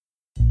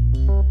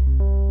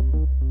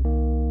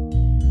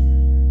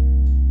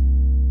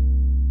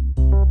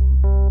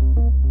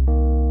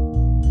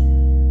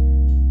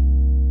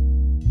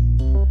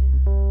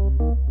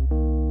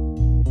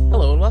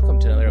Hello and welcome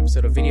to another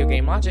episode of Video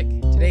Game Logic.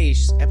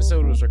 Today's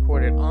episode was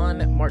recorded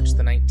on March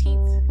the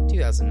 19th,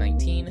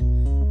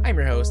 2019. I'm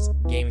your host,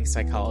 Gaming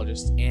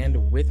Psychologist,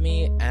 and with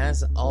me,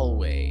 as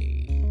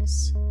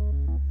always,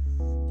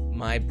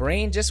 my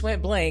brain just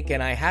went blank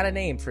and I had a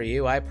name for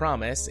you, I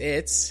promise.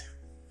 It's...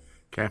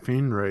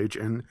 Caffeine Rage,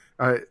 and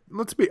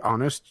let's be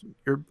honest,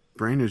 your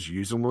brain is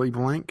usually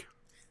blank.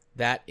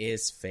 That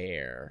is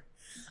fair.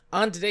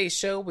 On today's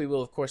show, we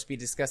will of course be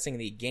discussing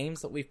the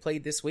games that we've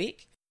played this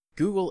week.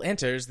 Google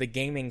enters the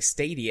gaming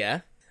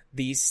Stadia.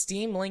 The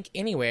Steam Link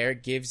Anywhere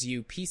gives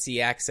you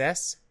PC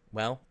access.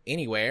 Well,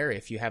 anywhere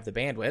if you have the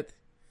bandwidth.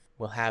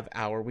 We'll have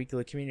our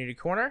weekly community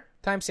corner.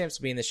 Timestamps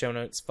will be in the show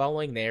notes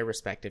following their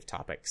respective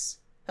topics.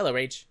 Hello,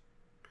 Rage.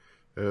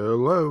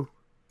 Hello.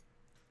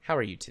 How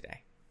are you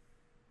today?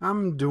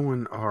 I'm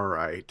doing all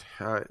right.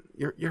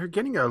 You're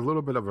getting a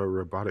little bit of a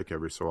robotic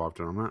every so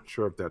often. I'm not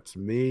sure if that's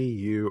me,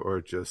 you,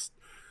 or just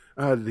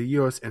the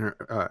U.S.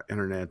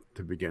 internet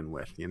to begin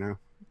with, you know?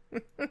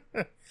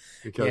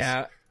 Because,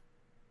 yeah.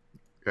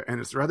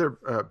 And it's rather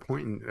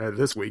poignant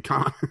this week,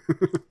 huh?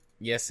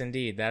 Yes,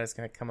 indeed. That is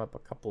going to come up a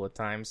couple of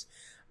times.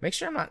 Make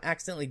sure I'm not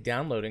accidentally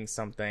downloading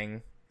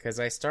something,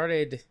 because I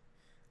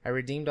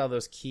redeemed all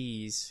those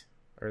keys,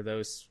 or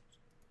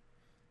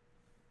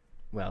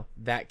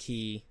that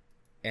key,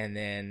 and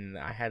then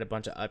I had a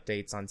bunch of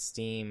updates on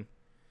Steam.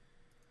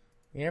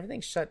 I mean,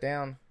 everything's shut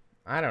down.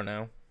 I don't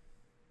know.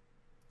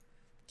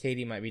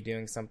 Katie might be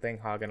doing something,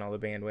 hogging all the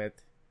bandwidth.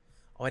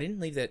 Oh, I didn't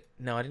leave the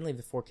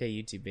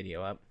 4K YouTube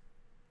video up.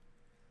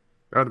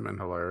 That would have been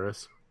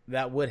hilarious.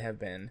 That would have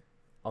been.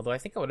 Although I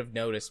think I would have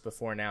noticed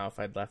before now if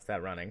I'd left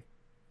that running.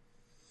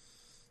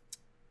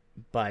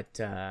 But,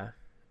 I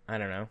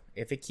don't know.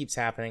 If it keeps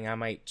happening, I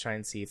might try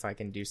and see if I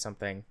can do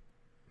something.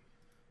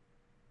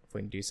 If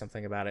we can do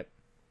something about it.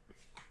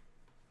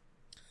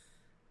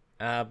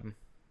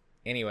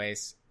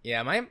 Anyways.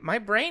 Yeah, my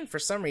brain, for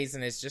some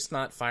reason, is just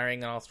not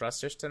firing on all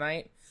thrusters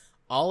tonight.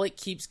 All it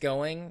keeps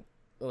playing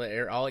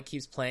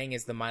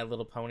is the My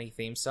Little Pony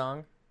theme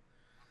song.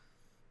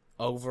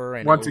 Over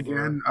and Once over.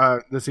 again,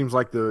 this seems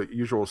like the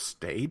usual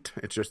state.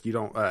 It's just you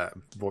don't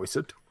voice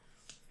it.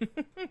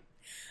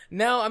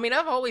 No, I mean,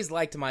 I've always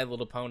liked My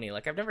Little Pony.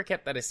 Like, I've never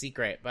kept that a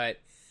secret, but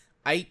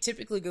I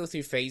typically go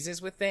through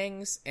phases with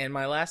things, and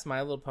my last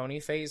My Little Pony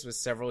phase was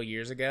several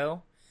years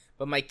ago.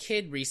 But my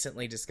kid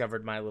recently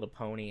discovered My Little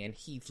Pony, and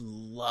he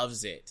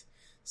loves it.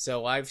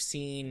 So I've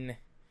seen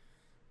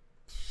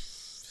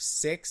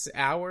 6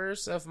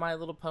 hours of My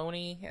Little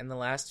Pony in the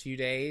last few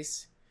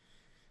days.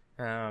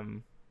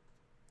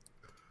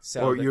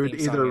 So well, you would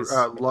either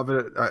love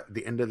it at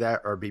the end of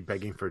that or be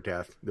begging for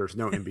death. There's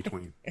no in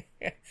between.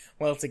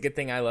 Well, it's a good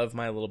thing I love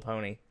My Little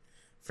Pony.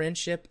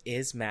 Friendship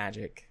is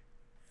magic.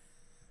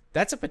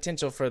 That's a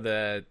potential for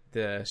the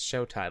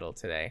show title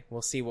today.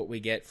 We'll see what we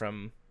get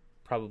from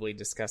probably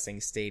discussing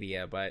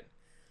Stadia, but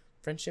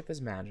friendship is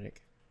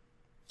magic.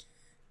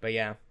 But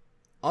yeah.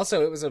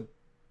 Also, it was a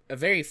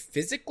very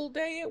physical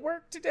day at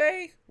work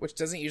today, which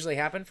doesn't usually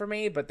happen for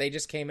me, but they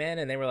just came in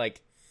and they were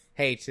like,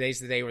 hey, today's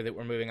the day where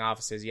we're moving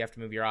offices. You have to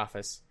move your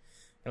office.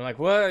 And I'm like,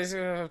 what?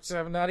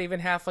 I'm not even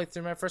halfway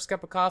through my first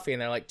cup of coffee.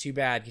 And they're like, too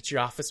bad. Get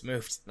your office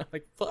moved. And I'm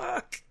like,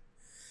 fuck.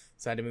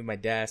 So I had to move my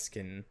desk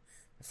and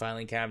the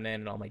filing cabinet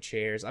and all my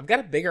chairs. I've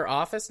got a bigger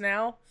office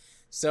now.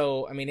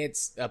 So, I mean,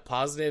 it's a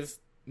positive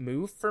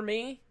move for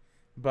me.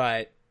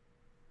 But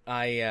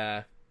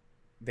they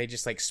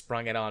just like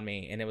sprung it on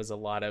me. And it was a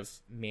lot of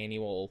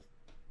manual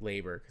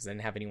labor because I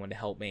didn't have anyone to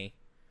help me.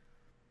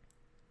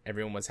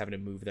 Everyone was having to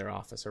move their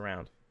office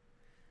around.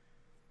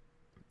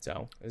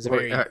 So it was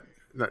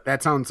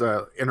that sounds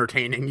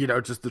entertaining, you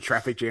know, just the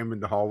traffic jam in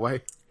the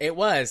hallway. It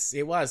was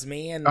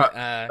me and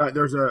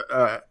there's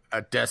a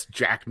desk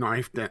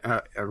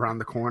jackknifed around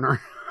the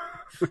corner.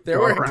 There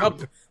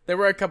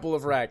were a couple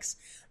of wrecks.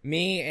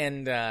 Me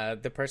and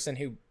the person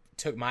who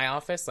took my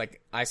office,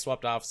 like I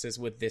swapped offices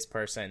with this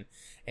person,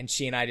 and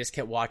she and I just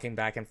kept walking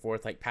back and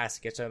forth, like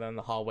passing each other in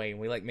the hallway,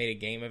 and we like made a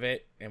game of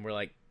it, and we're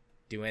like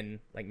doing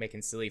like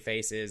making silly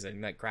faces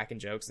and like cracking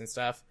jokes and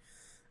stuff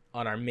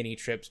on our mini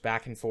trips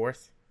back and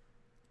forth.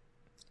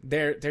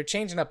 They're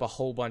changing up a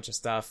whole bunch of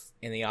stuff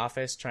in the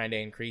office, trying to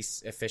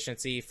increase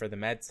efficiency for the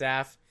med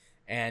staff,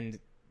 and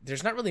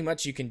there's not really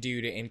much you can do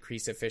to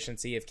increase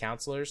efficiency of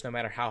counselors, no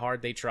matter how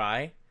hard they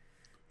try,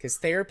 because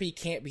therapy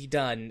can't be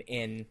done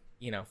in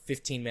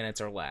 15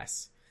 minutes or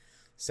less.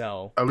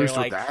 So at least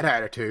with that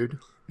attitude,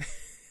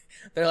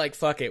 they're like,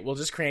 fuck it, we'll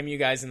just cram you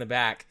guys in the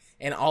back,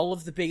 and all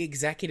of the big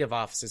executive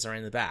offices are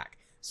in the back.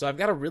 So I've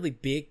got a really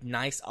big,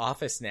 nice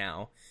office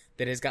now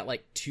that has got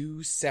like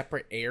 2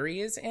 separate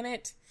areas in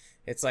it.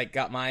 It's like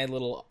got my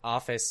little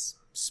office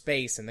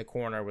space in the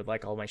corner with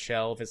like all my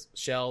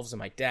shelves and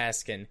my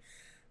desk and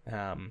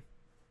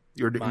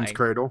your Dean's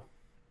cradle.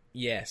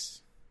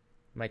 Yes,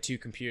 my 2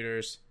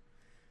 computers.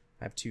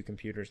 I have 2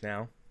 computers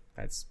now.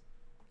 That's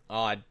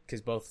odd because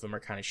both of them are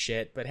kind of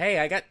shit. But hey,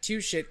 I got 2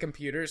 shit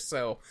computers,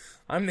 so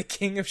I'm the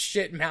king of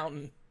shit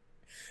mountain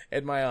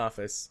at my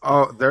office.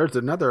 Oh, there's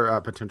another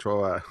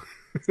potential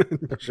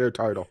show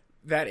title.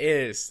 That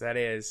is.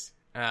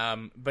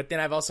 But then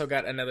I've also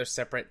got another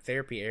separate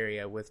therapy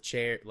area with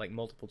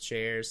multiple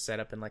chairs set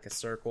up in like a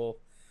circle.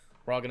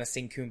 We're all gonna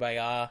sing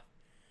Kumbaya.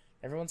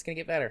 Everyone's gonna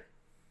get better.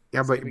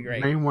 Yeah, but you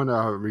may want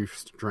to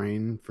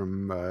refrain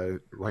from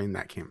lighting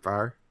that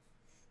campfire.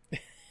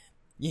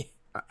 Yeah.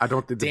 I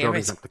don't think the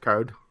building's up the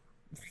code.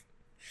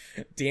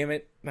 Damn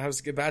it. I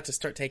was about to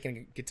start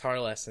taking guitar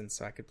lessons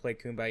so I could play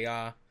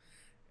Kumbaya,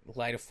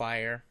 light a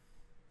fire.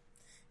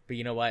 But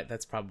you know what?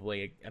 That's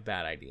probably a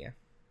bad idea.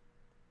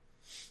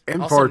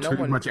 And also,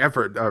 too much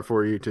effort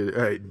for you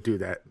to do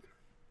that.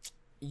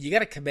 You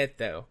gotta commit,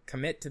 though.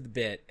 Commit to the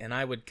bit, and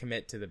I would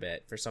commit to the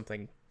bit for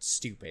something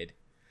stupid.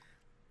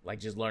 Like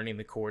just learning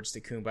the chords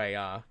to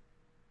Kumbaya.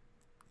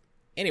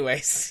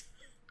 Anyways.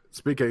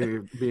 Speaking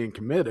of being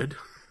committed.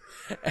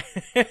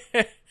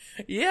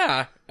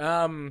 Yeah.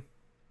 I don't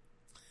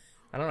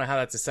know how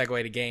that's a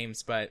segue to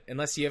games, but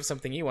unless you have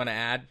something you want to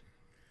add.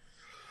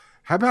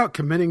 How about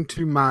committing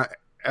to my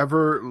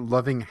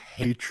ever-loving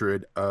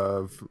hatred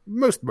of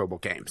most mobile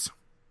games?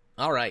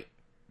 All right.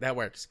 That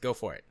works. Go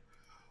for it.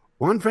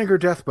 One Finger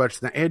Death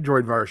Punch, the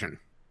Android version.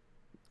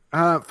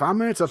 5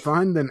 minutes of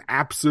fun, then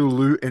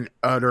absolute and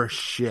utter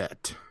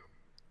shit.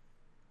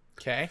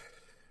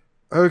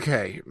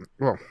 Okay.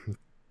 Well,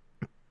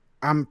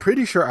 I'm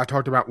pretty sure I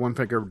talked about One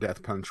Finger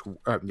Death Punch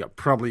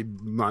probably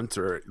months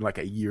or like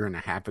a year and a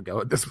half ago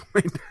at this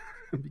point.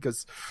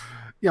 Because,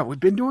 we've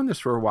been doing this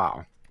for a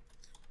while.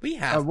 We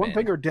have One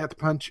Finger Death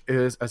Punch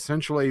is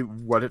essentially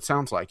what it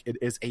sounds like. It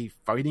is a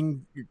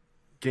fighting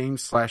game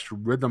 /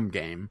 rhythm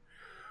game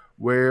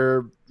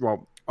where,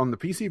 on the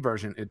PC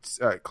version, it's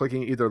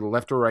clicking either the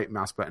left or right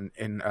mouse button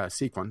in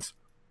sequence,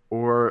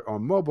 or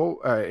on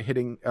mobile,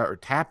 hitting or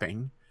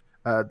tapping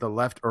the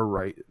left or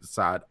right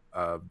side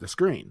of the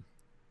screen.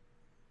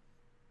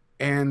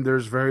 And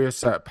there's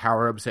various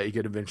power-ups that you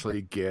could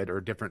eventually get, or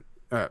different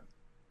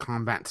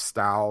combat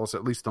styles,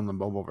 at least on the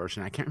mobile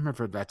version. I can't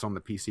remember if that's on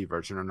the PC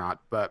version or not,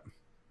 but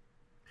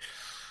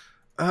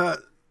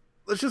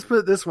let's just put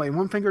it this way.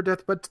 One Finger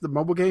Death Punch, the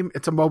mobile game,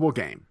 it's a mobile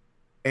game.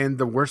 In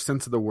the worst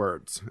sense of the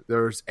words.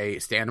 There's a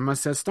stamina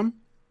system.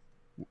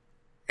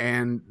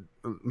 And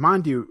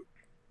mind you,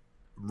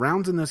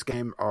 rounds in this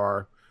game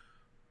are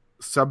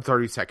sub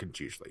 30 seconds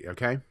usually,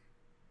 okay?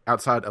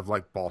 Outside of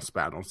like boss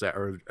battles that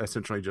are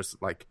essentially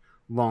just like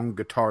long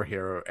Guitar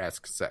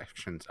Hero-esque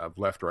sections of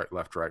left, right,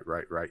 left, right,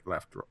 right, right,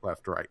 left,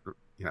 right,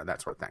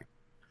 that sort of thing.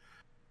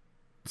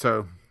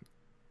 So,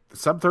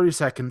 sub 30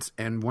 seconds,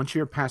 and once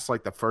you're past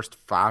like the first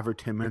 5 or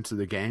 10 minutes of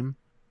the game,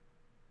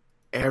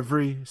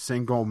 every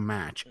single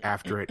match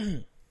after it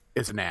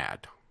is an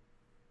ad.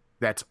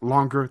 That's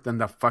longer than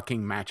the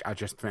fucking match I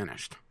just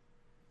finished.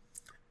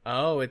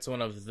 Oh, it's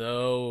one of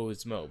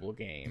those mobile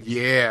games.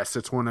 Yes,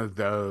 it's one of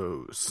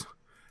those.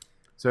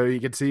 So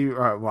you can see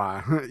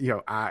why.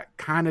 I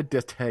kind of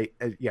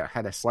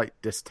had a slight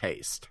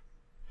distaste.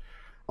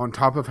 On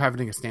top of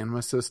having a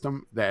stamina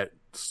system that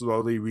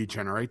slowly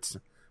regenerates,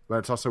 but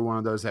it's also one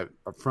of those that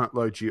front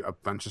loads you a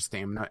bunch of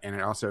stamina, and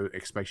it also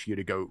expects you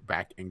to go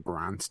back and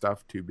grind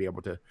stuff to be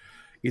able to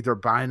either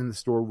buy it in the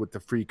store with the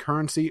free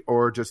currency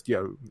or just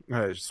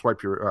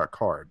swipe your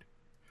card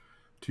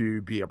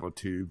to be able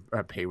to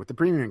pay with the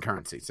premium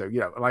currency. So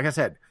like I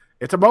said,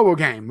 it's a mobile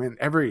game in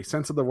every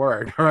sense of the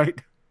word, right?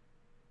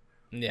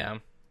 Yeah.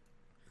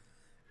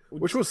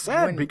 Which was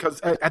sad because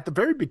at the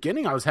very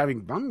beginning I was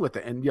having fun with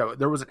it, and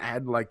there was an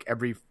ad like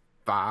every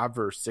 5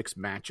 or 6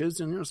 matches,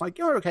 and it was like,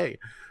 okay,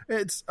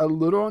 it's a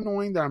little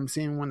annoying that I'm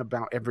seeing one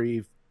about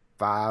every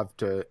 5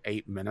 to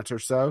 8 minutes or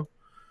so,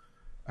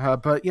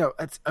 but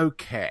it's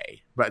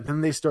okay. But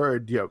then they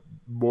started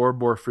more and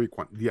more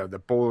frequent,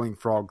 the boiling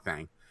frog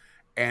thing,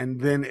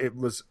 and then it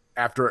was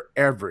after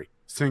every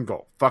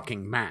single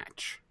fucking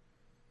match,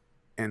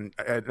 and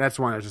that's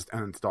when I just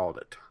uninstalled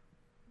it.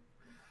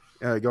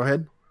 Go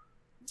ahead.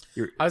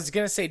 I was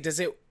gonna say, does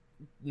it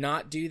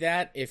not do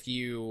that if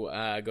you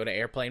go to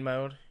airplane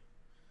mode?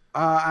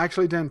 I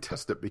actually didn't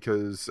test it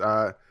because,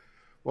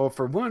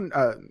 for one,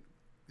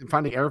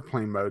 finding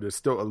airplane mode is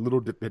still a little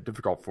bit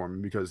difficult for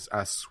me because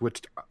I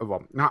switched,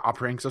 not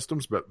operating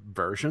systems, but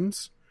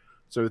versions.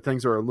 So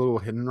things are a little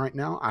hidden right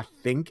now. I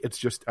think it's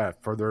just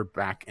further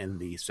back in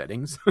the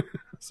settings.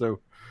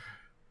 So,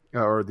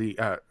 or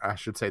I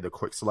should say the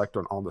quick select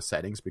on all the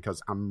settings,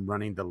 because I'm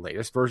running the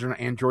latest version of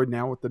Android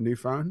now with the new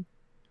phone.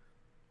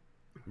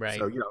 Right.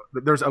 So,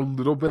 there's a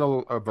little bit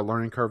of a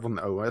learning curve on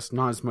the OS,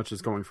 not as much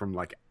as going from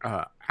like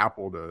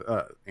Apple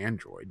to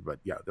Android, but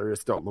there is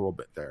still a little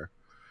bit there.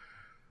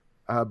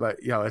 But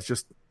it's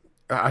just,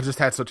 I just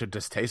had such a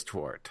distaste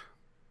for it.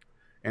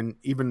 And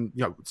even,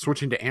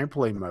 switching to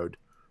airplane mode,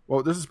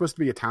 well, this is supposed to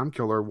be a time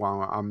killer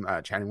while I'm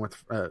chatting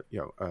with,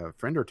 a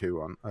friend or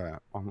two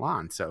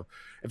online. So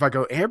if I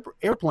go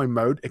airplane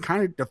mode, it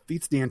kind of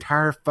defeats the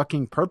entire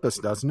fucking purpose,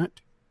 doesn't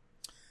it?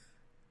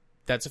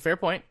 That's a fair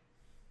point.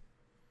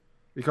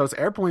 Because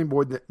airplane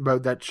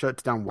mode that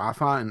shuts down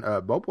Wi-Fi and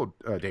mobile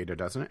data,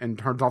 doesn't it? And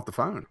turns off the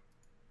phone,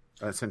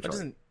 But essentially.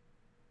 doesn't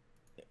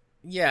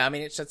Yeah, I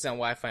mean it shuts down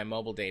Wi-Fi and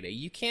mobile data.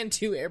 You can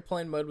do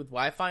airplane mode with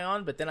Wi-Fi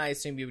on, but then I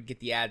assume you would get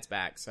the ads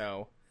back,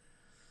 so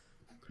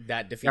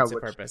that defeats the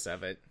purpose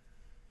of it.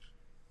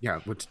 Yeah,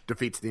 which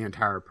defeats the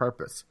entire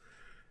purpose.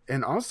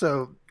 And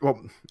also,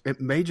 well,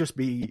 it may just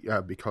be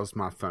because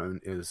my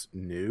phone is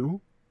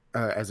new,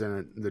 as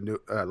in the new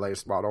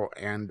latest model,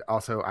 and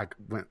also I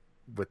went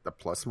with the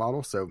Plus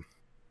model, so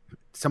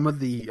some of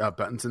the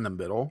buttons in the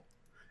middle,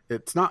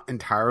 it's not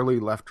entirely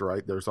left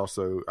right. There's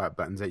also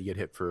buttons that you get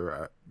hit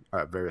for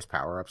various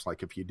power-ups.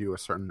 Like if you do a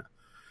certain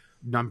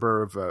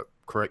number of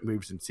correct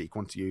moves in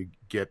sequence, you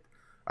get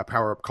a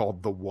power-up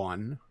called the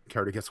One.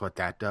 Care to guess what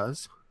that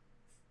does?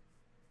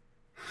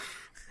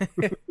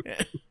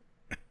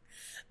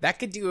 That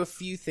could do a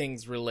few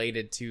things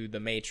related to the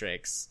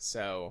Matrix,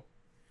 so...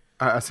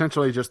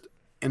 Essentially just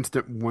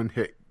instant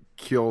one-hit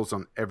kills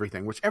on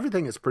everything, which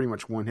everything is pretty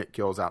much one-hit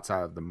kills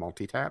outside of the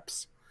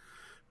multi-taps.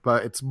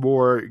 But it's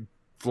more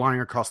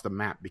flying across the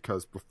map,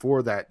 because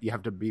before that, you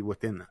have to be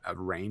within a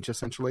range,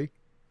 essentially.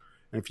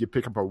 And if you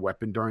pick up a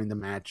weapon during the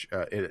match,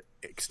 it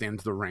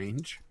extends the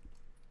range.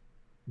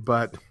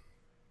 But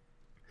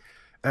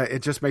it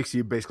just makes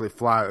you basically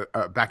fly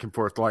back and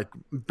forth like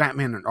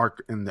Batman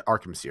in the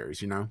Arkham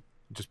series, you know?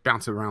 Just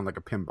bounce around like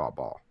a pinball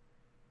ball.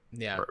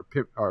 Yeah.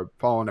 Or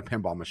ball in a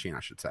pinball machine, I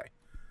should say.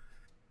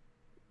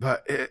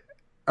 But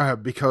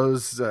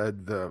because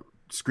the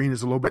screen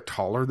is a little bit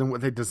taller than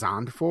what they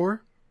designed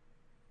for,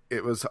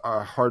 it was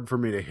hard for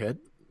me to hit.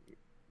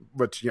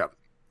 Which, yeah,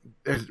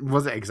 it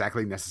wasn't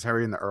exactly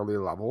necessary in the early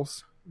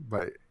levels.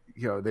 But,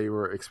 you know, they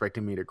were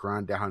expecting me to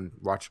grind down and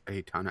watch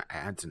a ton of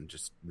ads, and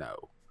just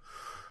no.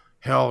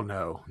 Hell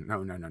no.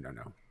 No.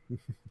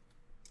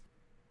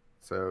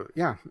 So,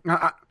 yeah.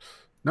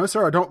 No,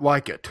 sir, I don't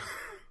like it.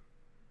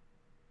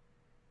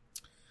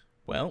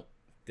 Well,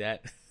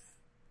 that...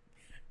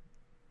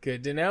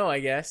 Good to know, I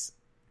guess.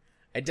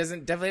 It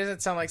definitely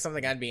doesn't sound like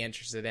something I'd be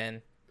interested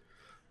in.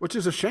 Which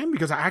is a shame,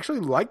 because I actually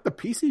like the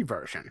PC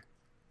version.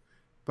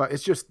 But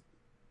it's just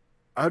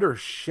utter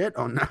shit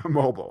on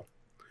mobile.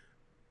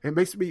 It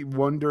makes me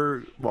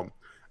wonder... Well,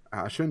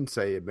 I shouldn't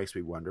say it makes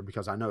me wonder,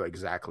 because I know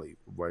exactly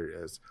what it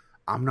is.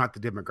 I'm not the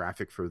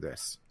demographic for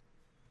this.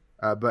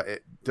 But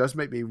it does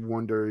make me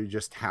wonder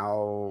just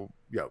how,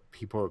 you know,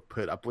 people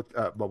put up with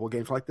mobile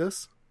games like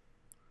this.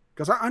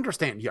 Because I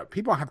understand, you know,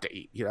 people have to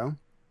eat, you know.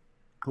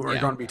 We're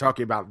going to be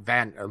talking about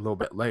that a little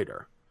bit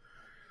later.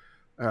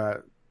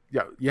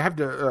 Yeah, you have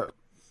to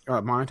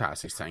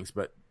monetize these things,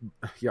 but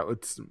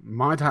it's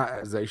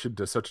monetization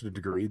to such a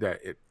degree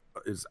that it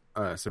is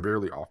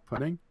severely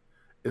off-putting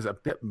is a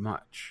bit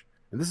much.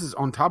 And this is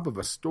on top of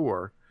a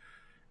store,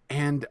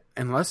 and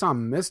unless I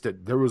missed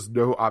it, there was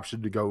no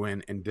option to go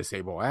in and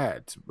disable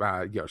ads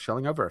by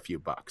shelling over a few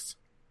bucks.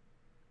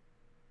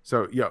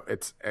 So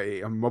it's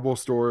a mobile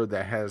store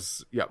that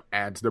has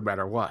ads no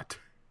matter what.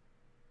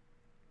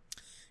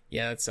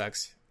 Yeah, that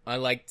sucks. I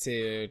like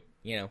to,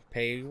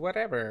 pay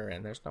whatever,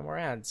 and there's no more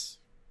ads.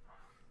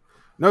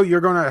 No, you're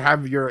going to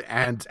have your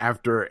ads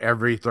after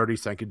every 30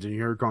 seconds, and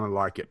you're going to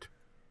like it.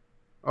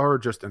 Or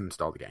just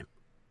uninstall the game.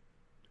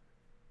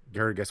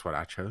 Gary, guess what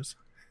I chose?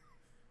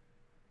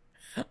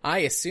 I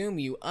assume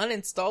you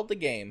uninstalled the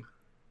game.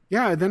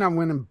 Yeah, then I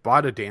went and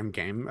bought a damn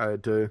game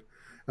to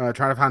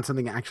try to find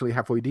something actually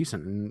halfway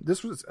decent. And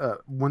this was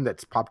one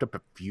that's popped up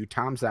a few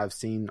times that I've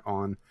seen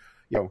on,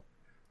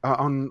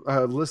 on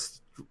a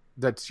list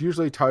that's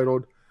usually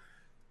titled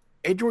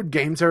Android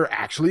games are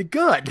actually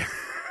good.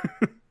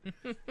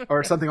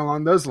 Or something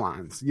along those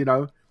lines,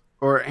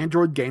 or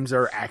Android games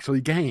are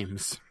actually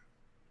games.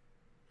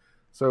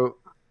 So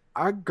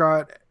I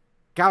got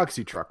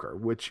Galaxy Trucker,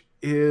 which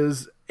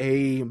is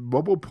a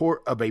mobile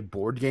port of a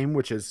board game,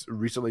 which has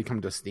recently come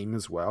to Steam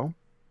as well.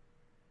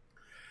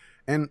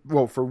 And,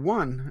 well, for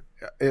one,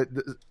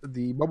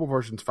 the mobile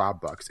version's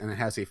 $5, and it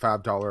has a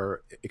 $5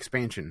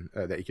 expansion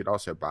that you could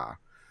also buy.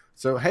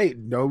 So, hey,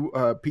 no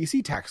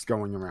PC tax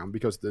going around,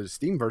 because the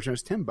Steam version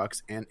is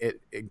 $10, and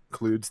it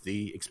includes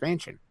the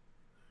expansion.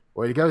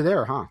 Way to go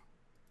there, huh?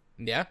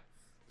 Yeah.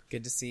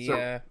 Good to see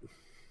good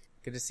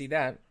to see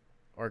that.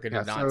 Or good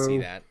to not see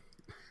that.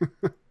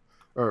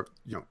 Or,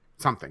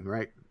 something,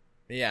 right?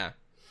 Yeah.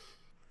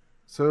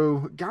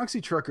 So,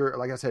 Galaxy Trucker,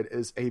 like I said,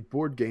 is a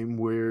board game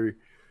where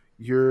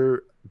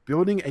you're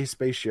building a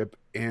spaceship,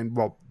 and,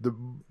 well, the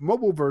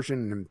mobile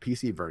version and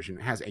PC version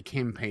has a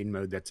campaign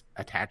mode that's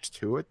attached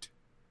to it,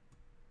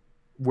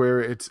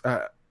 where it's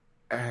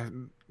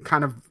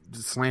kind of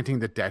slanting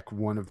the deck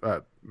one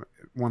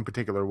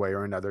particular way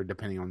or another,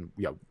 depending on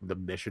the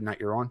mission that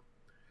you're on.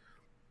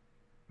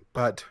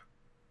 But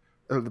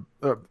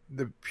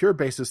the pure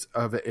basis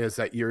of it is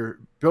that you're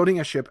building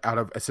a ship out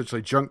of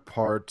essentially junk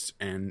parts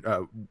and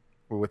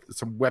with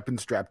some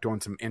weapons strapped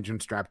on, some engine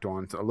strapped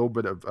on, a little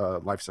bit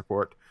of life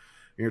support.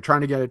 And you're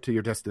trying to get it to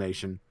your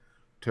destination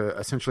to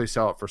essentially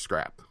sell it for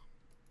scrap.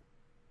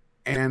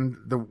 And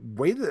the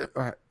way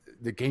that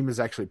the game is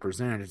actually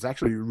presented is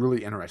actually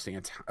really interesting.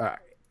 It's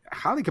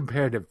highly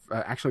competitive,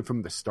 actually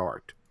from the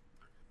start.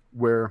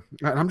 Where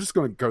and I'm just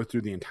going to go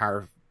through the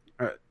entire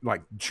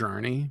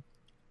journey,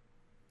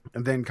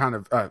 and then kind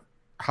of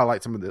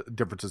highlight some of the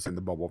differences in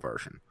the mobile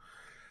version.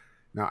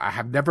 Now, I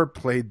have never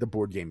played the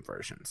board game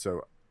version,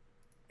 so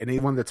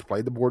anyone that's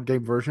played the board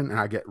game version and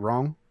I get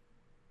wrong,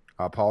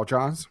 I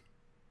apologize.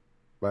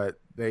 But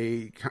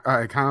they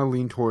kind of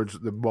lean towards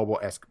the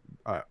mobile-esque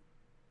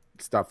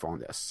stuff on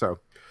this. So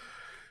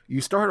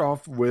you start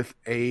off with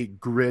a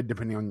grid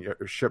depending on your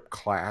ship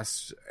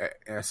class.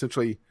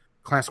 Essentially,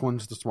 Class 1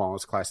 is the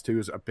smallest. Class 2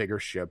 is a bigger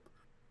ship.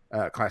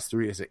 Class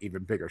 3 is an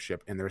even bigger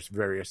ship. And there's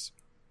various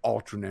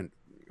alternate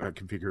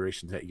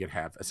configurations that you could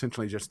have.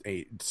 Essentially just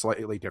a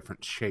slightly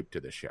different shape to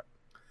the ship,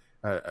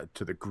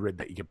 to the grid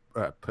that you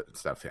can put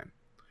stuff in.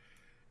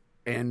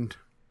 And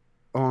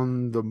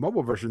on the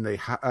mobile version, they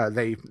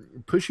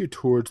push you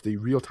towards the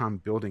real-time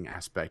building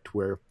aspect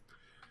where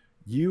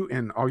you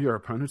and all your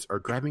opponents are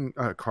grabbing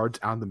cards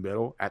out of the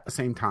middle at the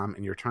same time,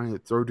 and you're trying to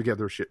throw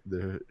together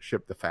the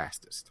ship the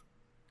fastest.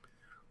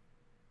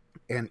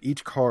 And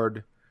each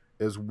card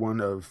is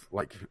one of,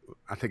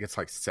 I think it's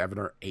 7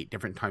 or 8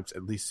 different types,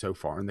 at least so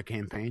far in the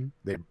campaign.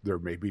 There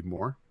may be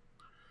more.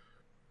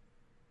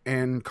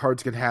 And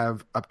cards can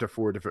have up to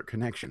 4 different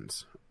connection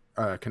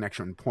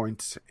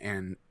points,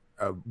 and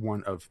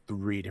one of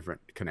 3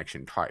 different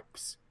connection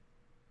types.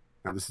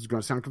 Now, this is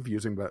going to sound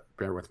confusing, but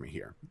bear with me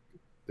here.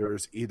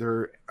 There's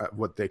either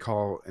what they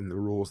call in the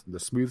rules the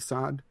smooth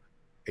side,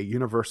 a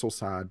universal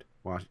side.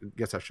 Well, I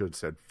guess I should have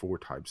said 4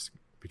 types,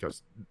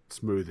 because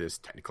smooth is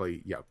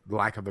technically,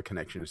 lack of a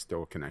connection is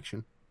still a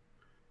connection,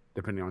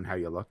 depending on how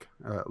you look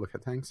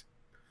at things.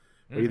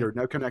 Mm-hmm. Either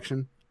no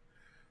connection,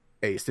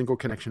 a single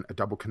connection, a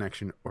double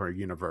connection, or a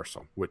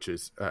universal, which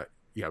is,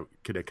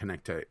 could it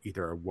connect to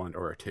either a 1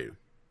 or a 2.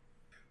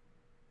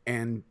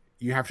 And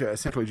you have to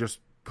essentially just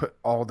put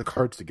all the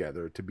cards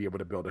together to be able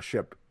to build a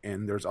ship.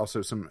 And there's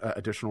also some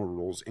additional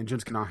rules.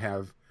 Engines cannot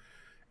have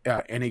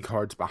any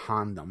cards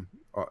behind them,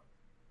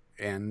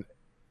 and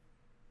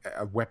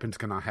weapons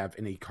cannot have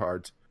any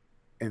cards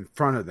in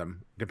front of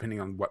them, depending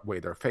on what way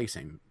they're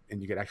facing.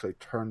 And you can actually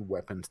turn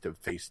weapons to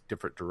face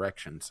different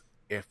directions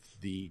if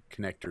the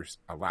connectors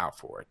allow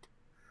for it.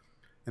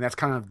 And that's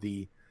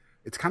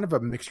it's kind of a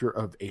mixture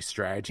of a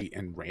strategy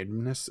and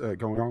randomness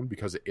going on,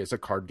 because it is a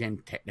card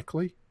game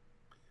technically,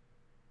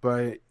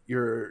 but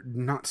you're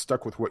not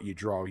stuck with what you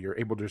draw. You're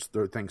able to just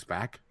throw things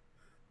back.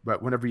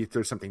 But whenever you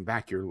throw something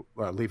back, you're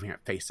leaving it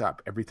face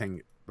up.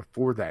 Everything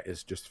before that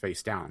is just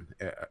face down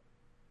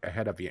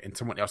ahead of you, and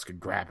someone else could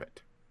grab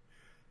it.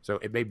 So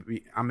it may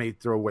be, I may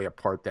throw away a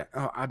part that,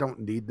 I don't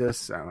need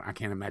this. I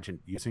can't imagine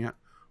using it.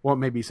 Well, it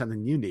may be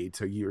something you need,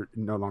 so you're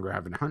no longer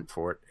having to hunt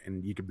for it,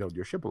 and you can build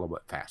your ship a little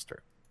bit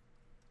faster.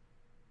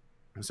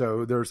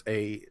 So there's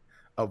a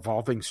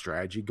evolving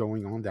strategy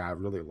going on that I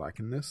really like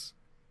in this.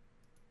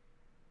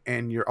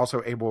 And you're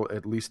also able,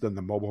 at least in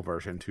the mobile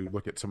version, to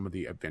look at some of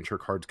the adventure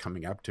cards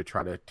coming up to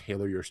try to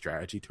tailor your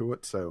strategy to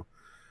it. So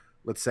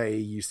let's say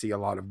you see a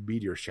lot of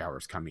meteor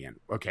showers coming in.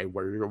 Okay,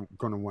 where you're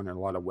going to want a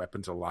lot of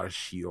weapons, a lot of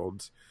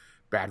shields,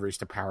 batteries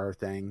to power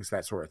things,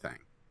 that sort of thing.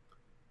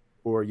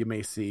 Or you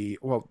may see,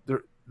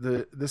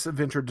 this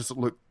adventure doesn't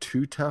look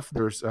too tough.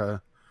 There's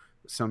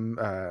some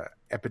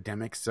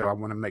epidemics, so I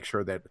want to make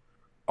sure that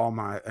all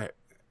my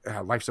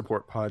life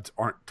support pods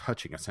aren't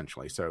touching,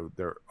 essentially. So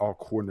they're all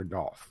cordoned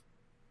off.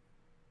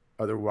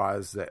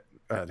 Otherwise,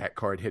 that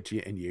card hits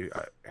you and you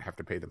have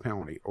to pay the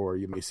penalty. Or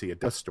you may see a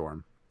dust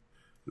storm,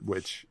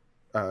 which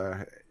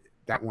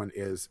that one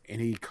is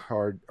any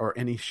card or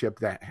any ship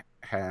that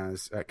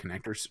has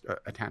connectors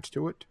attached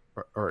to it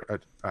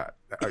or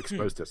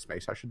exposed to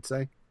space, I should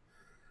say.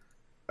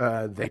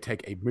 They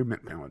take a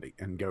movement penalty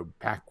and go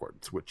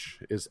backwards, which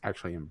is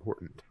actually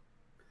important.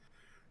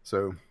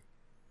 So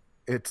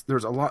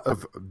there's a lot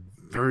of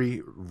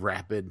very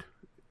rapid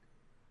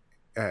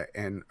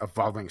and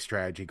evolving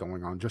strategy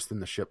going on just in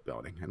the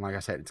shipbuilding. And like I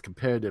said, it's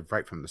competitive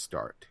right from the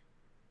start.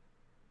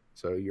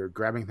 So you're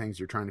grabbing things,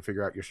 you're trying to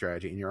figure out your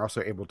strategy, and you're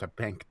also able to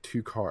bank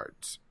 2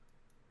 cards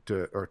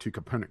or 2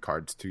 component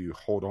cards to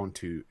hold on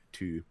to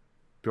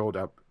build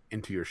up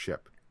into your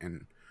ship.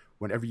 And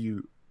whenever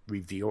you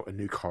reveal a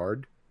new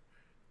card,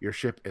 your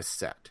ship is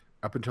set.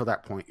 Up until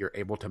that point, you're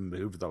able to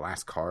move the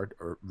last card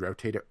or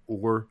rotate it,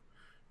 or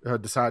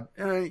decide,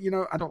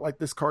 I don't like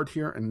this card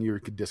here, and you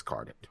could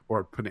discard it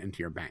or put it into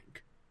your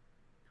bank.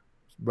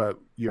 But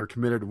you're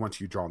committed once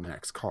you draw the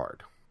next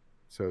card.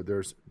 So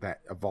there's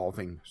that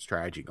evolving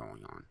strategy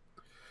going on.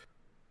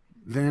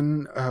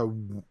 Then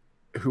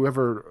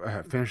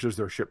whoever finishes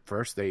their ship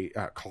first, they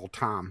call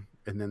time,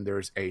 and then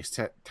there's a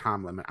set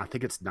time limit. I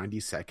think it's 90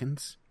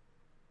 seconds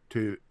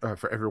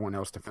for everyone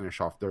else to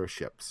finish off their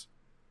ships.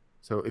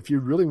 So if you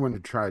really want to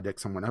try to dick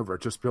someone over,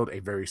 just build a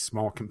very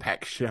small,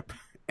 compact ship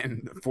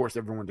and force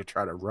everyone to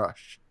try to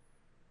rush,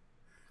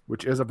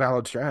 which is a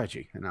valid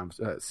strategy. And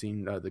I've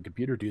seen the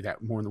computer do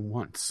that more than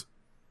once.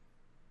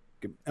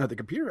 The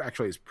computer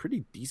actually is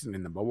pretty decent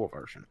in the mobile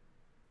version,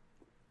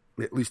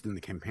 at least in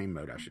the campaign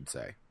mode, I should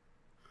say.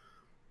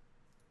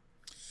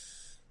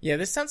 Yeah,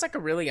 this sounds like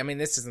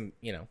this isn't,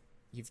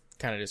 you've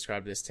kind of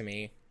described this to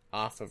me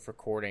off of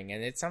recording,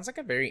 and it sounds like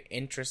a very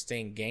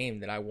interesting game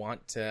that I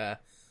want to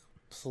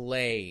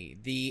play.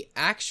 The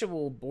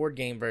actual board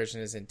game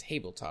version is in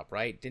tabletop,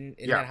 right? Isn't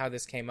that how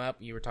this came up?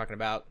 You were talking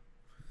about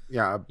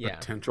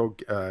potential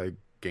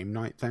game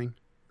night thing.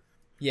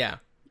 Yeah.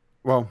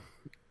 Well,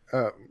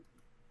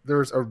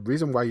 there's a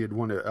reason why you'd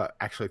want to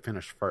actually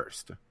finish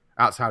first,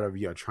 outside of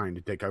trying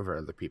to take over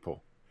other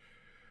people.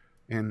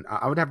 And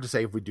I would have to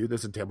say, if we do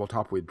this in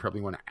tabletop, we'd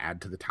probably want to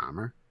add to the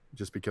timer,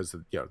 just because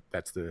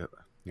that's the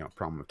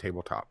problem with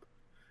tabletop.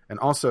 And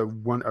also,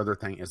 one other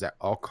thing is that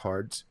all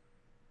cards,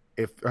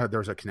 if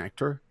there's a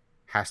connector,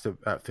 has to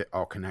fit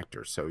all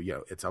connectors. So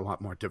it's a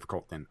lot more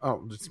difficult than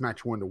let's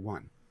match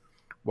 1-to-1.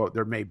 Well,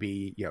 there may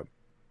be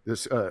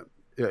this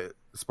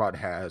spot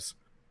has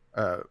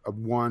a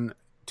 1,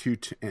 2,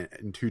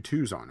 and 2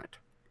 2s on it,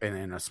 and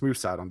then a smooth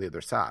side on the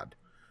other side,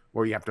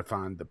 where you have to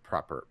find the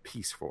proper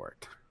piece for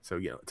it. So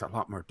it's a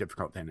lot more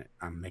difficult than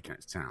I'm making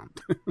it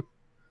sound.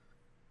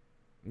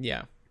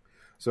 Yeah.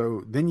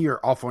 So then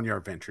you're off on your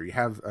adventure. You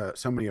have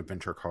so many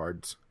adventure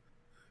cards,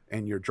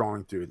 and you're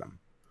drawing through them.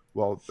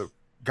 Well, the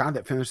guy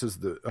that finishes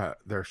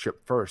their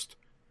ship first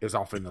is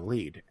off in the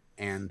lead,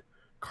 and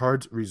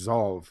cards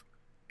resolve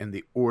in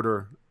the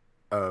order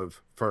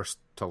of first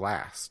to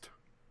last.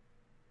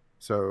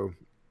 So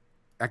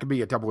that could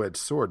be a double-edged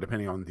sword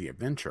depending on the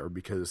adventure,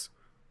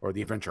 or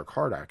the adventure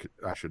card,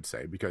 I should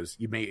say, because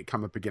you may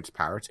come up against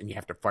pirates and you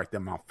have to fight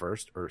them off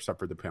first or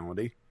suffer the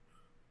penalty.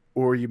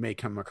 Or you may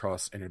come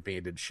across an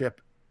abandoned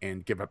ship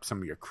and give up some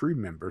of your crew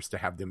members to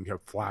have them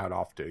fly it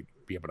off to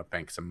be able to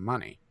bank some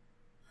money.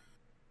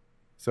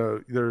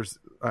 So there's,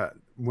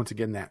 once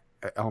again, that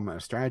element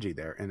of strategy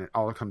there, and it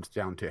all comes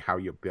down to how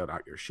you build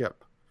out your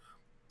ship.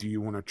 Do you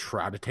want to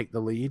try to take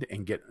the lead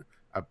and get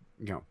a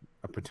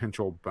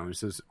potential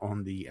bonuses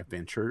on the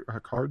adventure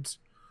cards?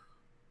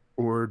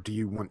 Or do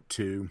you want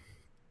to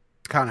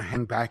kind of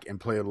hang back and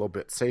play a little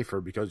bit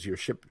safer because your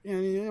ship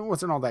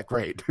wasn't all that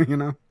great,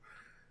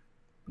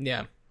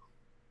 Yeah.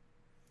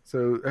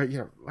 So,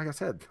 like I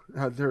said,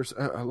 there's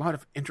a lot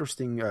of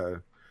interesting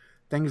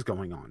things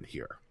going on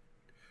here.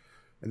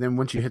 And then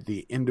once you hit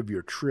the end of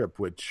your trip,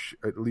 which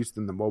at least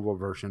in the mobile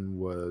version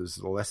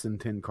was less than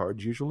 10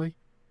 cards usually,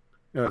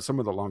 some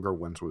of the longer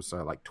ones was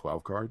like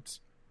 12 cards,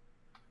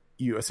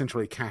 you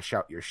essentially cash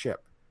out your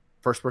ship.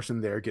 First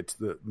person there gets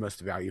the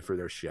most value for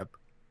their ship.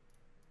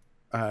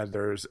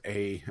 There's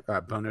a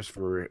bonus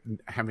for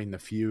having the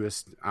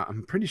fewest.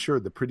 I'm pretty sure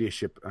the prettiest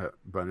ship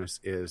bonus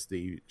is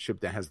the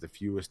ship that has the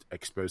fewest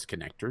exposed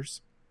connectors.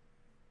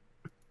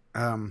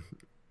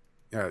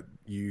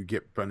 You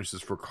get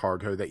bonuses for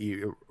cargo that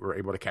you were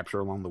able to capture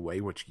along the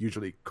way, which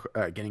usually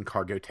getting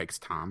cargo takes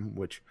time,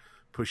 which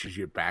pushes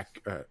you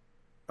back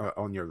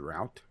on your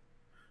route,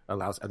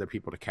 allows other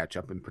people to catch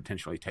up and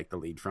potentially take the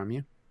lead from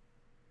you.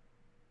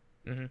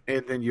 Mm-hmm.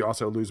 And then you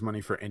also lose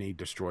money for any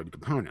destroyed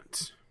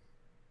components.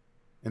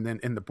 And then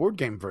in the board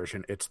game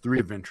version, it's 3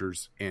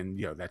 adventures, and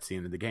that's the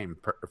end of the game.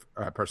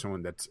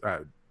 Person that's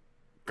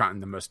gotten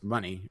the most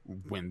money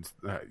wins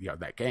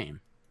that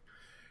game.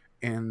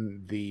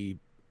 And the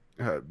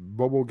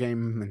mobile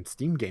game and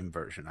Steam game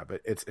version of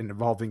it, it's an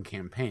evolving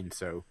campaign.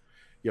 So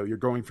you're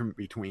going from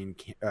between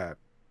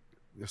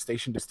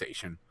station to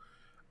station,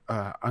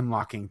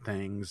 unlocking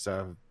things,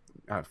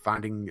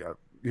 finding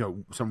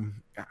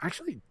some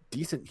actually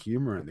decent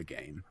humor in the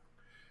game.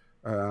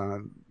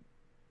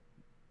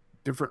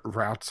 Different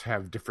routes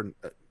have different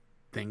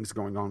things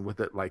going on with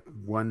it. Like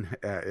one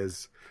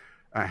has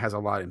a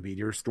lot of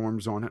meteor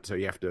storms on it, so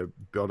you have to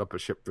build up a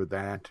ship for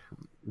that.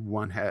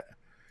 One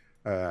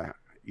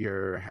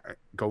you're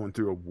going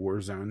through a war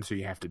zone, so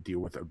you have to deal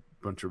with a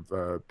bunch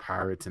of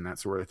pirates and that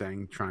sort of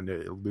thing, trying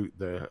to loot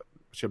the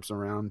ships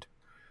around.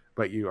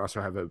 But you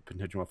also have a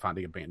potential of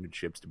finding abandoned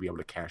ships to be able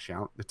to cash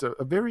out. It's a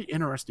very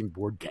interesting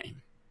board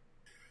game.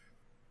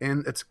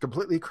 And it's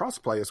completely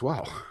cross-play as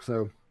well.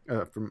 So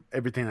from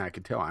everything I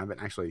could tell, I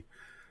haven't actually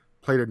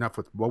played enough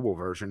with the mobile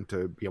version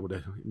to be able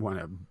to want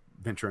to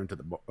venture into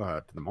the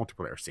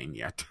multiplayer scene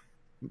yet.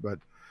 But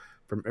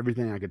from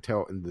everything I could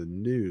tell in the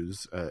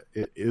news,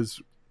 it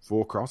is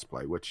full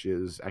cross-play, which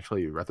is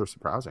actually rather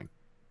surprising.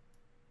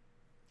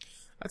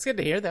 That's good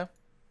to hear, though.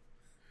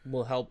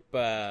 Will help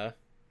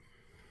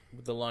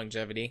with the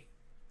longevity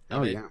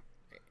of it.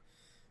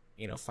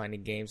 Yeah.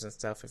 Finding games and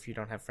stuff. If you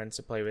don't have friends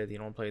to play with, you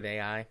don't play with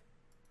AI.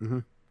 Mm-hmm.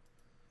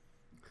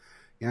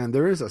 Yeah, and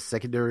there is a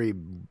secondary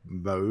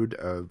mode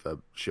of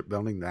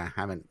shipbuilding that I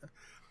haven't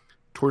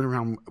toyed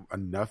around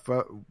enough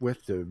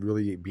with to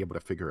really be able to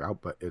figure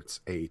out, but it's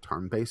a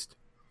turn-based,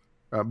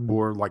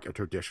 more like a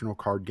traditional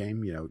card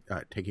game,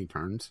 taking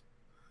turns,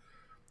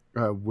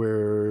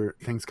 where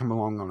things come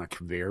along on a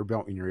conveyor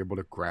belt and you're able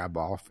to grab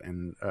off,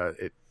 and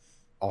it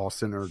all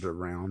centered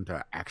around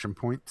action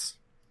points.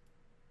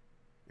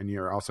 And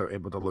you're also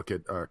able to look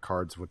at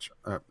cards which...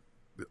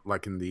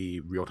 like in the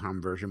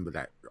real-time version, but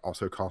that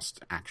also costs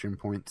action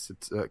points.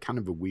 It's kind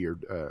of a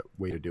weird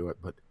way to do it,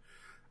 but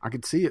I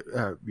could see it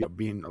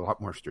being a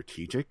lot more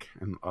strategic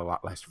and a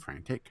lot less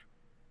frantic.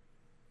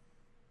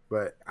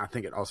 but I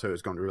think it also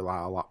is going to rely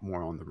a lot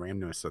more on the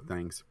randomness of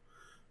things,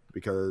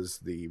 because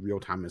the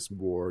real time is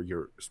more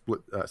your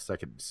split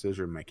second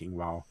decision making,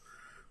 while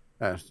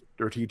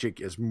strategic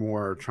is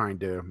more trying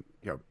to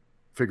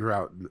figure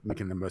out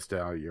making the most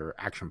out of your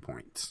action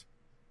points.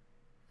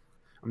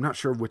 I'm not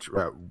sure which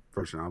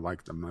version I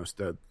like the most.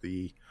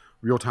 The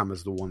real time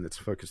is the one that's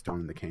focused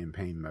on the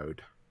campaign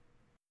mode,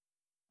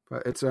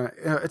 but it's an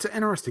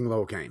interesting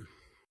little game.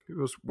 It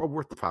was well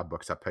worth the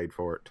 $5 I paid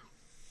for it.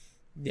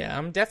 Yeah,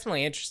 I'm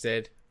definitely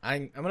interested.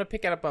 I'm gonna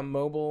pick it up on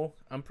mobile.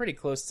 I'm pretty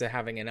close to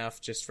having enough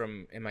just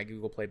from in my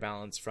Google Play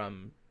balance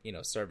from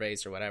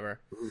surveys or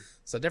whatever. Mm-hmm.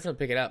 So definitely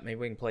pick it up. Maybe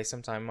we can play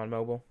sometime on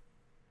mobile.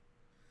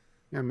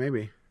 Yeah,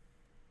 maybe.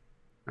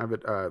 I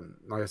haven't,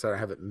 like I said, I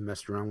haven't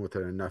messed around with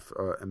it enough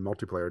in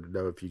multiplayer to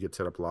know if you could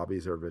set up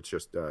lobbies or if it's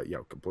just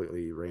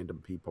completely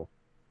random people.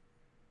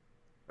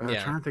 I'm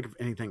trying to think of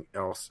anything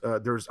else.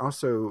 There's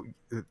also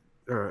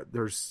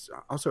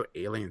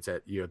aliens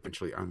that you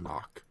eventually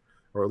unlock,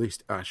 or at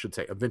least I should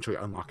say eventually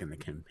unlock in the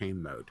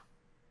campaign mode.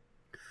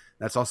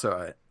 That's also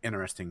an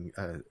interesting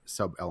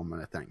sub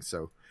element of things.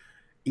 So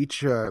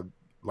each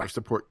life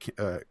support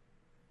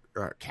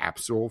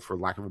capsule, for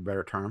lack of a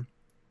better term,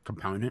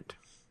 component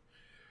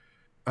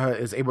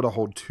is able to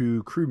hold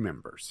 2 crew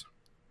members.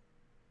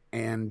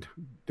 And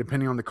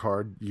depending on the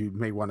card, you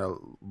may want a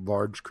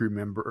large crew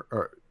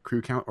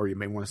count, or you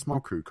may want a small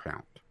crew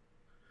count,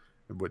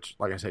 which,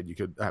 like I said, you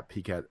could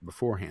peek at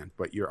beforehand.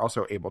 But you're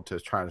also able to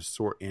try to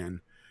sort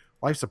in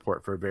life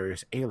support for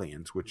various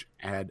aliens, which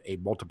add a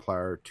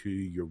multiplier to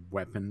your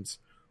weapons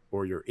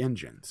or your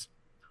engines,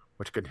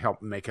 which could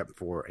help make up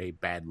for a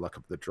bad luck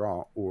of the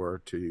draw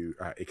or to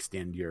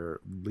extend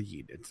your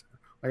lead. It's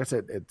like I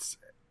said,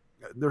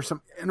 there's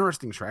some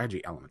interesting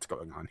strategy elements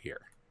going on here.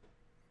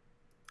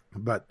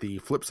 But the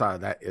flip side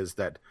of that is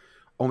that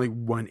only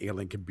one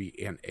alien can be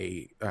in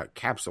a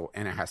capsule,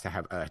 and it has to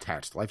have an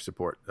attached life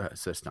support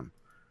system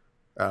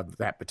of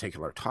that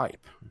particular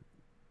type.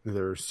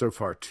 There's so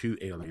far 2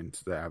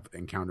 aliens that I've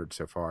encountered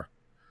so far.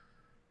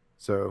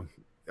 So,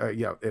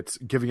 it's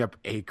giving up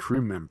a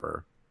crew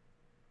member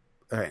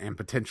and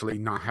potentially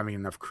not having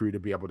enough crew to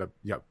be able to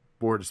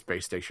board a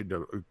space station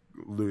to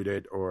loot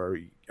it, or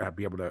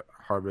be able to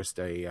harvest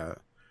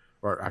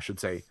or I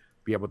should say,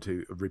 be able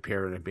to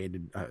repair an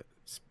abandoned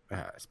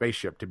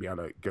spaceship to be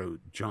able to go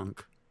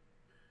junk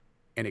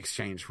in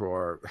exchange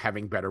for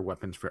having better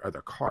weapons for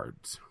other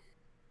cards.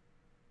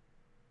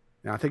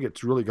 Now, I think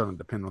it's really going to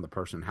depend on the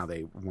person how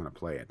they want to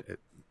play it.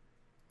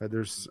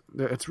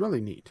 It's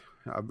really neat.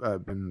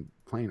 I've been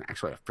playing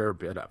actually a fair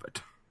bit of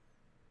it.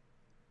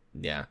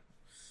 Yeah.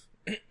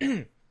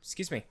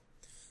 Excuse me.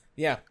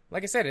 Yeah,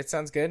 like I said, it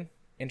sounds good,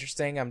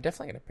 interesting. I'm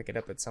definitely going to pick it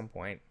up at some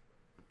point.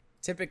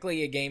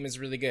 Typically, a game is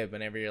really good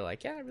whenever you're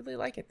like, yeah, I really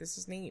like it. This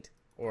is neat.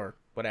 Or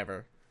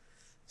whatever.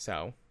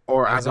 So.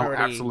 Or I don't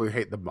absolutely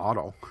hate the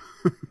model.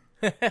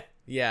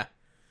 Yeah.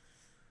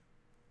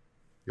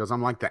 Because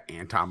I'm like the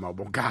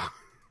anti-mobile guy.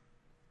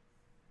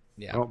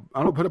 Yeah.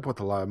 I don't put up with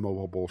a lot of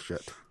mobile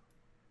bullshit.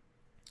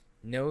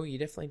 No, you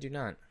definitely do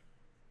not.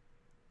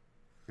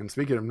 And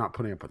speaking of not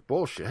putting up with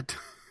bullshit.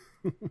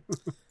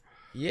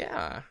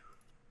 Yeah.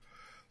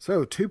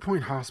 So, 2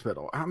 Point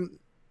Hospital. I'm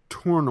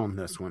torn on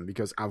this one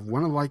because I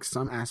want to like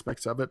some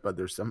aspects of it, but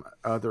there's some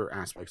other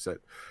aspects that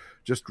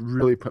just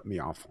really put me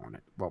off on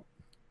it. Well,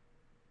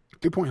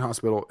 2 Point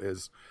Hospital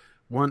is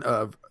one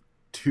of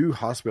 2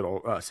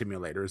 hospital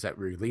simulators that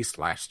released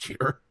last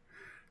year.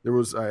 There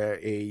was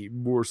a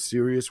more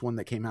serious one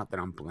that came out that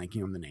I'm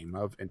blanking on the name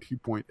of, and 2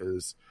 Point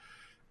is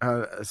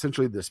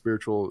essentially the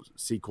spiritual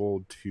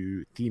sequel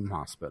to Theme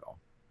Hospital.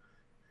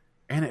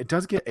 And it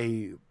does get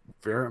a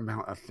fair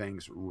amount of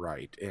things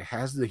right. It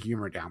has the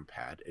humor down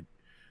pat. It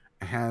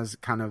has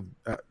kind of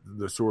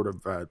the sort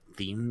of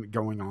theme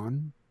going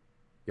on.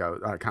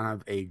 Kind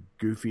of a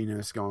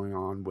goofiness going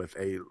on with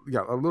a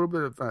little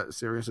bit of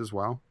serious as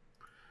well.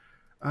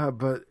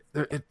 But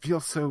it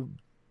feels so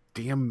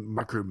damn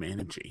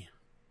micromanagey.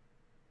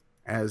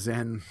 As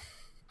in,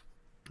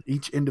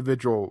 each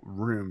individual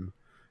room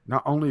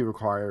not only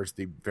requires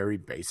the very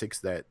basics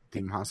that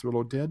Theme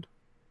Hospital did,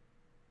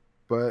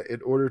 but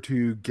in order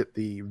to get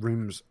the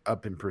rooms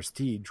up in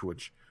prestige,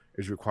 which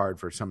is required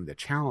for some of the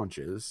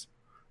challenges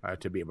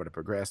to be able to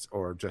progress,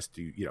 or just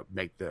to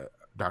make the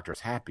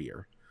doctors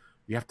happier,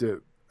 you have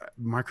to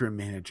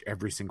micromanage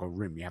every single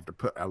room. You have to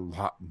put a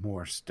lot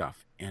more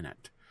stuff in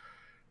it.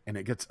 And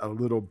it gets a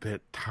little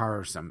bit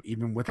tiresome,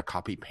 even with a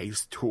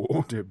copy-paste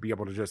tool, to be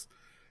able to just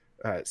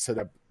set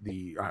up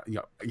the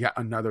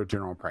another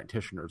general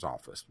practitioner's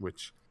office,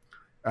 which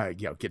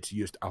gets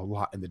used a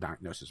lot in the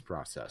diagnosis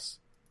process,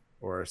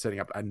 or setting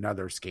up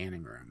another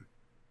scanning room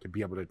to be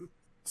able to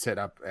set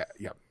up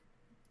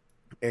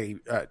a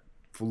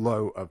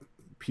flow of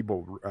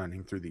people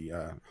running through the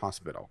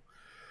hospital,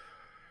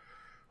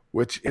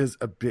 which is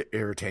a bit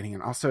irritating.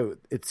 And also,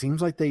 it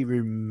seems like they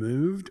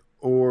removed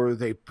or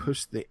they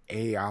pushed the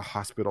AI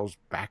hospitals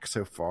back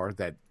so far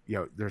that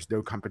there's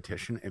no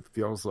competition. It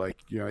feels like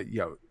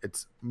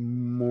it's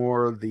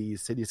more the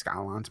City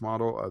Skylines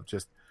model of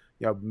just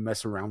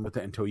mess around with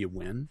it until you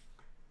win,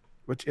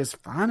 which is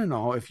fine and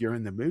all if you're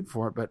in the mood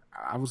for it, but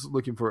I was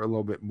looking for a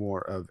little bit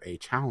more of a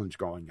challenge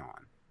going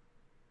on.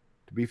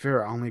 To be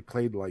fair, I only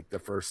played like the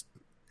first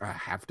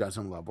half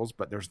dozen levels,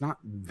 but there's not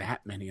that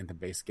many in the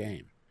base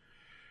game.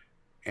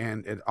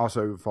 And it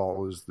also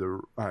follows the,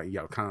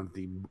 kind of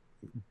the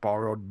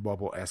borrowed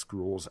bubble-esque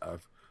rules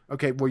of,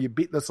 okay, well, you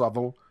beat this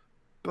level,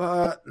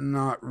 but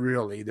not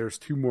really. There's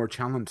 2 more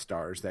challenge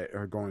stars that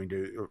are going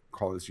to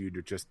cause you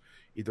to just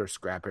either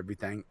scrap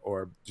everything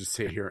or just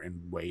sit here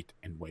and wait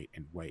and wait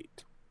and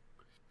wait.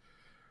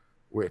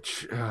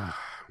 Which, like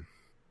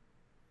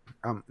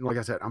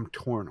I said, I'm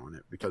torn on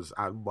it because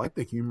I like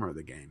the humor of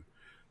the game.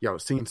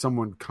 Seeing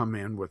someone come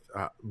in with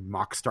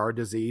mock star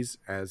disease,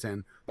 as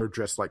in they're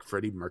dressed like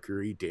Freddie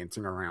Mercury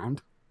dancing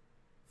around.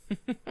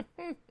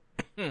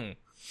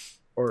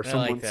 Or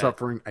someone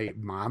suffering a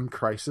mom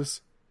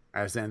crisis,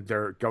 as in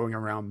they're going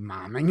around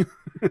momming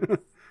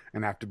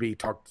and have to be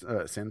talked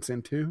sense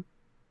into.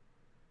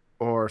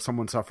 Or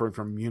someone suffering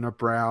from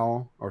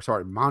monobrow.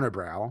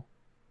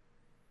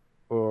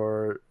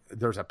 Or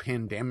there's a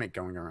pandemic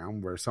going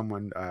around where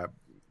someone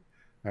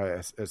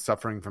is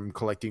suffering from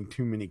collecting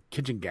too many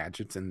kitchen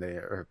gadgets and they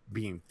are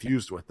being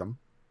fused with them.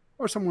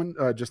 Or someone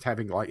just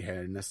having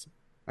lightheadedness,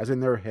 as in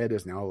their head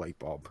is now a light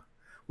bulb.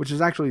 Which is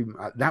actually,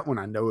 that one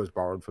I know is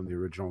borrowed from the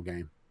original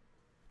game.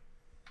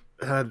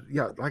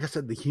 Like I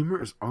said, the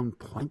humor is on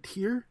point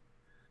here.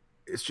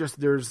 It's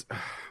just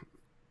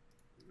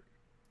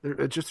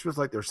it just feels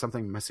like there's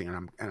something missing,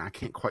 and I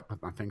can't quite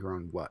put my finger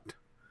on what.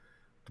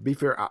 To be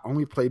fair, I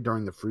only played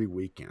during the free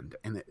weekend,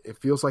 and it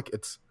feels like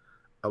it's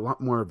a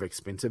lot more of an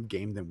expensive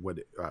game than what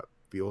it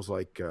feels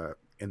like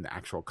in the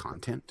actual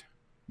content.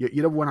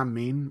 You know what I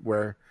mean?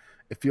 Where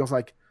it feels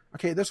like,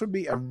 okay, this would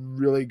be a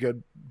really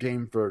good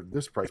game for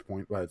this price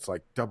point, but it's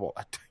like double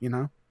it, you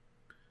know?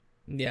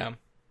 Yeah.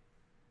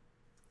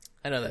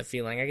 I know that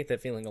feeling. I get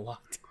that feeling a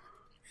lot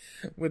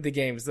with the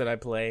games that I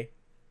play.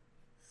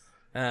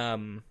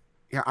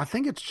 Yeah, I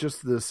think it's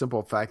just the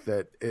simple fact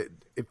that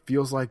it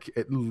feels like,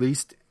 at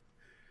least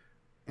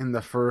in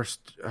the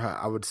first,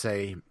 I would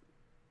say,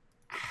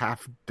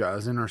 half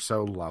dozen or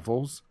so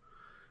levels,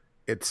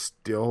 it's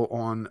still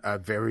on a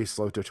very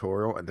slow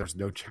tutorial and there's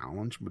no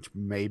challenge, which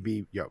may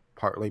be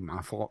partly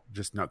my fault,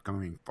 just not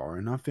going far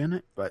enough in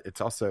it. But it's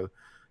also,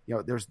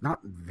 there's not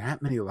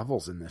that many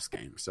levels in this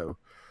game. So,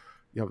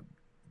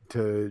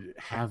 to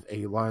have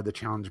a lot of the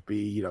challenge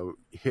be,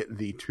 hit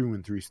the 2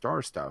 and 3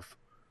 star stuff,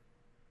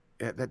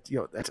 that's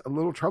a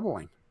little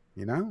troubling,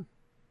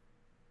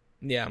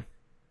 Yeah.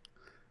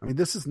 I mean,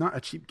 this is not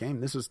a cheap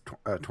game. This is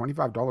a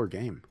 $25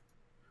 game.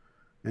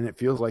 And it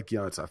feels like,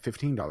 it's a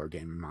 $15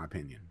 game in my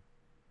opinion.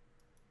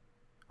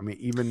 I mean,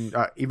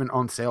 even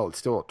on sale, it's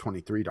still at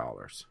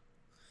 $23.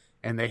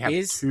 And they have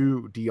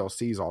 2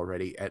 DLCs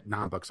already at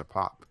 $9 a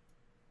pop.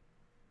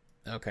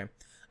 Okay.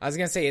 I was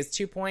going to say, is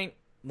 2 Point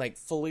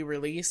fully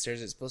released, or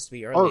is it supposed to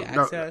be early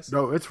access?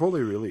 No, it's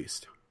fully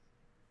released.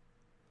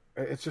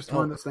 It's just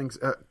one of those things.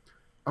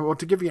 Well,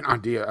 to give you an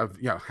idea of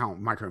how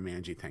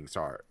micromanaging things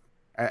are,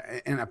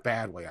 in a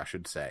bad way, I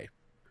should say,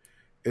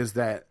 is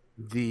that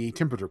the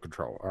temperature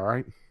control. All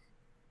right.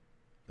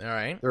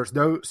 There's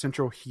no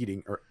central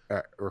heating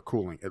or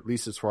cooling, at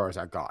least as far as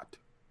I got.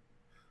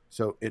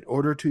 So, in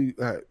order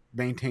to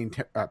maintain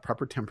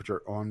proper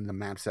temperature on the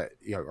maps that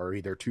are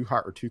either too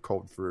hot or too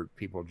cold for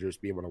people to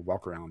just be able to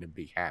walk around and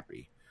be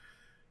happy,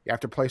 you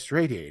have to place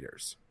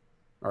radiators.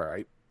 All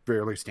right,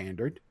 fairly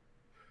standard.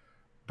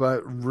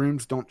 But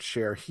rooms don't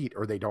share heat,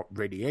 or they don't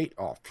radiate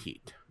off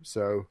heat.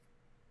 So,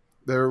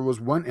 there was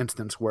one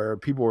instance where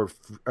people were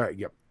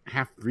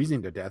half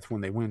freezing to death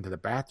when they went into the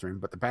bathroom,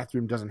 but the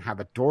bathroom doesn't have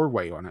a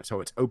doorway on it,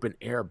 so it's open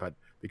air. But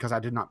because I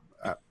did not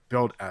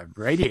build a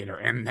radiator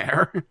in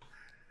there,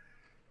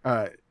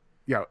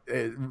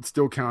 it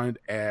still counted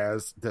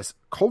as this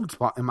cold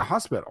spot in my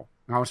hospital.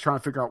 And I was trying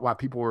to figure out why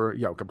people were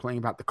complaining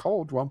about the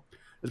cold. Well,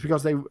 it's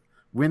because they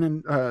went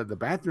in the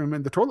bathroom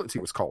and the toilet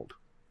seat was cold.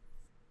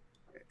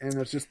 And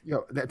it's just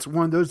that's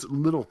one of those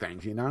little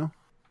things,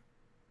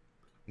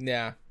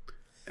 Yeah.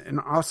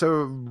 And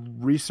also,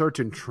 research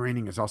and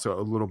training is also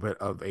a little bit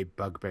of a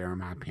bugbear, in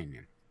my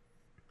opinion.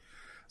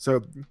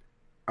 So,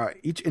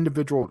 each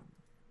individual,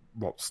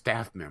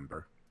 staff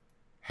member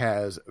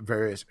has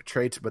various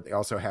traits, but they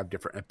also have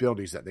different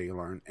abilities that they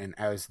learn. And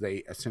as they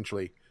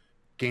essentially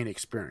gain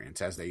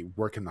experience, as they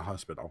work in the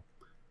hospital,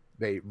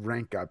 they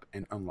rank up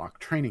and unlock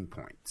training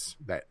points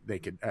that they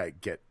could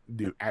get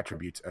new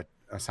attributes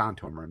assigned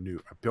to them, or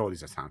new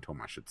abilities assigned to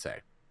them, I should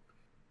say.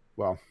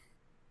 Well,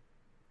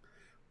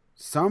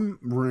 some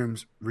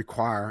rooms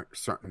require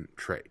certain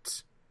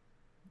traits.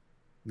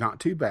 Not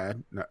too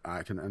bad.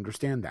 I can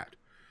understand that.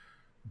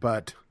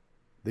 But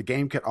the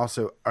game could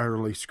also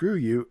utterly screw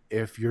you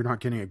if you're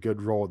not getting a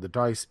good roll of the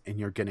dice and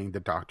you're getting the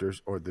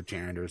doctors or the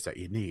janitors that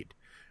you need.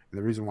 And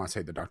the reason why I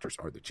say the doctors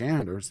or the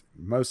janitors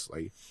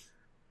mostly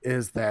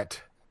is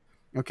that,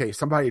 okay,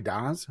 somebody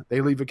dies,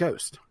 they leave a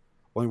ghost.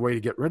 Only way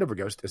to get rid of a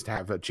ghost is to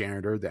have a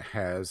janitor that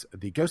has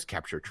the ghost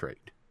capture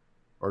trait.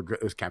 Or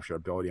ghost capture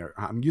ability.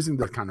 I'm using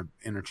them kind of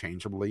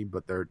interchangeably,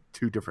 but they're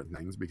two different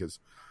things because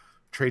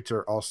traits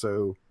are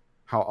also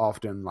how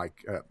often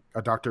like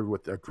a doctor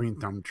with a green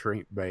thumb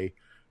may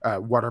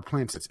water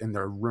plants that's in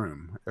their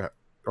room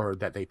or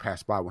that they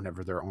pass by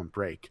whenever they're on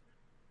break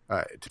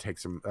to take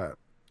some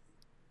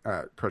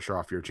pressure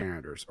off your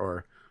janitors,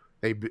 or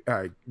they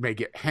may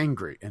get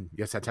hangry, and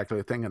yes, that's actually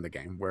a thing in the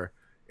game where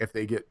if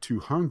they get too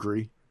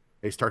hungry,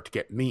 they start to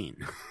get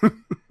mean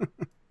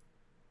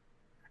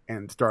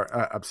and start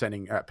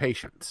upsetting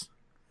patients.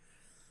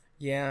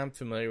 Yeah, I'm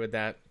familiar with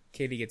that.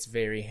 Katie gets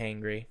very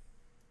hangry.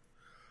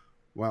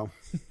 Well,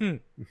 and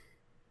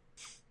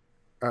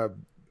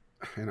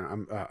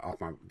I'm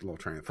off my little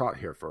train of thought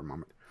here for a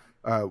moment.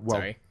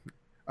 Sorry.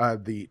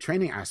 The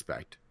training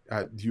aspect,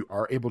 you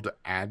are able to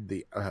add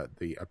the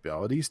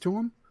abilities to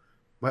them,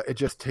 but it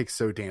just takes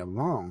so damn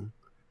long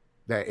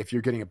that if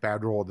you're getting a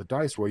bad roll of the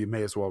dice, well, you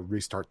may as well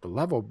restart the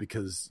level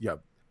because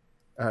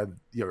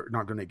you're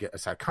not going to get a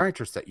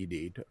psychiatrist that you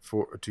need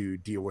to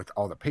deal with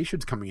all the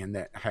patients coming in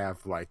that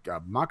have like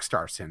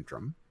Mockstar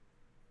syndrome.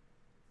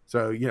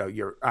 So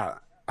your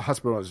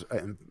hospital is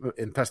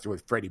infested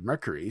with Freddie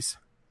Mercury's,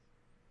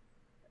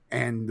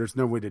 and there's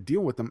no way to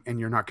deal with them, and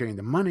you're not getting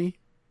the money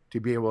to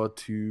be able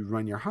to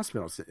run your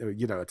hospitals.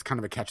 It's kind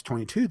of a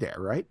catch-22 there,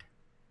 right?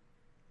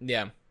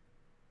 Yeah.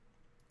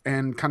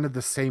 And kind of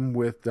the same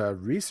with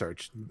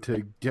research.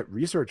 To get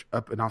research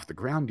up and off the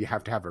ground, you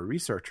have to have a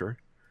researcher,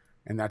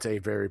 and that's a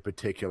very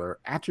particular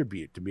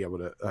attribute to be able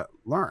to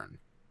learn.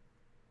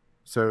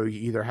 So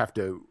you either have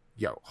to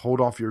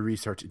hold off your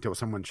research until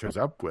someone shows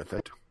up with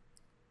it,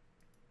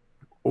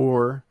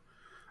 or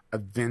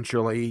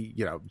eventually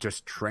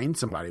just train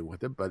somebody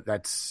with it. But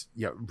that's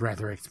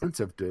rather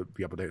expensive to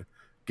be able to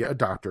get a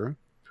doctor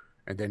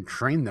and then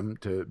train them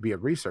to be a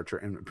researcher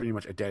and pretty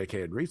much a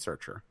dedicated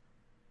researcher.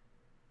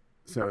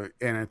 So,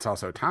 and it's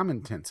also time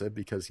intensive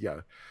because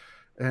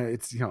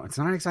it's it's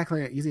not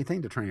exactly an easy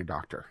thing to train a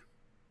doctor.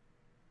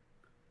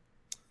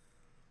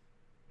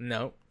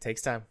 No,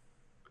 takes time.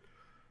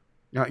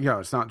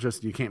 It's not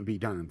just you can't be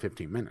done in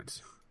 15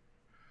 minutes.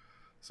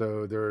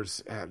 So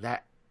there's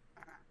that.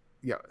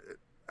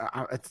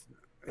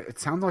 It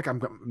sounds like I'm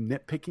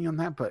nitpicking on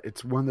that, but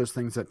it's one of those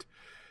things that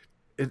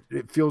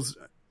it feels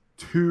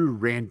too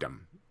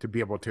random to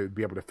be able to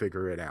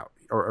figure it out,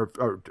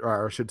 or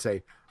I should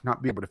say,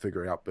 not be able to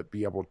figure it out, but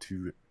be able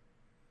to.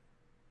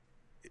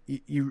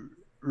 You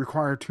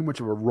require too much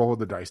of a roll of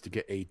the dice to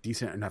get a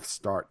decent enough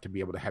start to be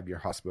able to have your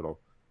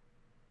hospital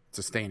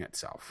sustain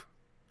itself,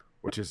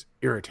 which is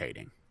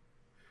irritating,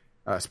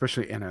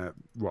 especially in a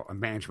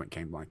management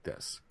game like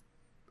this.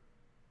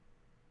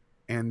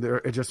 And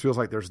it just feels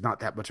like there's not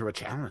that much of a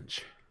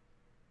challenge.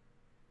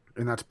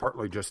 And that's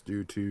partly just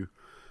due to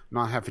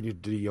not having to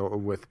deal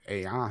with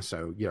AI.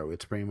 So,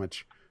 it's pretty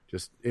much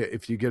just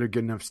if you get a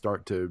good enough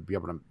start to be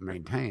able to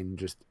maintain,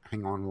 just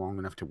hang on long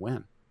enough to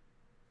win.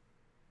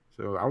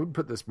 So I would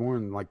put this more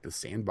in like the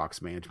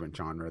sandbox management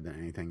genre than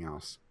anything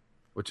else,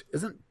 which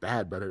isn't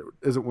bad, but it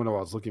isn't what I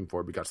was looking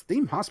for because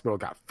Theme Hospital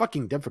got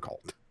fucking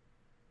difficult.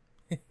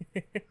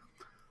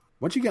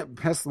 Once you get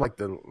past like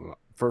the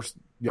first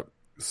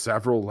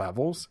several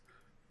levels,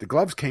 the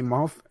gloves came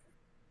off,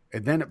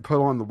 and then it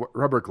put on the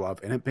rubber glove,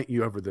 and it bent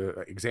you over the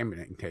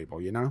examining table,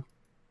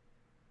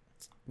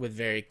 With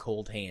very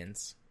cold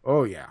hands.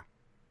 Oh, yeah.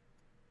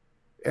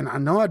 And I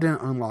know I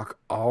didn't unlock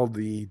all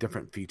the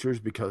different features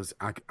because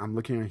I'm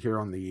looking here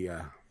on the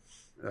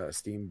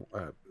Steam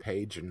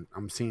page, and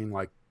I'm seeing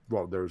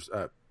there's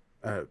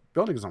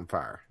buildings on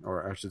fire,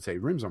 or I should say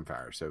rooms on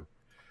fire. So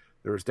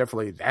there was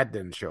definitely that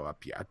didn't show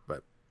up yet,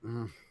 but...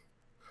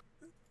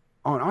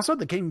 Oh, and also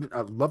the game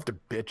loved to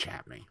bitch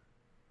at me.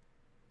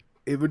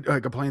 It would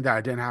complain that I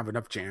didn't have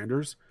enough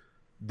janitors,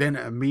 then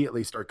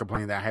immediately start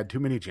complaining that I had too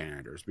many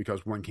janitors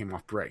because one came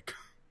off break.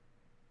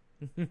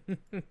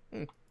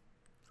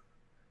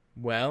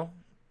 Well,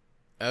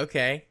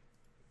 okay.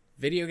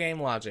 Video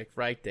game logic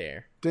right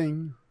there.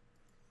 Ding.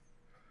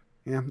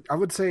 Yeah, I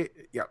would say,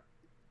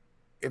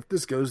 if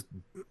this goes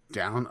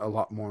down a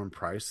lot more in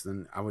price,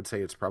 then I would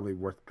say it's probably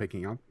worth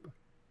picking up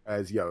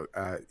as,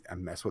 a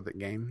mess with it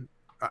game.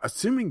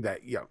 Assuming that,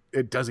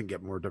 it doesn't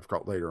get more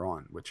difficult later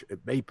on, which it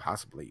may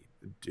possibly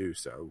do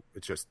so.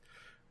 It's just,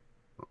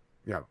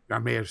 I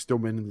may have still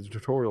been in the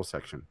tutorial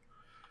section,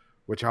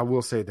 which I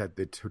will say that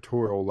the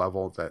tutorial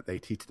level that they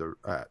teach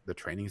the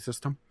training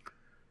system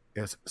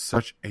is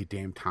such a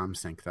damn time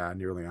sink that I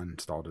nearly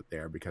uninstalled it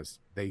there because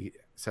they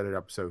set it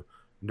up so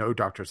no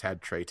doctors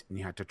had traits and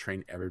you had to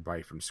train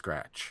everybody from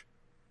scratch.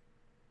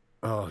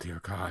 Oh, dear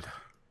God.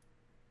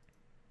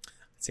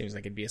 Seems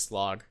like it'd be a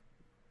slog.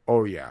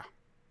 Oh, yeah.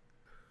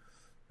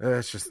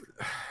 It's just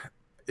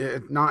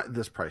not at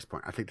this price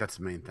point. I think that's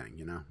the main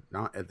thing,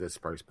 not at this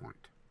price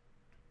point.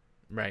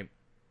 Right.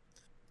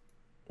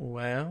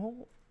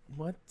 Well,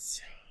 looking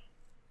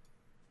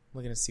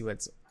to see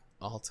what's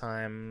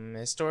all-time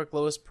historic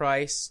lowest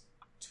price,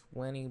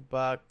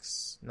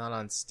 $20, not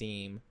on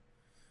Steam,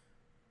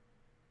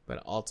 but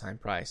all-time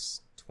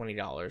price,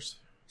 $20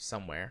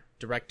 somewhere,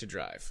 direct to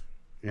drive.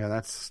 Yeah,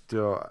 that's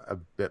still a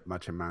bit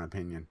much in my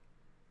opinion,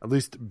 at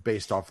least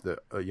based off the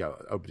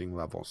opening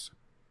levels.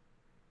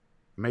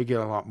 May get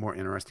a lot more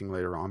interesting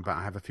later on, but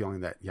I have a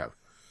feeling that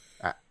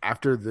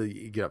After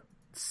the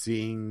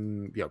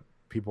seeing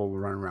people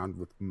run around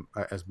with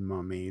as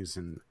mummies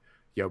and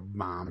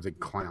moms and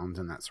clowns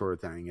and that sort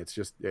of thing, it's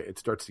just it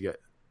starts to get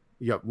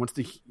once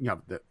the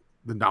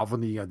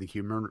novelty of the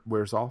humor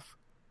wears off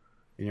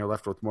and you're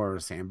left with more of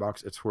a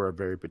sandbox. It's for a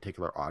very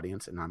particular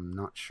audience, and I'm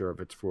not sure if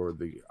it's for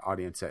the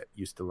audience that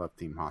used to love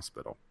Theme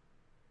Hospital,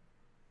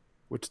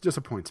 which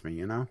disappoints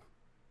me.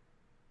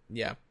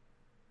 Yeah.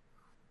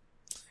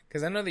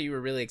 Because I know that you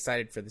were really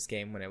excited for this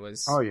game when it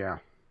was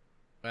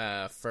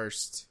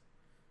first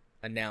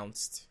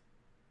announced.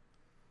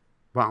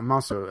 But I'm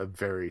also a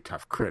very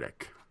tough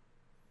critic.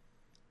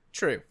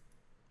 True.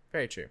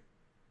 Very true.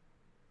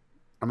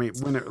 I mean,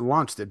 when it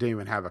launched, it didn't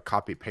even have a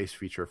copy-paste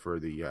feature for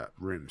the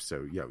rooms,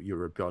 so you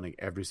were building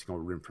every single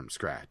room from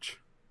scratch.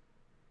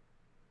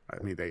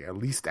 I mean, they at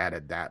least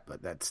added that,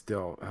 but that's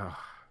still...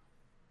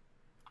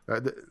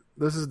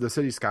 this is the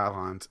city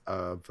skylines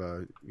of,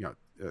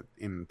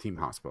 in Theme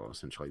Hospital,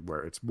 essentially,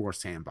 where it's more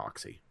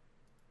sandboxy.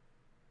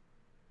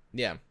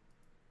 Yeah.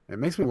 It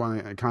makes me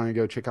want to kind of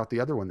go check out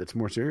the other one that's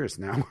more serious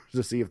now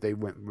to see if they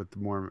went with the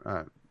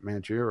more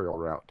managerial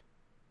route.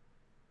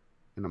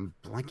 And I'm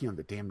blanking on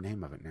the damn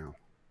name of it now.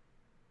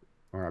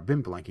 Or I've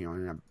been blanking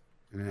on it,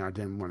 and I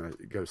didn't want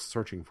to go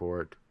searching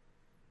for it.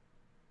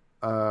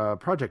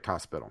 Project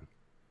Hospital.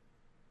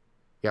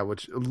 Yeah,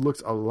 which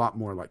looks a lot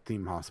more like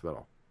Theme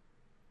Hospital.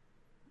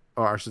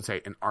 Or I should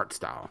say in art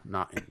style,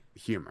 not in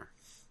humor.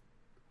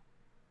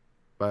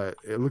 But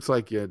it looks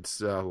like it's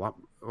a lot...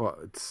 Well,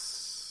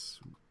 it's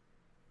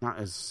not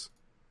as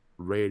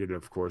rated,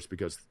 of course,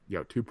 because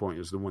 2 Point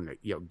is the one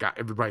that got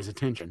everybody's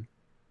attention.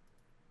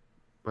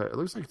 But it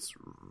looks like it's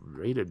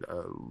rated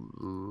a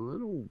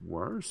little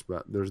worse,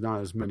 but there's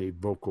not as many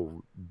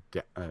vocal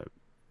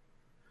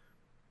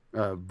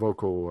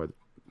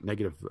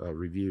negative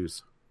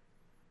reviews.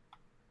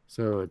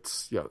 So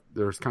it's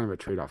there's kind of a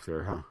trade-off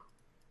there, huh?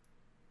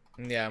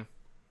 Yeah.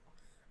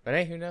 But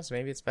hey, who knows?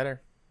 Maybe it's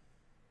better.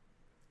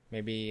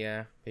 Maybe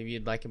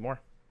you'd like it more.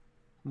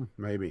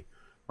 Maybe.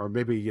 Or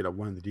maybe,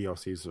 one of the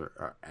DLCs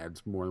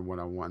adds more than what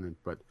I wanted.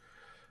 But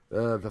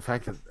the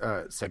fact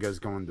that Sega's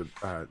going to,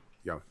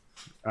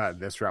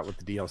 this route with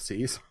the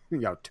DLCs,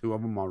 2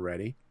 of them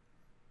already.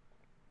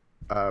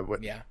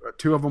 Yeah.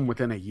 2 of them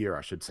within a year,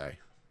 I should say.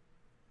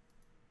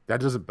 That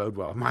doesn't bode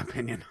well, in my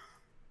opinion.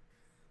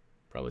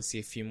 Probably see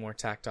a few more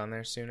tacked on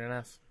there soon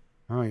enough.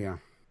 Oh, yeah.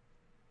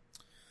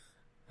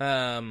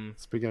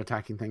 Speaking of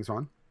tacking things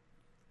on.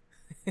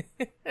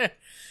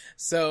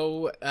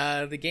 So,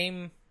 the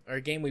game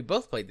we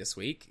both played this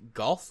week,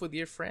 Golf with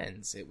Your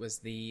Friends. It was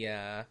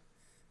the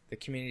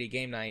community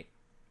game night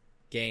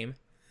game.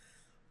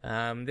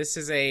 This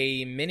is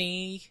a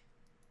mini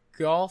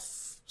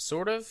golf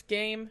sort of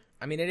game.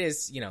 I mean, it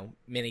is,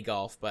 mini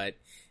golf, but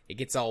it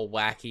gets all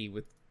wacky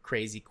with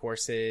crazy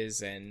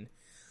courses and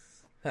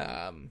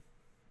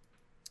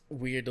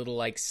weird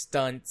little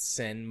stunts,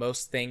 and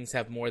most things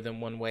have more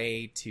than one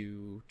way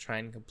to try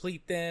and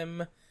complete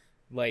them.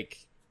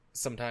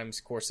 Sometimes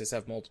courses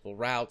have multiple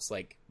routes,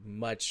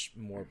 much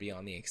more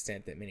beyond the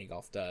extent that mini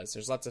golf does.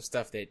 There's lots of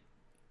stuff that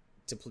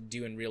to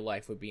do in real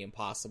life would be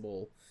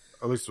impossible.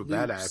 At least with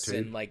that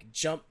attitude. And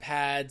jump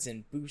pads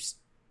and boost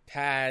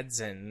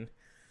pads and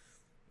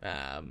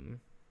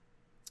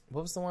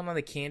what was the one on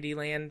the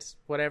Candyland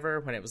whatever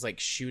when it was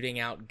shooting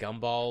out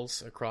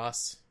gumballs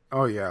across?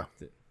 Oh yeah.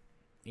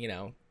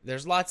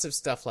 There's lots of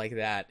stuff like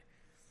that.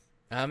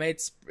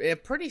 It's a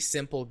pretty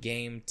simple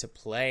game to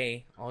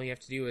play. All you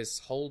have to do is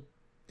hold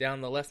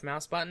down the left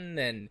mouse button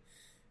and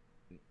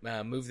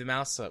move the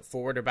mouse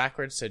forward or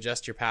backwards to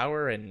adjust your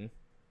power, and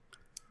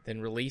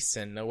then release,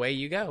 and away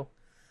you go.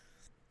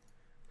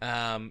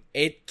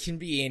 It can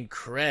be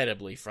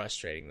incredibly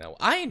frustrating, though.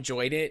 I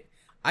enjoyed it.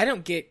 I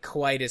don't get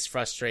quite as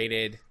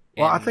frustrated.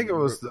 Well, I think it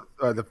was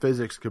the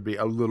physics could be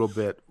a little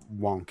bit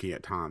wonky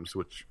at times,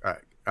 which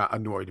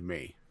annoyed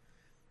me.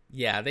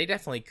 Yeah, they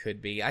definitely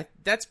could be. I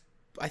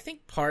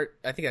think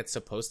that's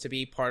supposed to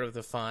be part of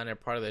the fun or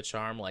part of the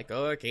charm.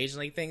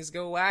 Occasionally things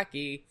go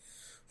wacky.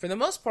 For the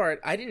most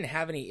part, I didn't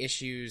have any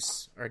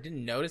issues or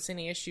didn't notice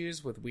any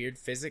issues with weird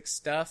physics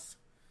stuff.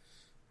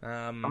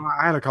 I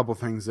had a couple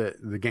things that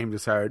the game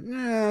decided,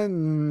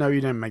 no, you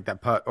didn't make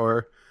that putt,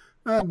 or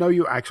no,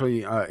 you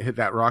actually hit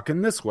that rock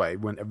in this way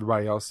when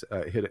everybody else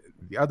hit it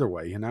the other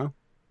way,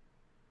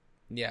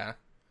 Yeah.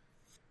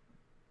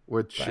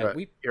 Which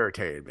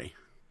irritated me.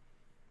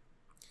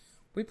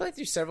 We played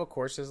through several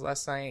courses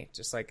last night,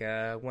 just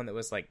one that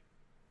was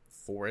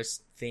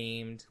forest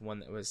themed, one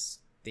that was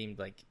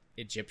themed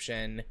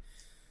Egyptian,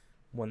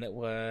 one that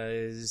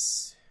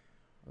was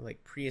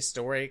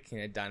prehistoric,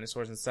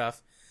 dinosaurs and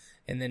stuff,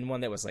 and then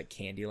one that was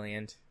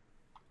Candyland.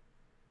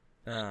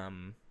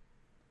 I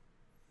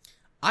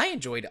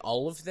enjoyed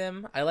all of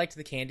them. I liked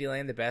the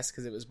Candyland the best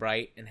because it was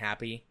bright and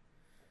happy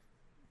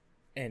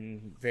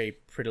and very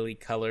prettily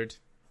colored.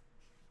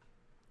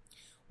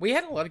 We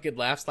had a lot of good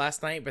laughs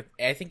last night, but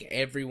I think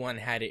everyone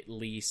had at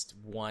least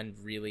one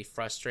really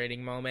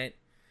frustrating moment.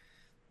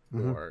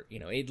 Mm-hmm. Or,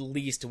 at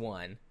least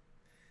one.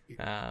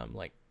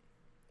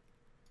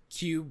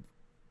 Cube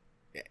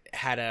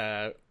had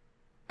a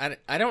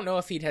I don't know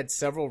if he'd had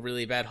several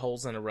really bad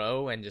holes in a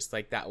row and just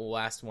like that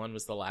last one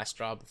was the last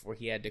straw before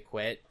he had to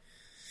quit.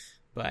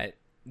 But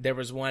there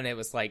was one, it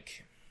was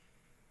like,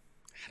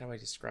 how do I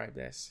describe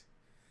this?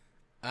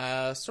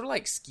 Sort of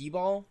like skee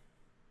ball.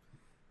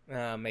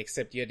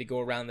 Except you had to go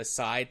around the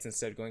sides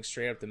instead of going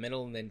straight up the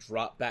middle and then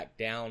drop back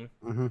down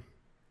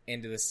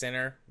into the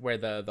center where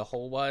the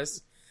hole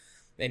was.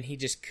 And he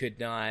just could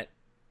not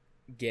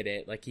get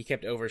it. Like, he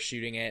kept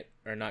overshooting it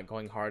or not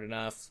going hard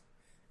enough.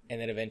 And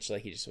then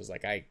eventually he just was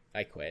like, I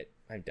quit.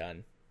 I'm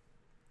done.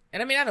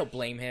 And I mean, I don't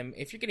blame him.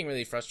 If you're getting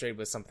really frustrated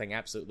with something,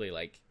 absolutely,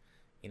 like,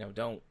 you know,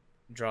 don't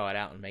draw it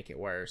out and make it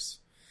worse.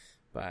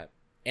 But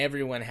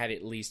everyone had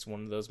at least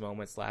one of those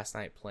moments last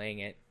night playing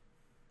it.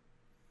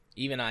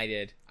 Even I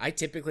did.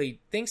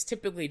 Things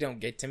typically don't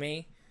get to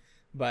me,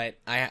 but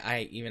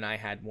I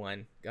had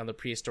one on the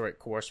prehistoric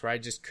course where I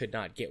just could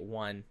not get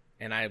one,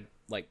 and I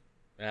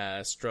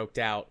stroked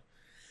out.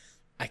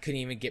 I couldn't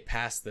even get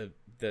past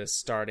the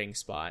starting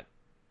spot.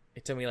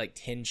 It took me like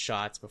 10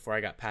 shots before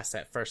I got past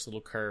that first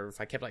little curve.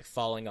 I kept like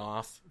falling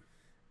off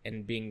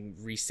and being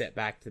reset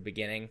back to the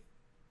beginning.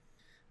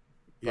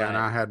 Yeah, and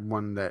I had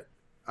one that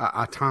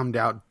I timed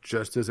out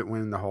just as it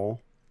went in the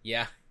hole.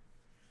 Yeah.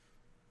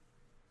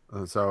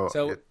 So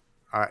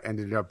I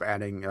ended up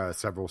adding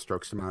several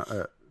strokes to my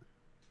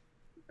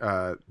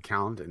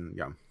count, and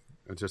yeah,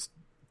 it just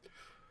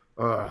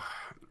I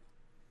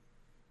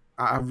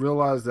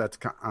realized that's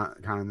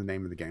kind of the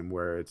name of the game,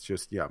 where it's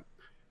just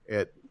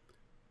it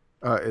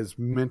is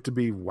meant to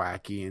be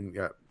wacky, and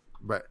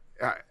but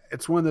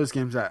it's one of those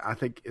games that I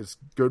think is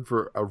good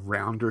for a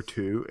round or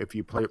two. If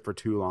you play it for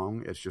too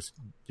long, it's just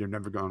you're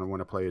never going to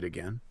want to play it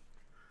again.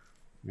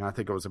 I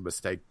think it was a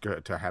mistake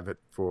to have it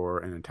for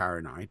an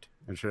entire night.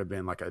 It should have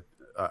been like a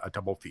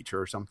double feature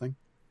or something.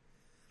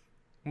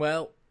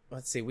 Well,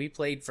 let's see. We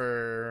played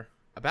for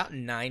about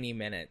 90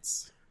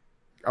 minutes.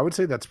 I would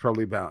say that's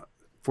probably about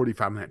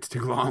 45 minutes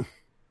too long.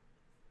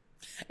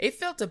 It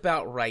felt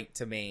about right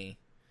to me.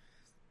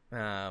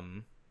 But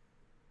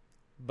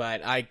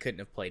I couldn't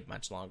have played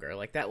much longer.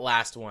 Like that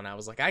last one, I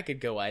was like, I could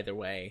go either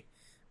way.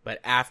 But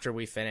after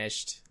we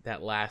finished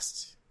that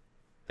last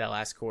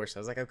course, I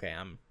was like, okay,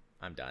 I'm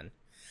done.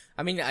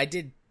 I mean, I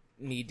did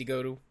need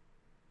to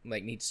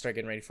start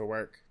getting ready for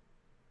work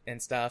and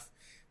stuff.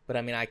 But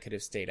I mean, I could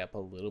have stayed up a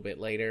little bit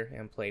later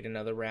and played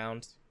another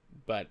round.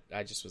 But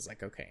I just was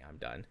like, okay, I'm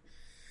done.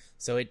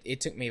 So it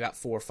took me about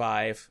 4 or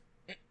 5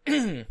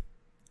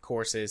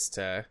 courses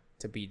to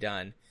be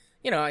done.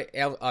 You know,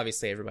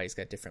 obviously everybody's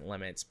got different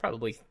limits.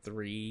 Probably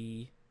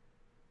 3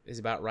 is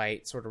about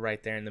right, sort of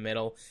right there in the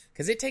middle.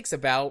 Because it takes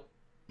about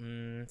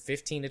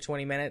 15 to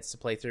 20 minutes to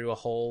play through a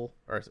hole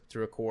or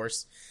through a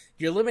course.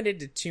 You're limited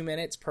to 2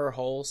 minutes per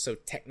hole, so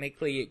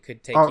technically it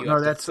could take you up to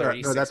 36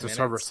 minutes. No, that's a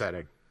server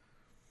setting.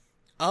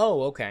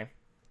 Oh, okay.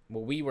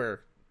 Well,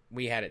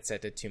 we had it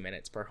set to 2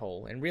 minutes per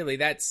hole, and really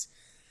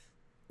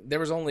there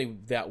was only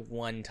that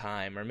one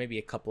time, or maybe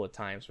a couple of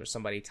times, where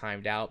somebody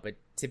timed out, but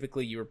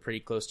typically you were pretty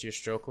close to your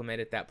stroke limit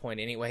at that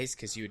point anyways,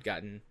 because you had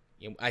gotten,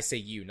 I say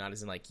you, not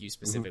as in like you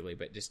specifically,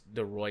 but just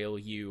the royal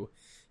you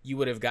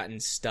would have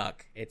gotten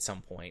stuck at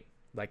some point.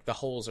 Like, the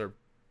holes are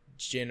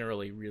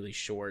generally really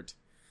short.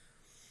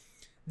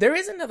 There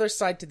is another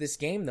side to this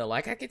game, though.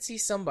 Like, I could see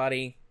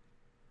somebody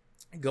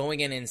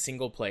going in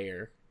single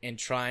player and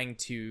trying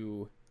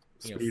to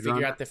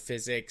figure out the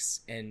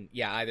physics and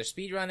either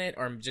speedrun it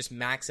or just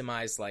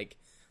maximize like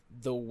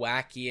the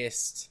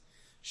wackiest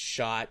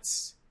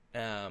shots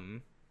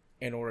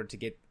in order to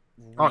get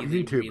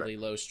really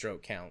low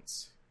stroke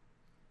counts.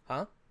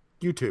 Huh?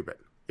 YouTube it.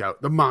 Yeah,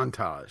 the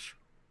montage.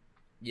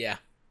 Yeah.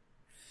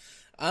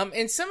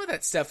 And some of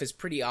that stuff is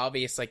pretty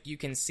obvious. Like, you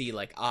can see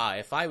like,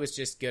 if I was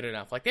just good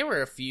enough. Like, there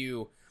were a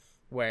few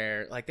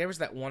where like there was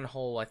that one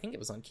hole, I think it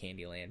was on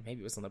Candyland, maybe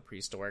it was on the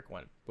prehistoric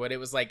one, but it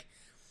was like,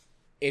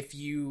 if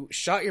you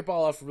shot your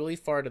ball off really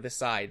far to the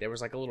side, there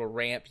was like a little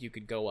ramp you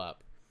could go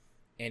up,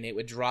 and it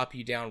would drop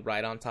you down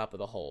right on top of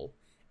the hole.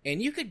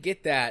 And you could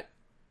get that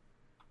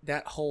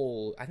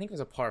hole, I think it was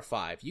a par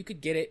 5. You could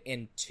get it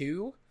in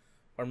 2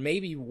 or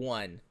maybe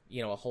 1,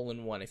 a hole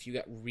in 1, if you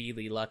got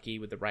really lucky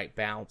with the right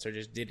bounce or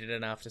just did it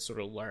enough to sort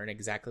of learn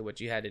exactly what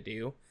you had to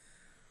do.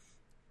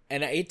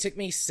 And it took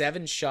me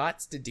 7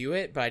 shots to do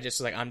it, but I just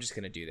was like, I'm just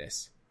going to do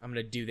this. I'm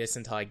going to do this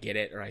until I get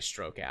it or I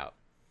stroke out.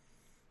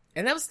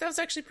 And that was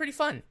actually pretty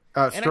fun.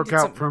 Stroke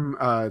out from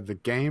the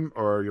game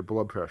or your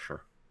blood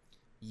pressure?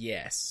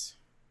 Yes.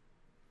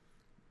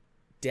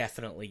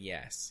 Definitely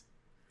yes.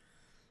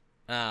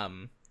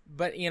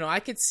 But I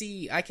can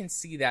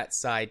see that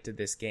side to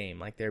this game.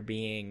 Like, there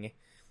being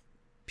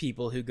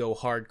people who go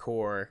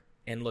hardcore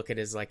and look at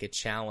it as like a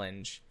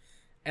challenge.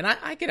 And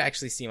I could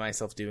actually see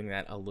myself doing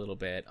that a little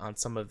bit on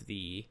some of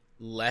the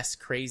less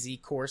crazy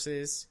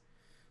courses.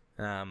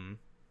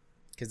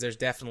 Because there's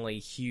definitely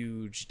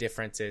huge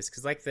differences.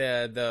 Because like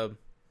the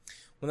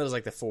one that was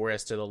like the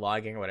forest or the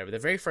logging or whatever, the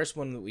very first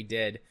one that we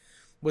did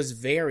was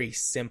very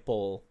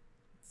simple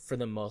for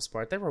the most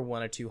part. There were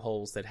 1 or 2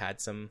 holes that had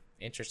some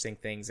interesting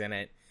things in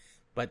it,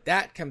 but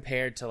that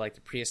compared to like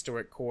the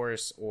prehistoric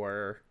course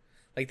or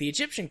Like, the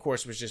Egyptian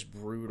course was just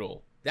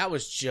brutal. That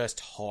was just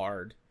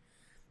hard.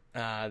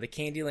 The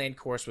Candyland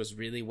course was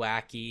really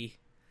wacky,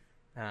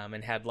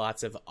 and had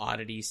lots of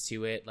oddities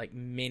to it, like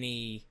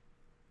mini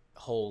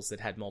holes that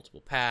had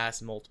multiple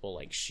paths, multiple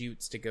like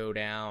chutes to go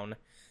down,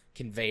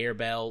 conveyor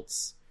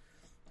belts,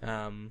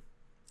 and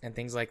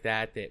things like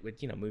that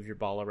would, move your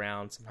ball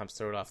around, sometimes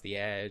throw it off the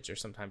edge, or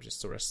sometimes just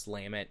sort of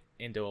slam it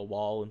into a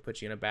wall and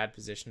put you in a bad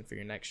position for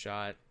your next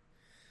shot.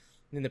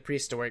 And then the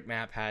prehistoric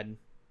map had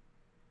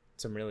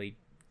some really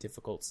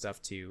difficult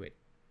stuff too.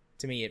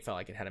 To me, it felt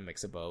like it had a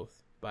mix of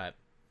both, but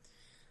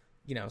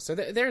so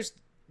there's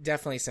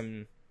definitely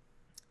some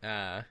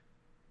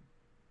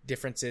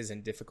differences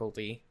in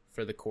difficulty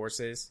for the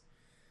courses.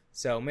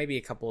 So maybe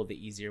a couple of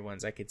the easier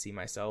ones I could see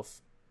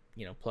myself,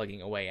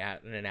 plugging away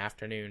at in an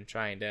afternoon,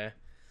 trying to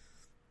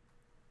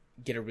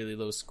get a really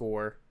low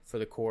score for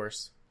the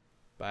course.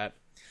 But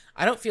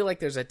I don't feel like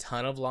there's a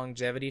ton of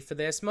longevity for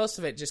this. Most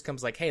of it just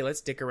comes like, hey,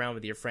 let's dick around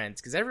with your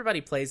friends, because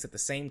everybody plays at the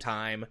same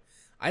time.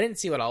 I didn't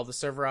see what all the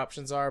server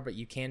options are, but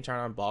you can turn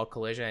on ball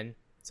collision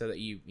so that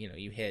you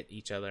hit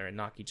each other and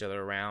knock each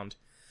other around.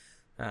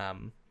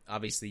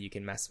 Obviously, you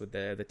can mess with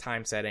the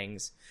time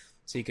settings,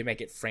 so you can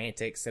make it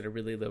frantic at a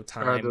really low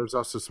time. There's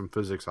also some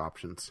physics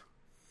options.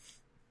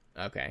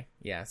 Okay,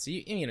 yeah. So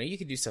you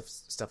could do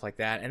stuff like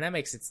that, and that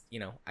makes it.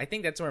 I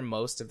think that's where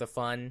most of the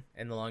fun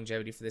and the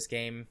longevity for this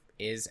game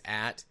is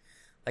at.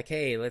 Like,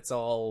 hey, let's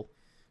all,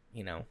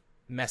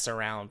 mess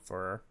around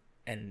for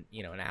an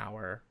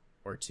hour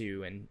or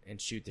two and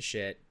shoot the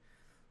shit.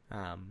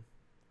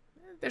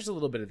 There's a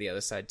little bit of the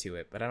other side to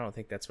it, but I don't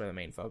think that's where the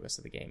main focus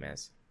of the game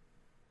is.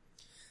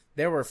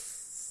 There were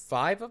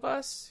 5 of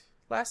us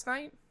last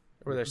night,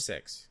 or were there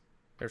 6?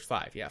 There's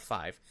 5, yeah,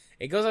 5.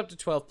 It goes up to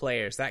 12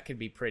 players. That could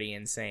be pretty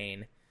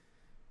insane.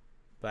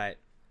 But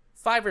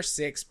 5 or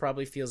 6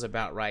 probably feels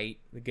about right.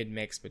 A good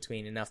mix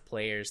between enough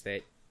players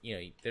that,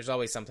 there's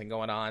always something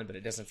going on, but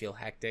it doesn't feel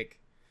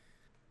hectic.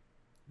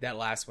 That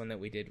last one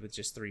that we did with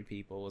just 3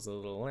 people was a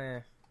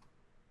little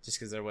just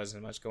because there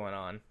wasn't much going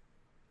on.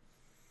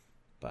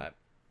 But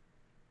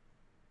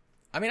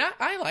I mean,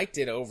 I liked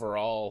it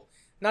overall.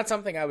 Not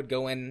something I would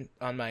go in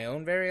on my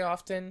own very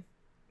often.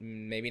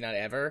 Maybe not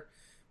ever.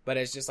 But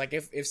it's just like,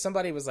 if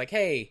somebody was like,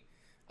 hey,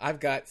 I've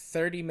got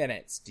 30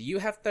 minutes. Do you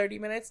have 30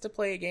 minutes to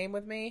play a game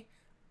with me?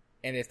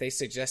 And if they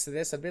suggested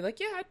this, I'd be like,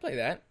 yeah, I'd play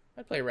that.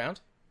 I'd play a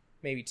round.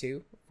 Maybe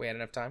 2, if we had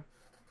enough time.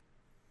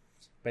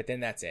 But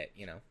then that's it,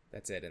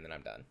 That's it, and then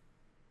I'm done.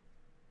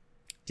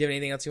 Do you have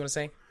anything else you want to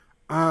say?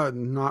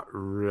 Not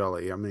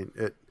really. I mean,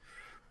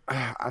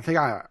 I think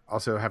I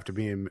also have to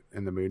be in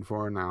the mood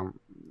for it now.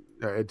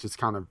 It just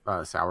kind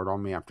of soured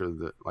on me after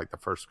the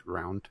first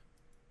round.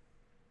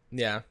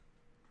 Yeah.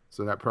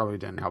 So that probably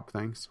didn't help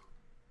things.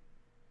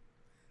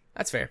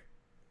 That's fair.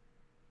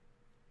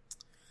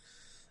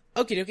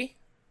 Okie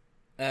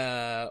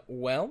dokie.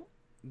 Well,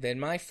 then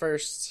my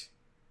first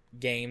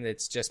game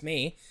that's just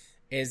me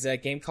is a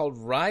game called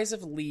Rise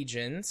of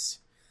Legions.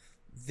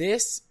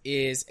 This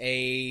is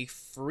a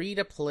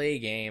free-to-play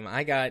game.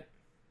 I got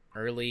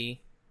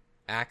early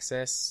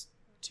access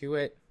to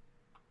it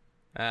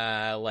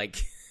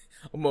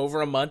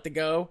over a month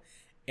ago,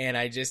 and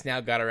I just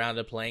now got around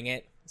to playing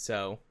it,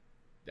 so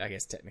I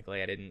guess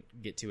technically I didn't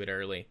get to it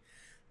early.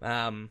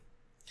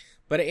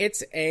 But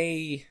it's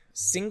a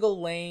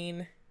single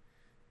lane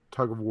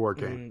tug of war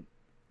game.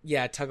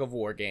 Yeah, tug of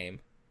war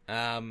game.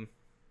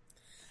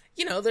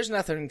 There's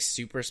nothing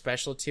super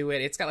special to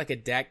it. It's got like a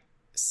deck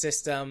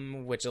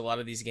system, which a lot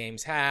of these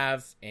games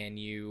have, and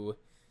you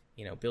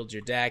build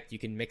your deck. You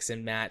can mix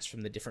and match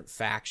from the different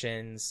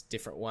factions.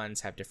 Different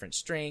ones have different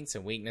strengths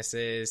and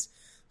weaknesses.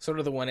 Sort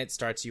of the one it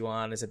starts you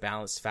on is a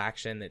balanced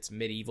faction that's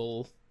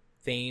medieval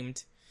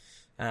themed.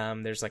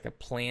 There's like a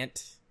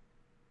plant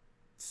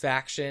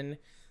faction.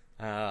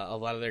 A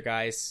lot of their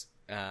guys,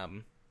 a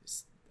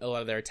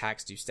lot of their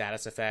attacks do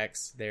status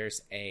effects.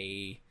 There's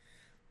a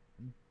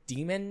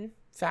demon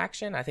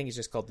faction. I think it's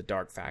just called the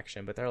Dark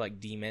Faction, but they're like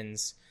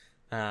demons.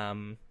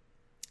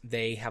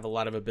 They have a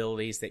lot of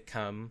abilities that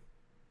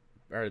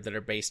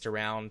are based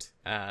around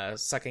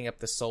sucking up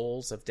the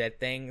souls of dead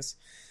things.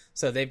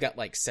 So they've got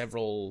like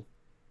several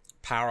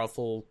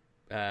powerful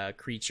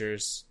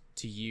creatures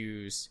to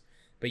use,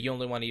 but you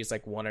only want to use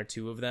like 1 or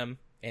 2 of them,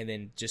 and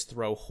then just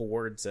throw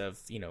hordes of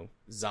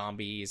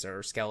zombies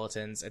or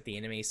skeletons at the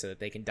enemy so that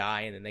they can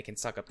die, and then they can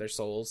suck up their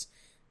souls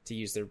to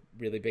use their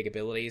really big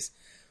abilities.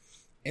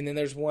 And then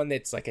there's one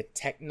that's like a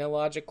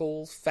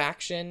technological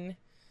faction.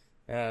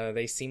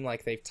 They seem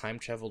like they've time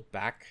traveled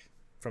back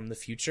from the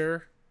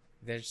future.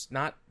 There's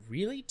not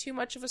really too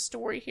much of a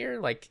story here.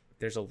 Like,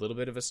 there's a little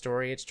bit of a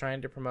story it's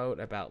trying to promote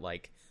about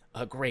like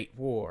a great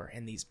war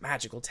and these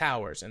magical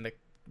towers and the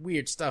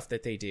weird stuff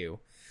that they do.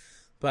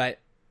 But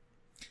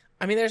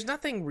I mean, there's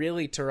nothing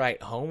really to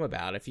write home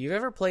about. If you've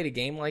ever played a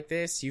game like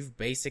this, you've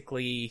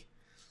basically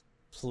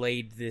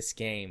played this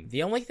game.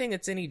 The only thing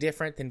that's any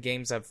different than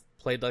games I've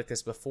played like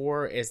this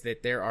before is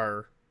that there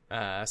are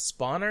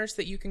spawners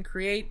that you can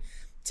create.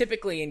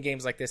 Typically in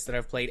games like this that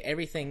I've played,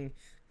 everything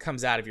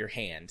comes out of your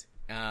hand,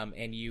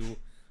 and you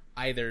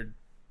either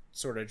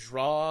sort of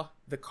draw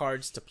the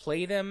cards to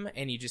play them,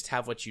 and you just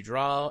have what you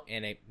draw,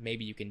 and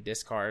maybe you can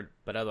discard,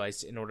 but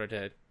otherwise, in order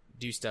to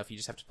do stuff, you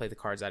just have to play the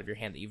cards out of your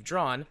hand that you've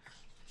drawn,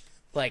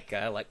 like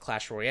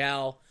Clash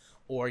Royale,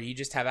 or you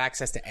just have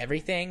access to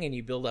everything, and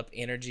you build up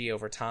energy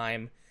over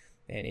time,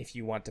 and if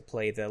you want to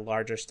play the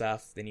larger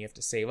stuff, then you have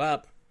to save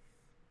up,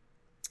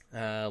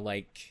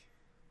 like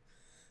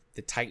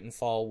the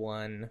Titanfall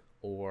one,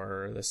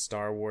 or the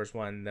Star Wars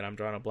one that I'm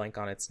drawing a blank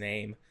on its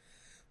name.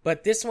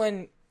 But this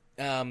one,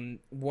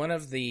 one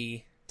of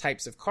the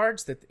types of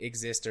cards that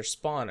exist are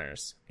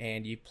spawners,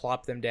 and you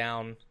plop them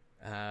down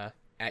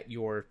at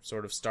your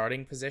sort of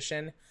starting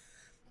position,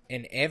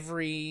 and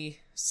every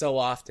so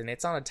often,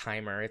 it's on a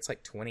timer, it's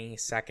like 20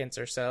 seconds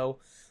or so,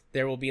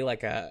 there will be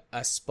like a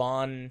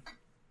spawn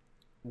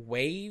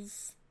wave,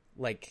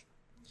 like,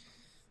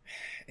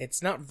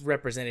 it's not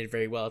represented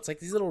very well, it's like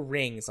these little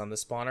rings on the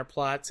spawner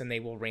plots, and they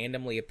will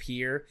randomly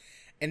appear,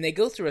 and they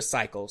go through a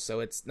cycle, so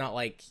it's not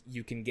like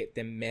you can get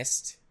them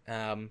missed,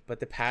 but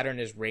the pattern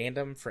is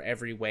random for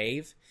every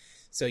wave.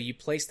 So you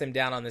place them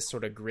down on this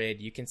sort of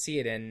grid. You can see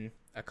it in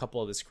a couple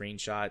of the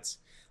screenshots.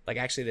 Like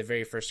actually the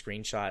very first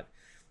screenshot,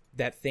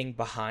 that thing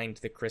behind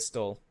the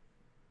crystal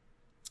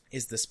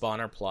is the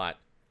spawner plot.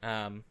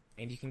 And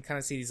you can kind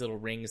of see these little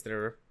rings that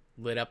are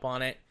lit up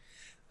on it.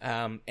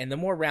 And the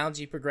more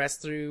rounds you progress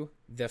through,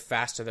 the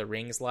faster the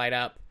rings light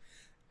up.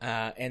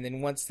 And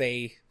then once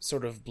they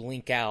sort of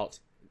blink out,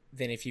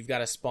 then if you've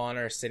got a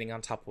spawner sitting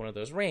on top of one of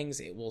those rings,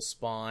 it will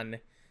spawn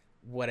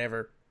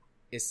whatever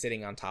is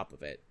sitting on top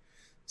of it.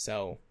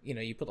 So,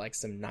 you put like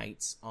some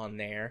knights on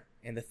there,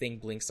 and the thing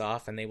blinks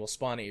off, and they will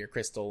spawn at your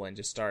crystal and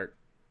just start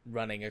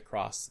running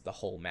across the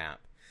whole map.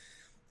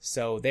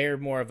 So they're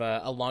more of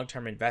a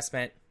long-term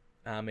investment.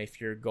 If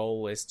your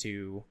goal is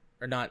to,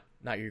 or not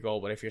your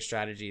goal, but if your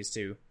strategy is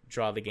to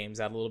draw the games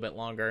out a little bit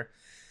longer,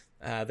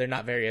 they're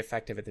not very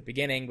effective at the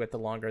beginning, but the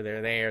longer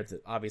they're there,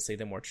 obviously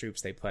the more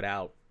troops they put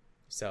out.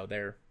 So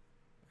they're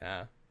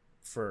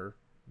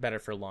better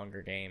for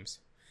longer games.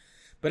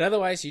 But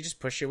otherwise, you just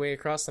push your way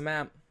across the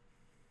map.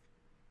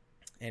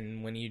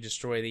 And when you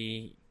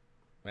destroy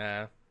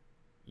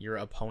your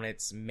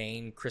opponent's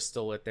main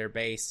crystal at their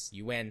base,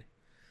 you win.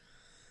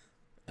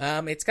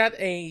 It's got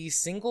a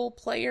single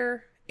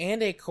player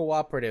and a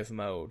cooperative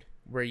mode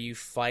where you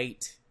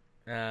fight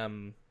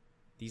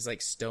these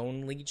like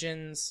stone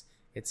legions.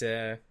 It's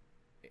at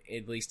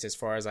least as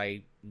far as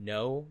I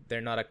know, they're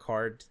not a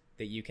card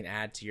that you can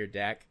add to your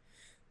deck.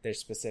 They're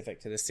specific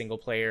to the single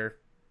player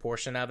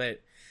portion of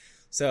it.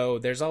 So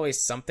there's always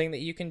something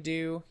that you can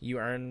do. You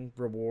earn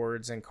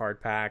rewards and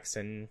card packs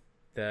and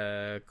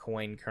the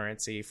coin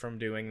currency from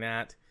doing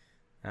that.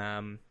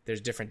 There's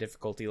different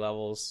difficulty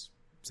levels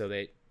so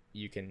that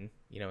you can,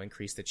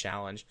 increase the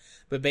challenge.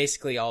 But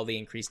basically all the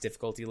increased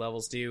difficulty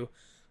levels do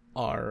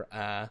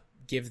are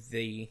give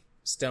the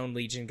Stone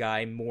Legion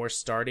guy more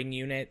starting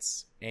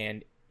units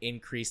and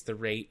increase the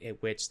rate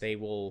at which they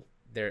will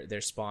their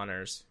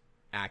spawners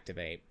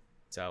activate.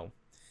 So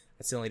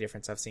that's the only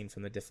difference I've seen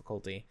from the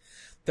difficulty.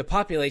 The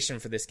population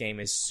for this game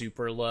is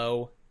super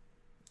low.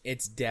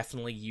 It's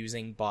definitely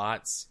using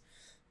bots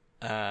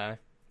to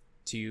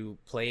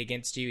play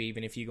against you,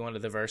 even if you go into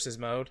the versus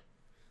mode.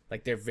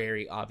 Like, they're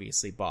very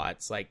obviously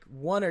bots. Like,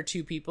 one or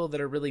two people that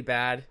are really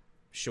bad,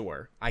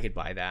 sure, I could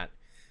buy that.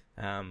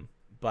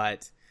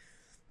 But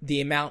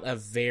the amount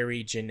of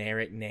very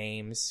generic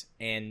names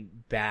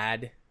and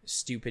bad,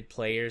 stupid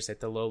players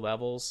at the low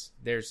levels,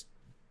 they're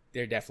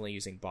definitely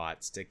using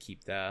bots to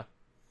keep the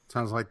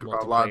sounds like a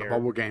lot of the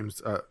mobile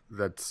games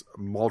that's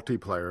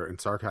multiplayer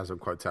and sarcasm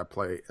quotes that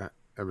play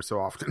every so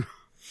often.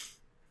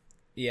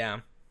 Yeah.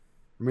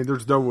 I mean,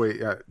 there's no way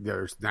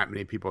there's that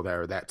many people that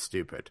are that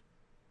stupid.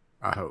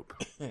 I hope.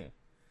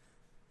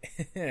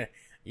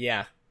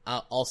 Yeah.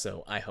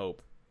 Also, I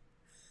hope.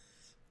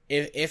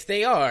 If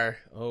they are,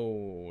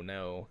 oh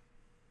no.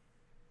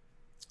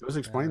 It was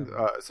explained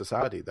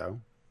society,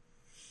 though.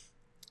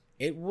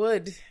 It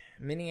would.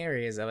 Many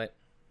areas of it.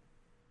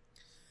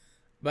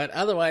 But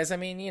otherwise, I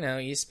mean,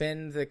 you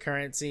spend the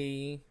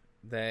currency,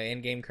 the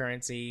in-game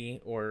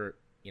currency, or,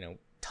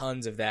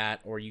 tons of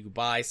that, or you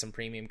buy some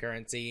premium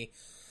currency,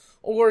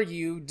 or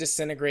you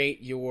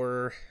disintegrate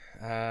your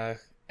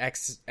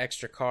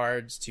extra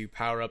cards to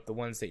power up the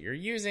ones that you're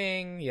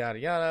using, yada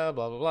yada,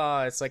 blah blah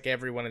blah. It's like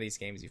every one of these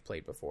games you've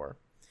played before.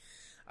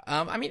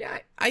 I mean,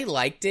 I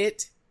liked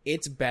it.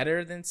 It's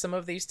better than some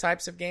of these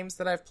types of games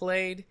that I've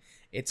played.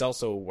 It's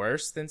also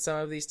worse than some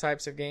of these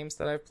types of games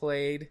that I've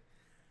played.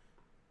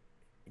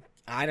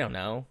 I don't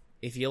know.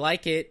 If you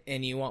like it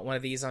and you want one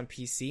of these on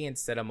PC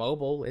instead of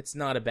mobile, it's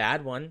not a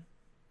bad one.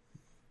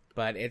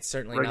 But it's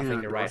certainly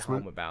nothing to write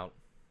home about.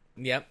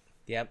 Yep.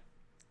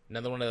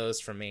 Another one of those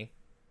from me.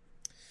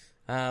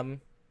 I've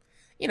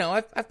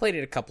played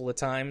it a couple of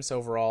times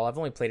overall. I've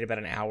only played it about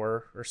an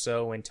hour or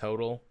so in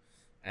total.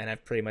 And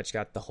I've pretty much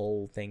got the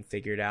whole thing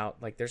figured out.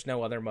 Like, there's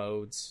no other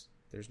modes.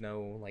 There's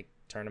no,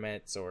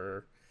 tournaments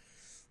or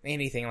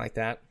anything like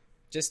that.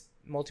 Just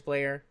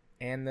multiplayer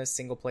and the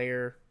single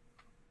player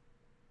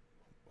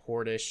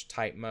Horde-ish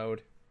type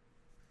mode.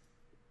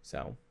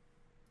 So,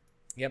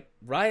 Yep.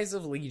 Rise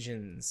of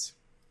Legions.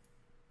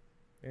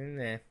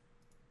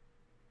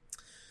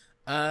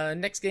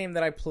 Next game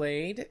that I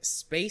played,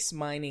 Space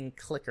Mining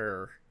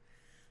Clicker.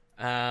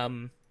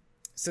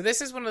 So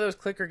this is one of those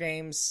clicker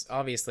games,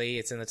 obviously,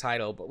 it's in the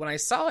title, but when I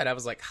saw it, I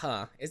was like,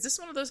 is this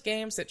one of those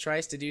games that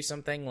tries to do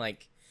something,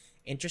 like,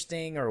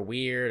 interesting or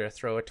weird or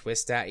throw a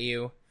twist at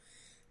you?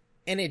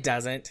 And it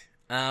doesn't.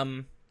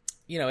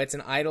 It's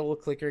an idle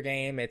clicker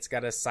game. It's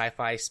got a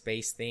sci-fi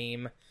space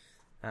theme.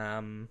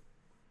 The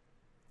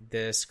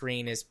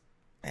screen is...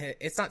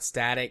 It's not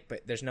static,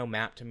 but there's no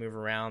map to move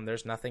around.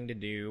 There's nothing to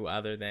do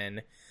other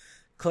than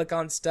click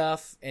on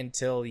stuff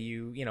until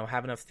you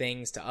have enough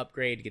things to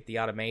upgrade to get the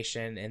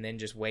automation, and then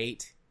just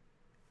wait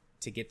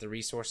to get the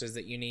resources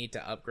that you need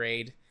to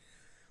upgrade.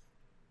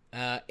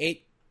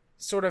 It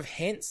sort of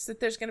hints that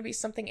there's going to be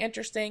something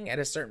interesting at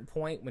a certain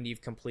point. When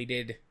you've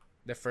completed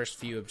the first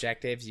few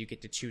objectives, you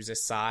get to choose a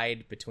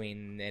side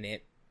between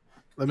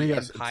Let me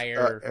guess.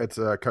 Empire. It's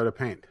a coat of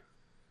paint.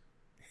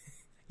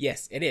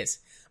 Yes, it is.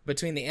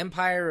 Between the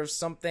Empire of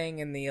something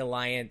and the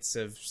Alliance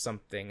of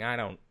something. I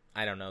don't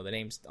know. The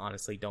names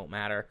honestly don't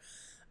matter.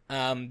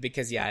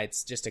 Because,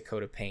 it's just a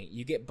coat of paint.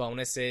 You get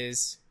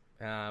bonuses.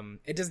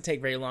 It doesn't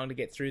take very long to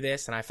get through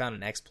this, and I found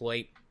an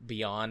exploit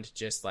beyond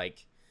just,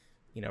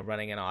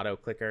 running an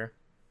auto-clicker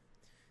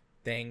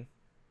thing.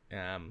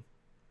 But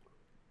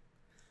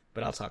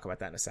I'll talk about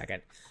that in a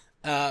second.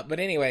 But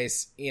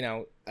anyways,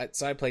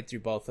 so I played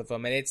through both of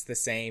them, and it's the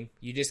same.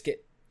 You just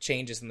get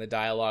changes in the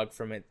dialogue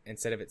from it.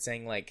 Instead of it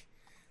saying,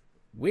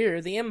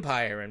 we're the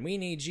Empire, and we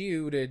need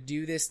you to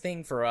do this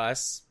thing for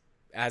us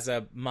as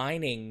a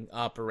mining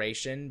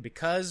operation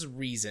because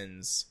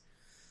reasons.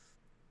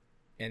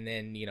 And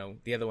then,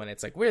 the other one,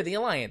 it's we're the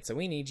Alliance, and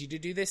we need you to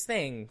do this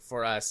thing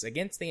for us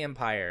against the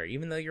Empire,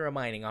 even though you're a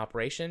mining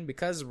operation,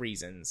 because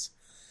reasons.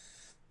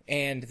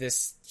 And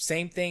this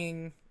same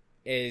thing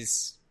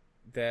is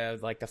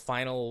the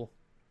final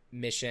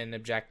mission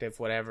objective,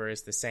 whatever,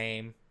 is the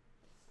same.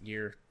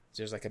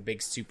 There's a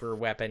big super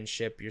weapon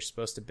ship you're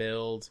supposed to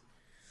build.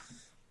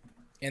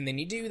 And then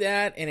you do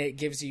that, and it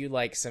gives you,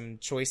 some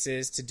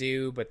choices to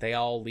do, but they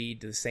all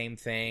lead to the same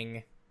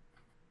thing.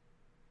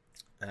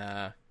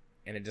 And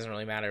it doesn't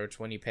really matter which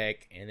one you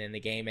pick. And then the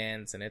game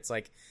ends, and it's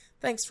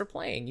thanks for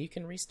playing. You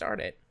can restart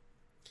it.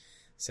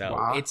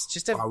 So, it's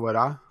just why would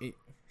I?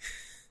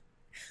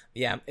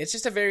 Yeah, it's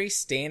just a very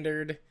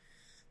standard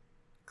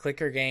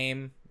clicker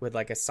game with,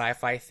 a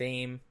sci-fi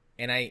theme.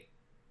 And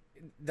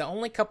the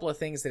only couple of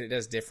things that it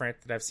does different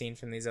that I've seen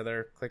from these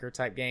other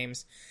clicker-type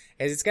games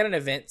is it's got an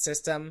event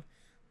system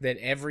that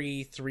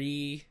every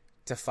 3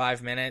 to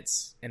 5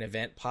 minutes an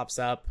event pops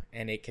up,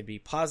 and it could be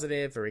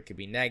positive or it could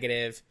be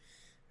negative.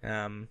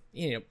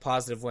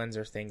 Positive ones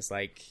are things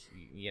like,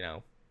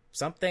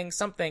 something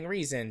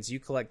reasons you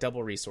collect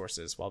double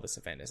resources while this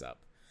event is up.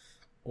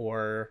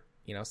 Or,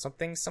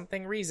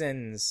 something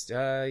reasons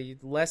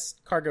less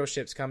cargo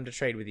ships come to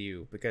trade with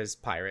you because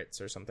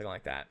pirates or something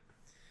like that.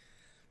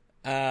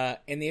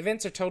 And the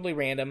events are totally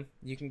random.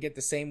 You can get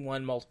the same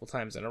one multiple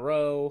times in a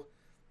row.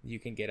 You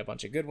can get a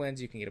bunch of good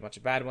ones. You can get a bunch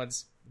of bad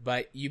ones.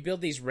 But you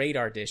build these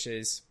radar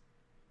dishes,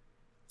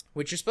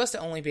 which you're supposed to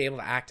only be able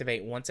to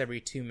activate once every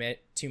 2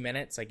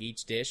 minutes.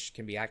 Each dish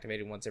can be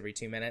activated once every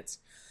 2 minutes.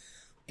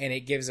 And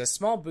it gives a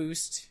small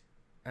boost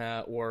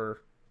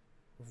or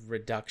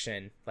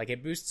reduction.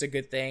 It boosts a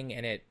good thing,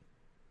 and it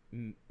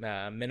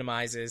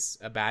minimizes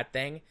a bad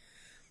thing.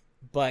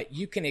 But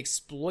you can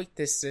exploit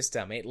this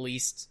system, at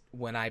least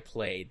when I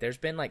played. There's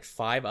been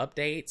 5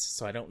 updates,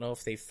 so I don't know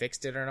if they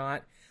fixed it or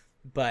not.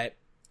 But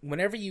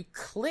whenever you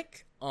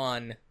click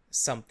on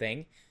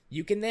something,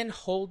 you can then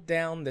hold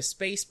down the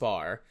space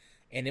bar,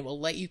 and it will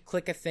let you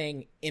click a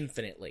thing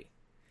infinitely,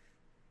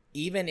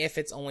 even if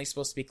it's only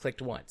supposed to be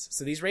clicked once.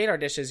 So these radar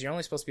dishes, you're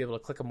only supposed to be able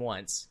to click them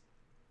once,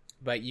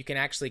 but you can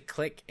actually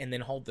click and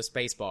then hold the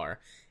space bar,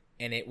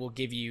 and it will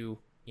give you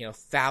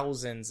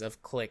thousands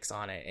of clicks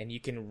on it, and you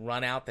can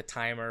run out the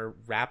timer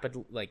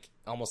rapidly,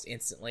 almost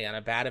instantly on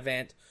a bad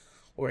event,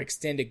 or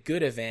extend a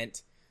good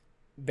event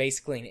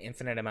basically an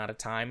infinite amount of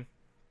time.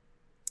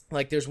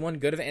 There's one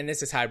good event, and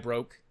this is how I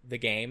broke the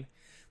game.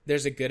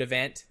 There's a good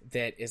event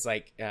that is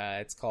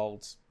it's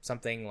called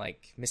something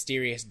like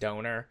Mysterious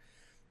Donor,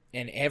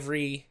 and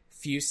every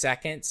few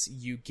seconds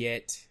you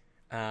get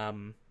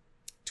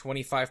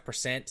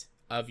 25%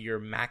 of your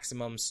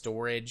maximum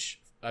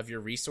storage of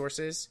your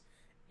resources.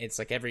 It's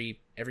every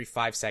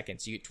 5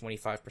 seconds you get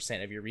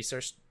 25% of your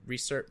resource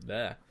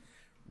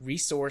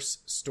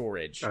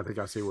storage. I think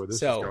I see where this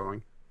is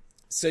going.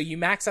 So you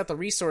max out the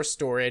resource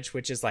storage,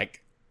 which is 1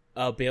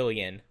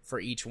 billion for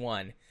each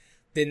one.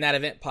 Then that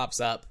event pops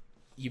up.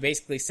 You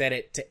basically set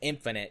it to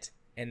infinite,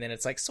 and then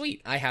it's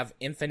sweet, I have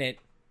infinite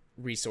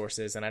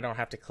resources, and I don't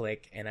have to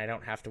click, and I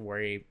don't have to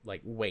worry,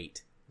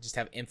 wait. Just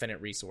have infinite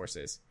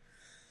resources.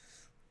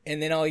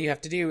 And then all you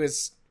have to do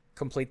is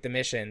complete the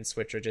missions,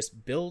 which are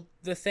just build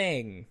the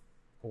thing,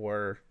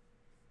 or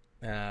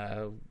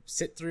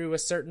sit through a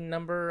certain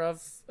number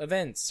of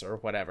events, or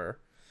whatever.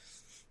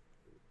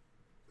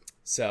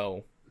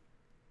 So,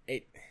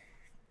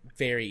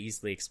 very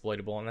easily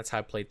exploitable, and that's how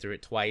I played through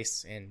it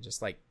twice in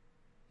just like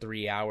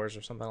 3 hours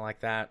or something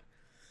like that.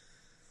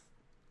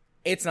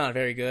 It's not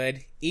very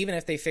good. Even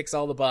if they fix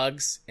all the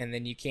bugs and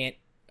then you can't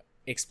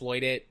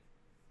exploit it,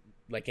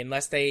 like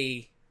unless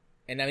they...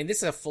 And I mean, this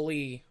is a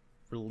fully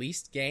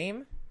released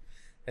game.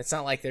 It's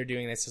not like they're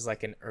doing this as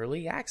like an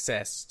early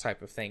access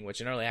type of thing,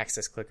 which an early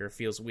access clicker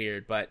feels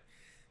weird, but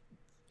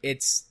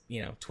it's,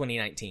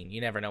 2019.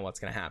 You never know what's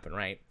going to happen,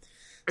 right?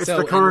 It's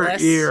the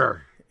current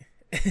year.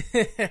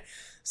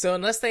 So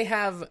unless they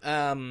have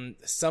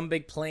some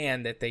big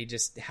plan that they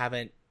just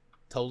haven't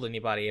told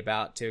anybody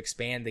about to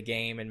expand the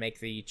game and make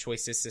the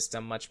choices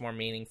system much more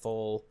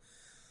meaningful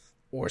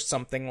or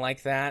something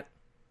like that,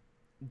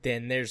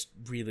 then there's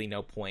really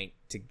no point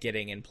to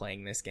getting and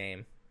playing this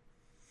game.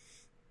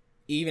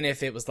 Even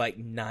if it was like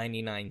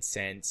 99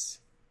 cents,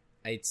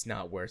 it's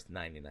not worth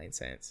 99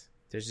 cents.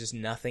 There's just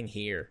nothing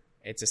here.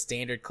 It's a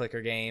standard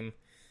clicker game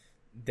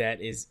that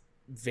is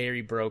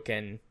very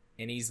broken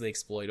and easily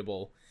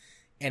exploitable.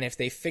 And if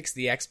they fix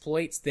the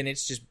exploits, then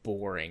it's just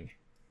boring.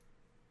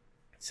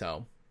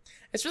 So,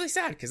 it's really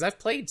sad because I've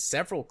played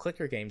several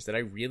clicker games that I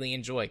really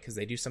enjoy because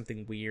they do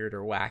something weird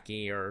or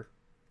wacky or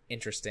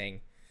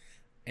interesting.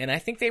 And I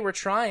think they were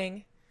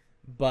trying,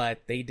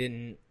 but they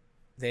didn't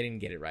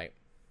get it right.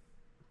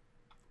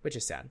 Which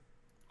is sad.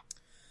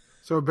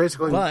 So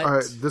basically,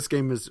 this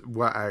game is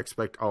what I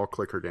expect all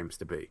clicker games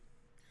to be.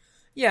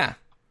 Yeah.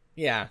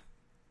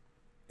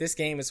 This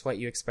game is what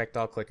you expect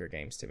all clicker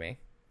games to be.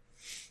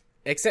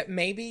 Except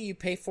maybe you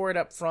pay for it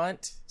up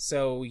front,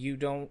 so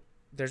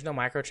there's no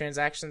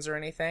microtransactions or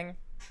anything.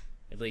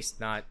 At least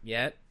not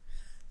yet.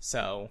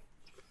 So...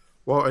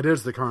 Well, it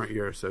is the current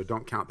year, so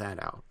don't count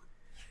that out.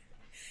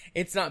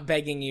 It's not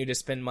begging you to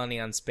spend money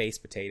on space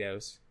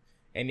potatoes.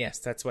 And yes,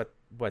 that's what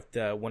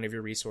one of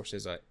your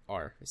resources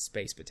are, is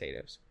space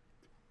potatoes.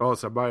 Oh,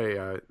 somebody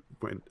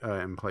went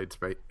and played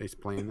Space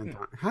Plan and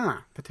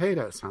thought,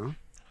 potatoes, huh?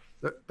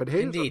 The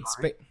potatoes. Indeed.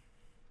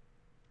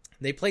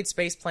 They played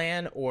Space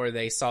Plan or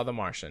they saw The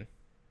Martian.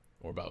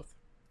 Or both.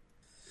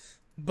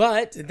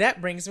 But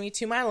that brings me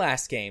to my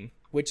last game,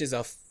 which is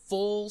a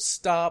full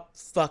stop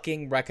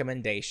fucking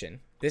recommendation.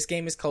 This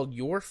game is called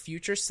Your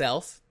Future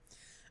Self.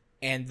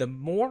 And the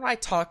more I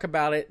talk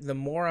about it, the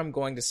more I'm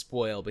going to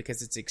spoil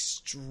because it's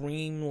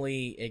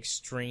extremely,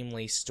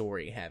 extremely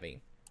story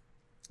heavy.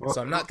 Well,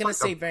 so I'm not going to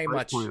say very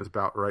much. Point is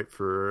about right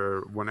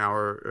for 1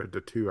 hour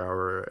to 2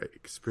 hour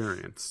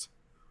experience.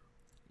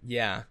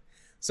 Yeah.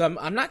 So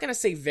I'm not going to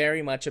say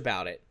very much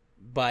about it.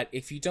 But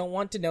if you don't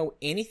want to know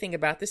anything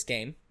about this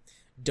game,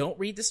 don't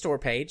read the store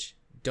page.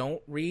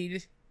 Don't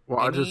read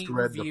I just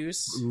read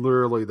reviews.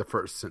 Literally the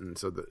first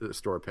sentence of the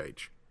store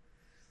page.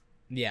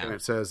 Yeah. And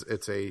it says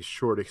it's a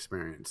short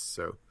experience.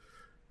 So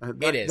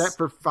it is. That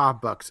for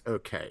 $5,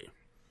 okay.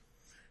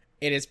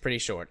 It is pretty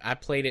short. I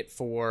played it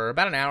for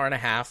about an hour and a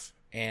half,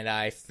 and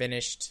I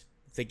finished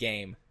the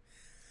game.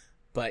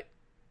 But,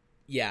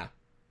 yeah.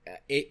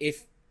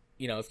 If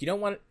you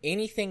don't want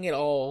anything at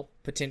all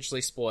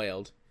potentially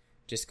spoiled,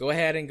 just go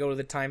ahead and go to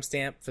the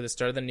timestamp for the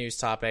start of the news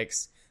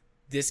topics.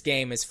 This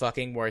game is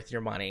fucking worth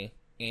your money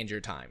and your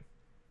time.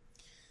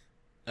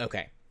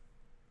 Okay.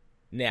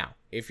 Now,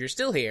 if you're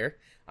still here,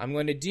 I'm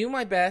going to do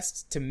my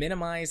best to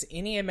minimize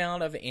any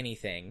amount of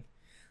anything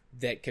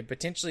that could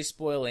potentially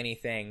spoil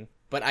anything,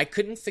 but I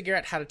couldn't figure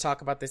out how to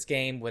talk about this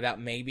game without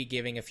maybe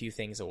giving a few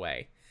things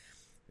away.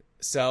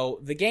 So,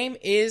 the game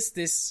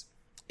is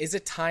a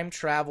time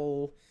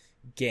travel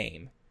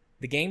game.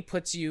 The game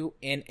puts you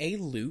in a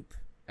loop.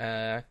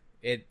 They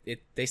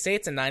say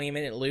it's a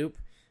 90-minute loop,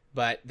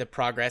 but the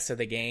progress of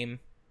the game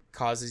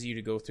causes you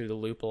to go through the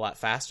loop a lot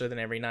faster than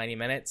every 90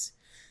 minutes.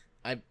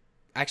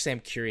 I'm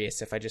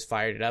curious if I just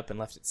fired it up and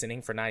left it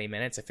sitting for 90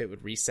 minutes, if it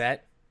would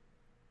reset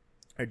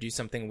or do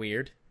something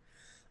weird.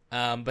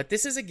 But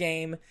this is a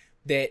game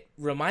that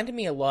reminded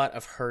me a lot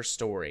of Her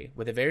Story,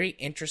 with a very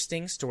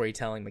interesting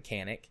storytelling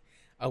mechanic,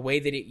 a way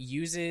that it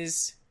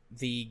uses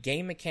the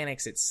game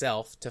mechanics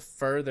itself to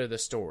further the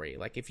story.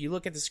 Like, if you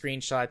look at the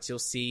screenshots, you'll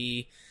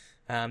see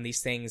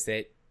these things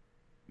that,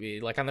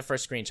 like on the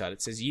first screenshot,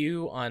 it says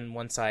you on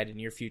one side and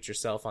your future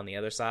self on the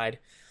other side,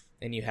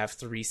 and you have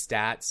 3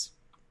 stats.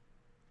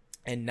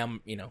 And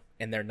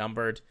and they're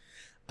numbered.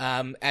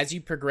 As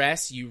you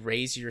progress, you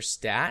raise your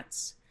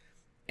stats,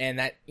 and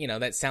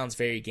that sounds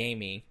very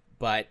gamey,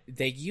 but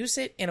they use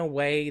it in a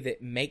way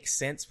that makes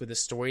sense with the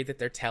story that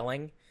they're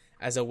telling,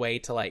 as a way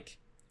to like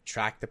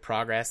track the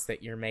progress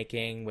that you're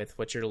making with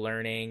what you're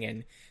learning,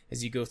 and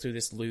as you go through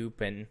this loop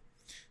and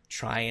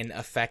try and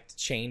affect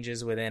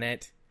changes within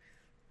it.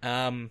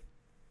 I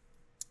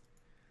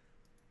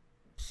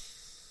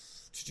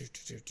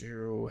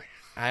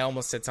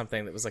almost said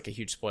something that was like a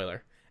huge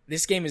spoiler.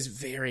 This game is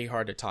very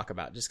hard to talk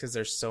about just because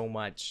there's so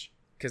much.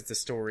 Because the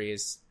story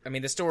is... I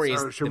mean, the story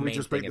is the main thing of the game. Should we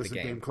just make this a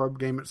game club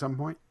game at some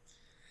point?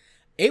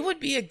 It would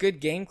be a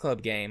good game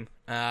club game.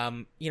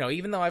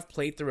 Even though I've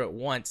played through it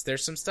once,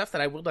 there's some stuff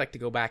that I would like to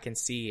go back and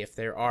see if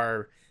there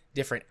are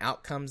different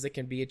outcomes that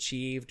can be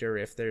achieved, or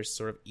if there's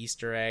sort of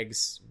Easter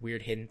eggs,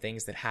 weird hidden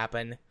things that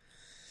happen.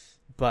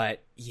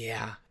 But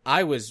yeah,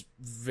 I was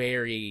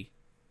very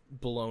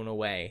blown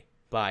away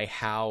by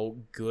how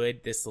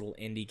good this little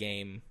indie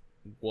game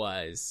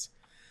was.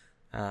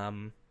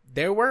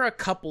 There were a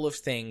couple of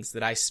things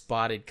that I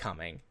spotted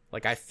coming.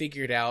 Like, I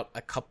figured out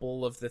a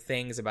couple of the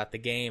things about the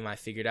game. I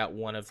figured out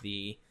one of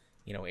the,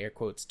 air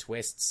quotes,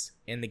 twists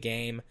in the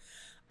game.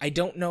 I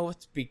don't know if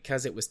it's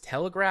because it was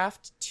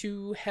telegraphed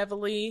too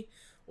heavily,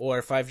 or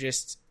if I'm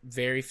just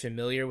very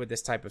familiar with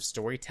this type of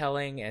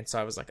storytelling, and so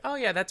I was like, oh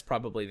yeah, that's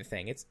probably the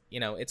thing. It's,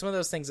 it's one of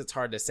those things that's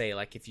hard to say.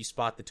 Like, if you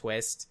spot the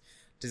twist,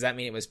 does that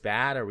mean it was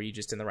bad, or were you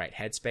just in the right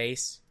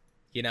headspace?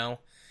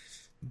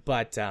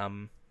 But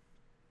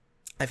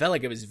I felt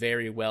like it was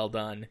very well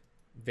done.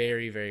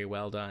 Very, very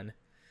well done.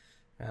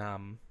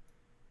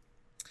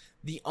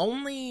 The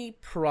only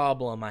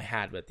problem I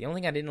had with, the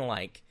only thing I didn't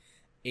like,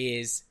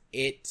 is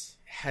it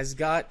has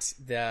got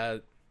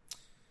the,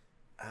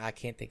 I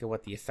can't think of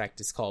what the effect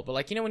is called, but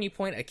like, when you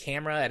point a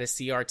camera at a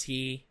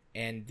CRT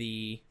and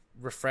the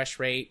refresh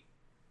rate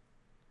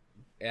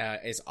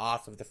is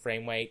off of the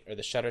frame rate or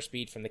the shutter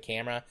speed from the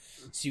camera,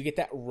 so you get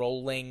that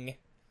rolling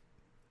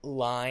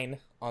line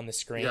on the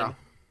screen. Yeah.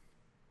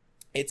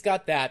 It's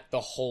got that the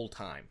whole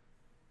time.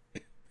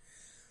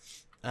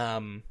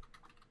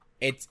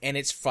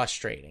 It's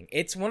frustrating.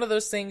 It's one of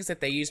those things that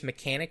they use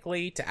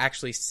mechanically to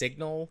actually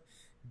signal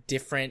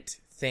different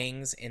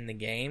things in the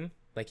game.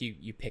 Like,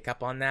 you pick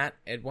up on that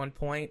at one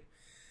point.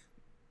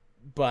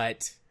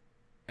 But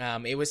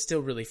it was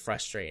still really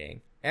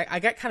frustrating. I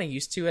got kind of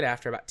used to it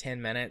after about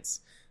 10 minutes.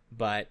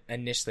 But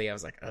initially I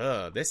was like,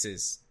 oh, this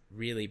is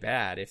really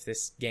bad. If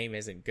this game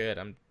isn't good,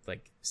 I'm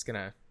like, it's going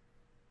to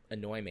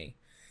annoy me.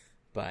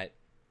 But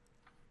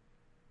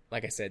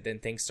like I said, then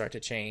things start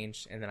to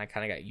change, and then I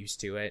kind of got used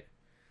to it.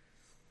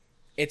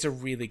 It's a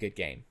really good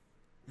game.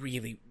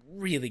 Really,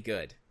 really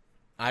good.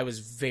 I was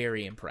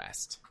very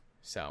impressed.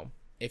 So,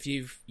 if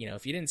you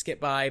didn't skip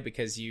by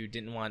because you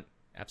didn't want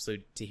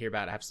to hear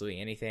about absolutely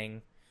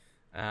anything,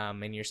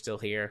 and you're still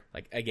here,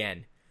 like,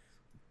 again,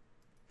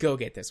 go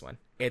get this one.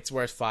 It's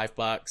worth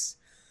 $5.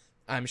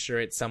 I'm sure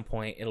at some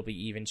point it'll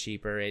be even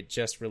cheaper. It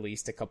just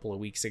released a couple of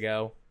weeks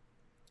ago.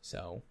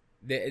 So,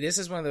 this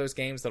is one of those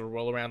games that'll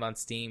roll around on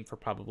Steam for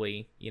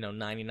probably,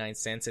 99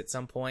 cents at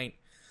some point,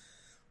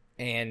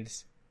 and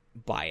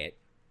buy it.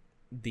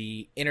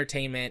 The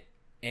entertainment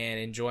and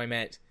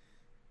enjoyment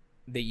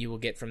that you will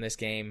get from this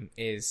game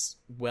is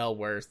well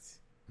worth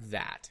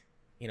that.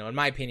 In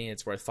my opinion,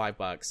 it's worth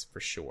 $5 for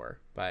sure,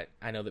 but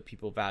I know that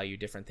people value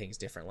different things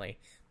differently,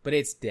 but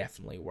it's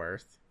definitely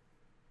worth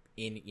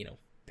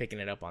picking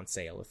it up on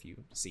sale if you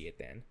see it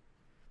then.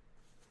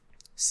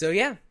 So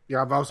yeah.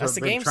 Yeah, I've also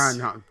been trying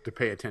not to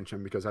pay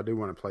attention because I do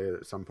want to play it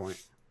at some point.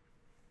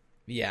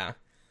 Yeah.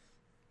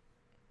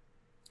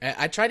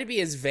 I try to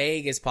be as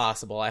vague as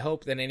possible. I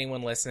hope that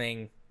anyone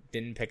listening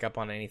didn't pick up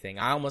on anything.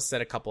 I almost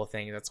said a couple of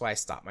things. That's why I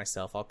stopped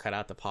myself. I'll cut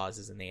out the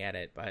pauses in the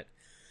edit. But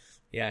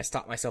yeah, I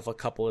stopped myself a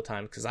couple of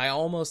times because I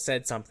almost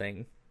said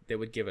something that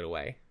would give it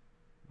away.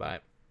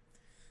 But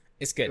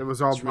it's good. It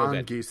was all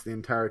blind geese the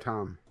entire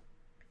time.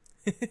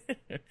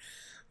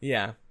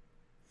 Yeah.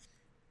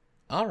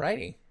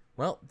 Alrighty.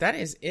 Well, that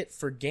is it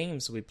for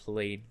games we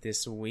played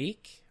this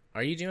week.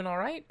 Are you doing all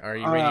right? Or are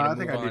you ready to move on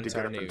to news? I think I need to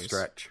get up and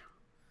stretch.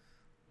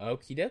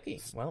 Okie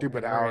dokie. Well,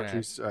 stupid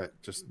allergies.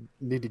 Just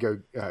need to go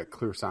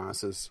clear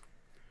sinuses.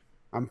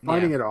 I'm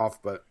fighting it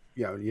off, but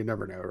you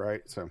never know,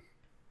 right? So,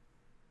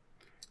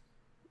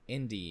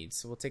 indeed.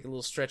 So we'll take a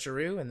little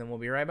stretcheroo, and then we'll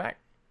be right back.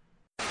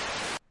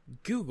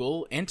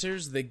 Google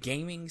enters the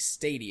gaming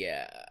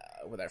stadia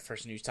with our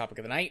first news topic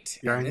of the night.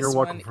 Yeah, and you're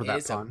welcome for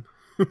that fun.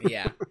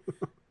 Yeah.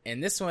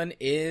 And this one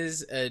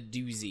is a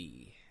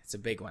doozy. It's a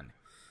big one.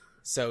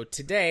 So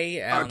today...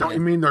 don't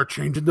you mean they're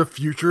changing the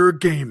future of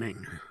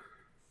gaming?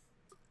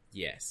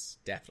 Yes,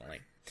 definitely.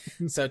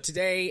 So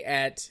today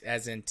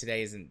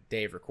today isn't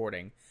day of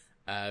recording,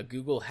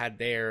 Google had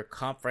their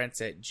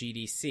conference at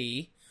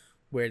GDC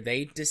where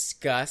they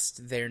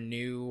discussed their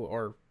new,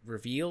 or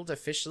revealed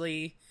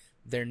officially,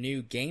 their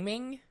new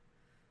gaming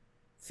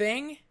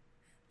thing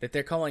that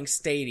they're calling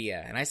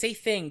Stadia. And I say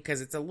thing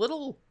because it's a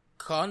little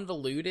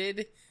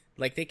convoluted.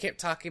 Like, they kept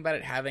talking about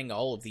it having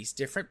all of these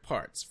different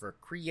parts for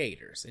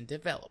creators and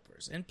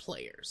developers and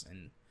players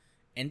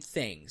and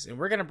things. And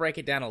we're going to break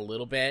it down a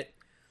little bit.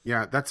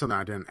 Yeah, that's something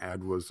I didn't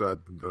add was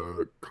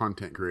the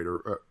content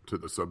creator to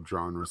the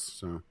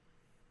subgenres.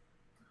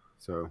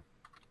 So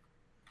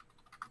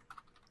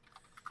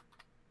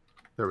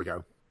there we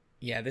go.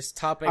 Yeah, this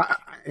topic...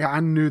 I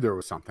knew there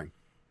was something.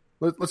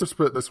 Let's just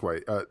put it this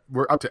way.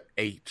 We're up to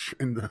H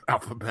in the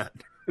alphabet.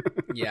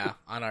 Yeah,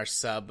 on our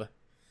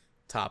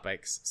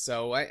sub-topics.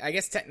 So I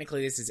guess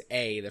technically this is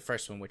A, the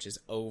first one, which is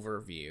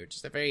overview.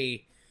 Just a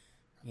very,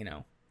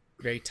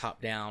 very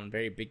top-down,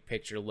 very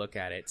big-picture look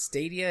at it.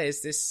 Stadia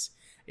is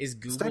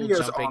Google Stadia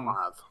jumping...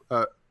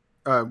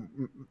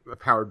 is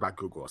powered by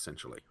Google,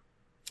 essentially.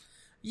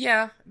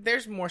 Yeah,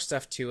 there's more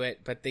stuff to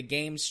it, but the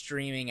game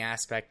streaming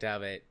aspect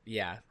of it,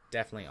 yeah,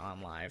 definitely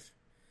on live.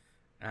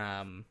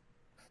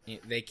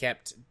 They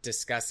kept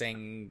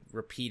discussing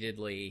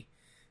repeatedly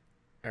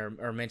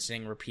or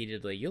mentioning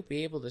repeatedly, you'll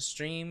be able to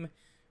stream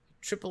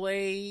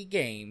AAA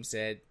games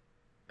at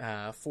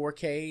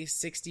 4K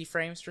 60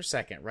 frames per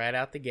second right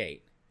out the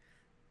gate.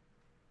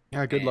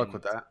 Yeah, good luck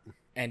with that.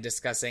 And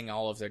discussing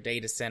all of their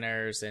data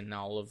centers and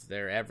all of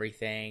their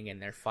everything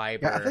and their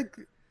fiber.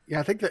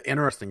 I think the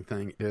interesting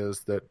thing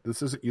is that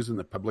this isn't using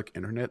the public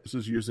internet. This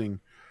is using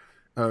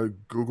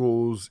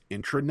Google's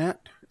intranet,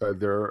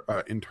 their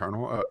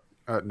internal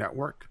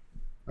network,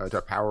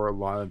 to power a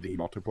lot of the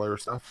multiplayer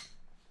stuff.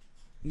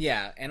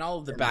 Yeah, and all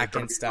of the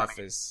back-end stuff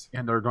is...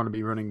 And they're going to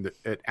be running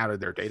it out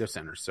of their data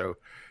centers. So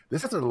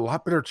this has a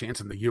lot better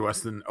chance in the U.S.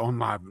 than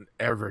OnLive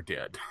ever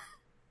did.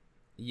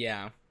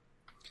 Yeah.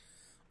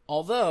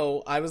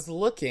 Although, I was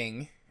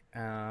looking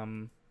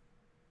on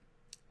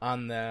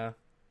a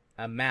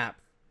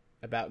map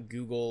about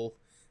Google.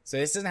 So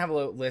this doesn't have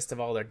a list of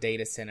all their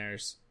data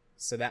centers,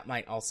 so that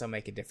might also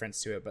make a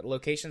difference to it. But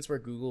locations where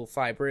Google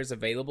Fiber is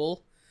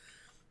available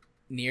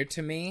near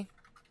to me,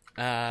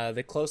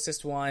 the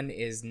closest one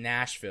is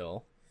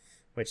Nashville,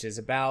 which is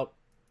about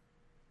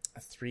a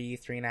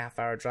 3.5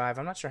 hour drive.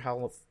 I'm not sure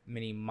how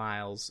many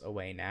miles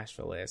away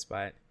Nashville is,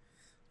 but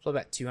it's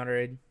about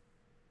 200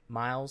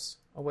 miles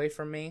away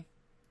from me.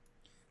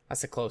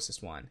 That's the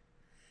closest one.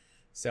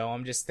 So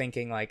I'm just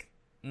thinking like,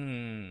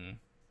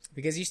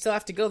 because you still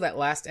have to go that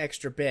last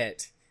extra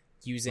bit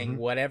using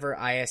whatever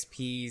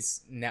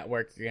ISP's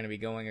network you're going to be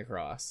going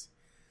across.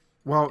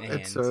 Well,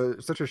 it's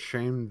such a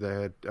shame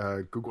that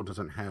Google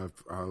doesn't have,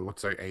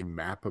 let's say, a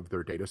map of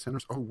their data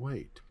centers. Oh,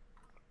 wait.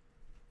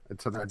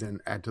 It's something I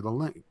didn't add to the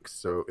link,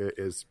 so it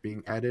is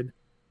being added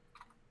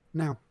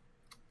now.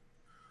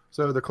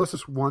 So the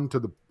closest one to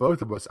the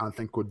both of us, I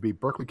think, would be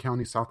Berkeley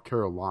County, South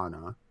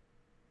Carolina.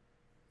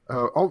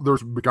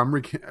 There's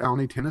Montgomery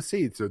County,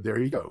 Tennessee, so there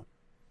you go.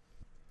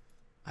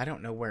 I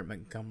don't know where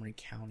Montgomery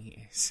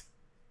County is.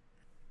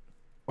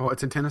 Oh,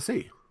 it's in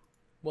Tennessee.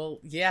 Well,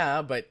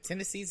 yeah, but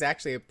Tennessee's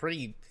actually a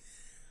pretty...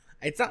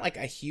 It's not like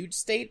a huge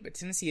state, but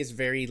Tennessee is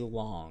very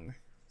long.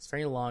 It's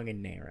very long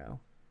and narrow.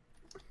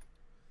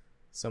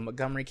 So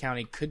Montgomery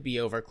County could be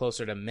over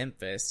closer to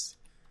Memphis,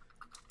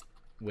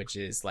 which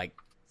is like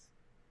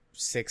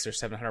 600 or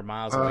 700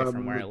 miles away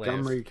from where I live.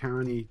 Montgomery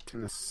County,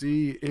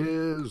 Tennessee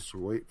is...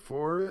 Wait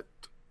for it.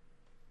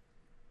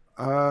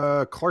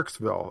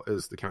 Clarksville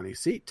is the county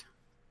seat.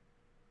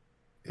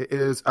 It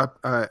is up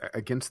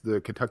against the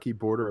Kentucky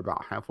border,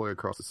 about halfway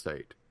across the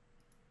state.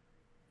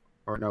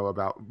 Or no,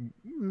 about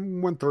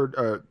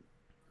 1/3.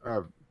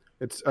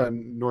 It's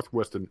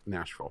northwest of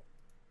Nashville.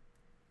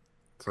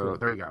 So cool.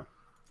 There you go.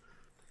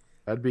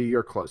 That'd be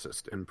your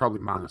closest, and probably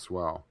mine as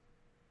well.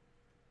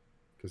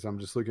 Because I'm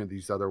just looking at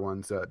these other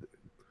ones that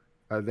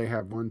they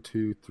have 1,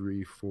 2,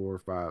 3, 4,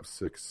 5,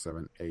 6,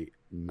 7, 8,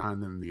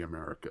 9 in the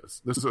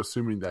Americas. This is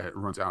assuming that it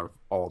runs out of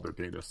all their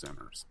data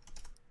centers.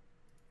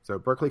 So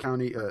Berkeley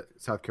County,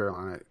 South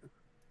Carolina,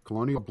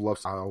 Colonial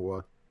Bluffs,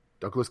 Iowa,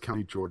 Douglas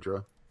County,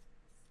 Georgia,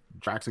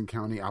 Jackson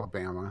County,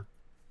 Alabama,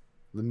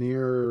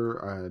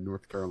 Lanier,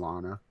 North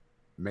Carolina,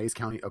 Mays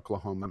County,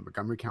 Oklahoma,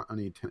 Montgomery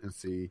County,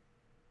 Tennessee.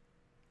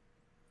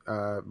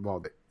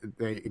 Well,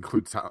 they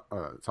include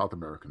South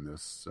America in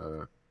this.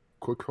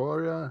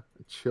 Quilcoria,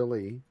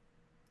 Chile,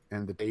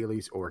 and the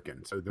Dailies,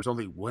 Oregon. So there's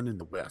only one in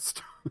the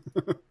West.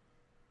 And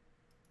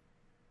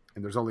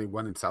there's only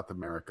one in South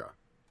America.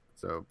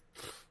 So...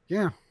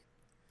 yeah,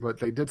 but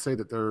they did say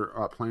that they're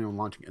planning on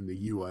launching in the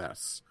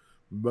U.S.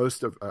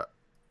 Most of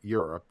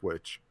Europe,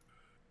 which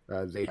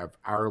they have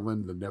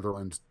Ireland, the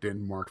Netherlands,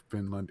 Denmark,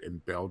 Finland,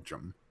 and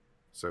Belgium.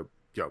 So,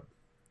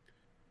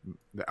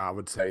 I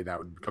would say that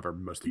would cover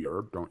most of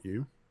Europe, don't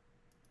you?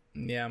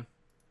 Yeah.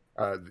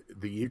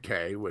 The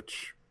U.K.,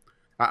 which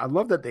I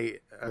love that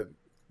they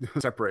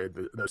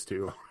separated those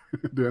two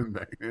during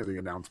the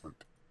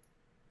announcement.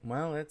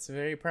 Well, it's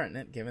very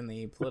pertinent given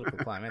the political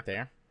climate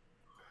there.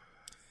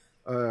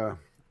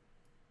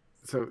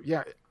 So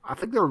yeah, I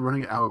think they're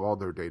running out of all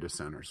their data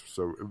centers.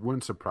 So it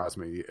wouldn't surprise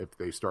me if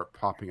they start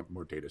popping up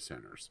more data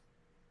centers.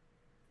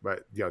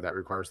 But that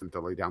requires them to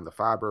lay down the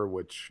fiber,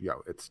 which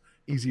it's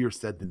easier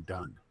said than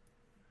done.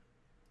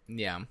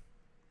 Yeah.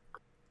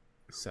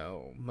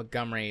 So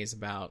Montgomery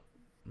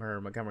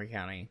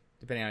County,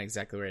 depending on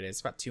exactly where it is,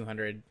 about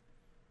 200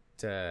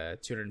 to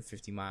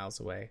 250 miles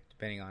away,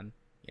 depending on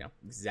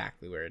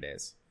exactly where it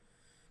is.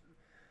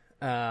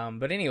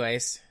 But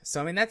anyways,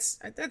 so I mean that's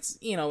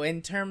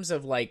in terms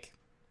of like,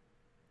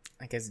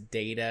 I guess,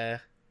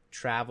 data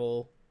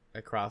travel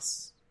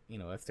across,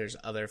 if there's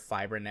other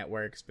fiber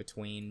networks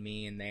between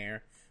me and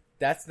there,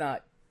 that's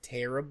not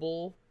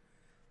terrible,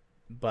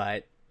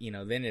 but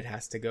then it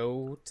has to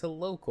go to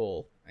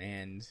local,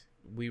 and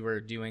we were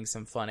doing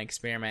some fun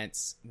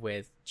experiments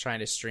with trying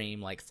to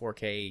stream like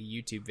 4K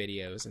YouTube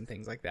videos and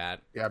things like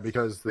that. Yeah,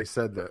 because they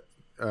said that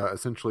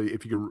essentially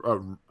if you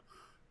could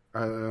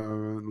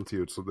let's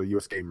see, so the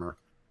US Gamer.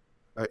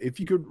 If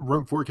you could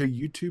run 4K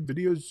YouTube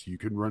videos, you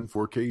could run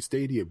 4K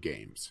Stadia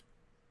games.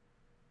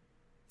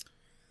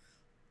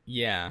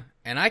 Yeah,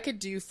 and I could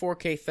do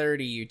 4K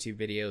 30 YouTube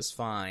videos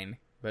fine,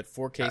 but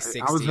 4K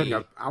 60... I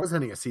was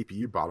hitting a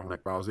CPU bottleneck,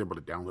 but I was able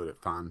to download it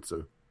fine,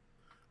 so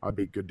I'd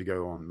be good to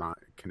go on my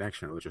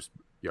connection. It would just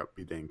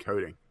be the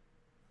encoding.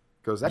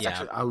 Because that's Yeah.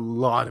 actually a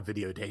lot of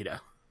video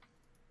data.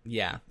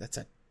 Yeah, that's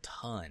a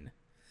ton.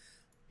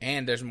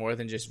 And there's more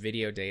than just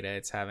video data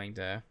it's having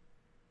to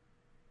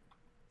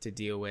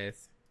deal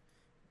with,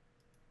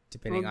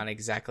 depending on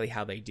exactly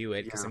how they do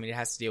it. Because, I mean, it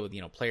has to deal with,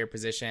 player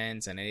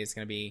positions, and it is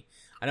going to be...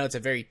 I know it's a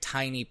very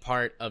tiny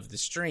part of the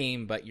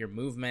stream, but your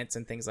movements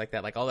and things like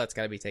that, like, all that's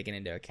got to be taken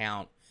into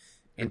account.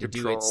 And to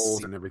do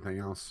controls and everything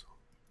else.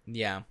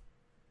 Yeah.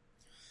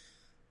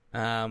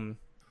 But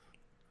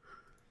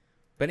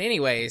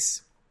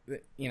anyways...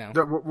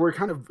 We're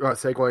kind of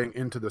segueing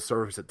into the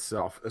service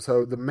itself.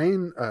 So the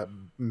main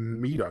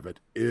meat of it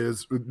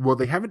is, well,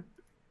 they haven't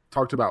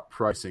talked about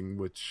pricing,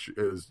 which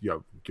is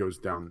goes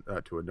down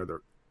to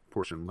another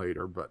portion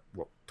later, but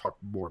we'll talk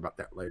more about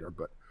that later.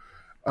 But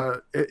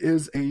it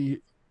is a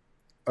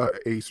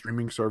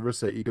streaming service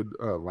that you could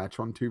latch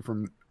onto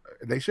from.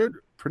 They showed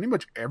pretty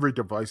much every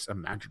device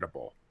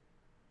imaginable.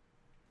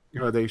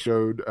 They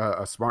showed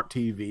a smart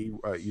TV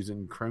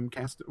using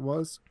Chromecast. It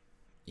was.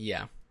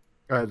 Yeah.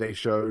 They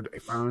showed a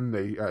phone.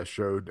 They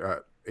showed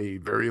a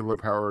very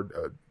low-powered,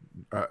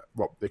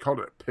 they called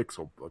it a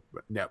Pixel book,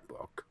 but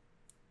netbook.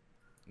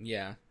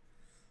 Yeah.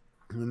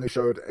 And then they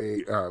showed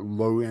a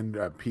low-end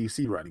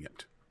PC running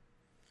it.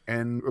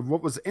 And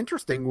what was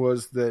interesting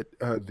was that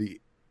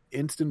the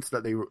instance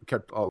that they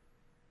kept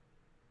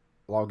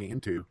logging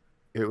into,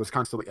 it was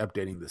constantly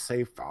updating the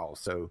save file.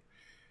 So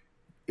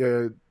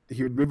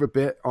he would move a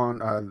bit on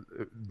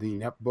the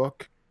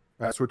netbook,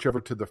 switch over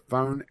to the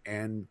phone,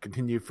 and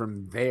continue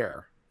from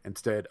there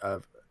instead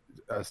of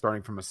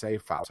starting from a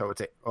save file. So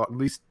it's at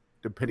least,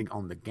 depending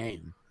on the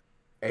game,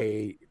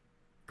 a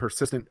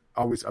persistent,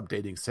 always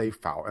updating save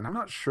file. And I'm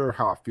not sure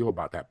how I feel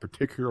about that,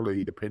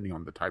 particularly depending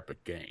on the type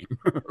of game,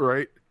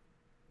 right?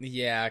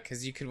 Yeah,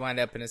 because you could wind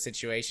up in a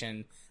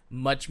situation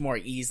much more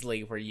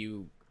easily where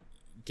you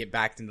get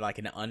back into like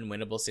an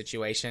unwinnable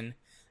situation.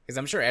 Because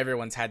I'm sure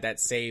everyone's had that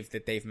save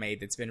that they've made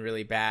that's been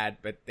really bad,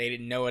 but they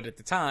didn't know it at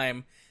the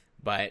time.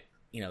 But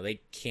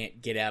they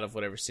can't get out of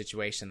whatever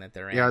situation that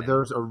they're in. Yeah,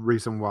 there's a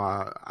reason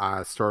why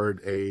I started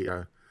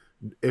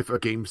if a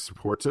game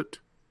supports it,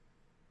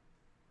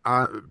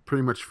 I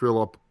pretty much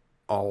fill up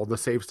all the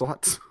save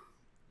slots.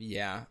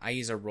 Yeah, I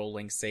use a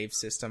rolling save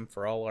system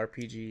for all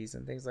RPGs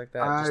and things like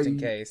that, just in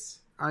case.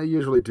 I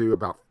usually do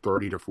about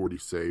 30 to 40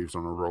 saves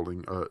on a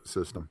rolling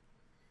system.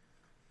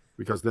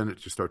 Because then it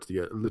just starts to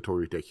get a little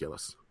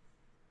ridiculous.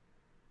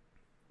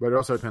 But it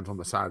also depends on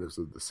the size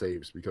of the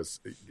saves, because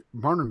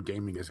modern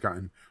gaming has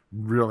gotten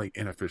really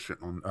inefficient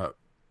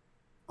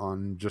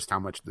on just how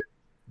much the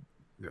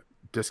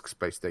disk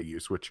space they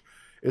use, which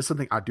is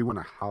something I do want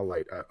to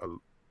highlight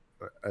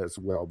as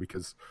well,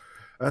 because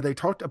they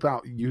talked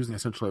about using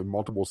essentially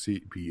multiple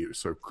CPUs,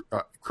 so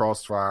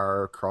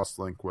Crossfire,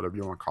 Crosslink, whatever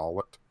you want to call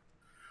it.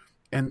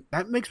 And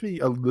that makes me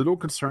a little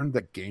concerned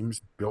that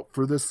games built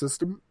for this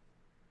system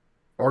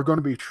are going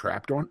to be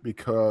trapped on,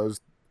 because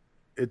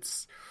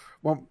it's...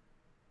 Well,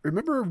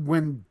 remember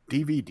when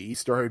DVD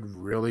started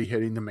really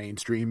hitting the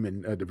mainstream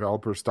and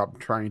developers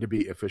stopped trying to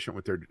be efficient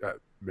with their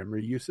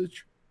memory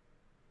usage?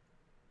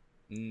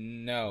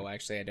 No,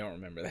 actually, I don't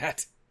remember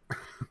that.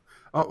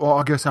 Oh, well,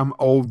 I guess I'm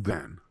old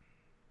then.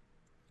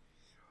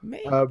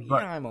 Maybe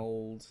I'm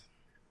old.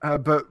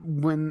 But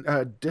when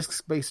disk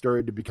space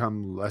started to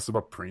become less of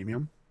a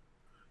premium,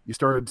 you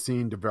started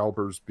seeing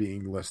developers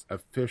being less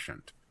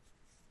efficient.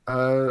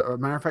 A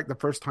matter of fact, the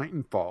first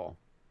Titanfall,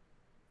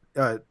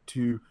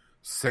 to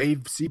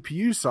save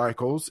CPU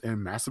cycles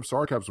and massive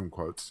sarcasm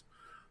quotes,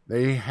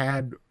 they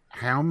had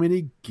how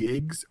many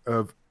gigs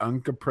of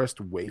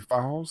uncompressed WAV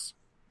files?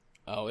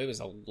 Oh, it was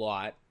a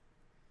lot.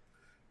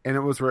 And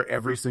it was for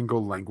every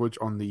single language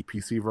on the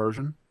PC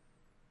version,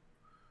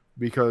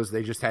 because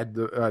they just had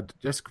the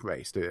disk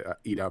space to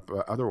eat up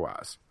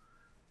otherwise.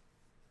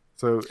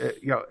 So,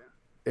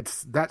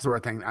 it's that sort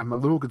of thing. I'm a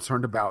little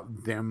concerned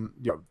about them,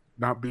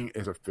 not being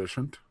as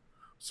efficient.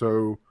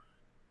 So,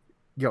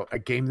 a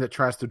game that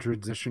tries to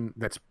transition,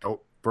 that's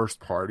built first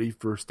party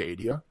for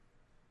Stadia,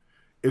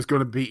 is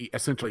going to be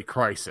essentially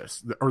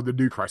Crysis, or the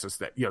new Crysis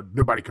that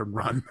nobody can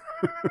run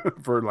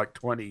for like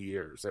 20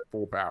 years at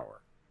full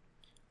power.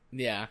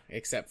 Yeah,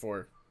 except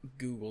for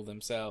Google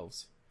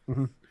themselves.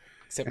 Mm-hmm.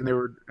 And they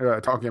were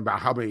talking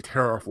about how many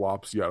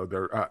teraflops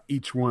their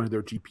each one of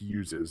their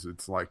GPUs is.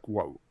 It's like,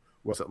 what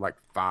was it, like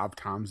 5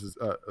 times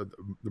the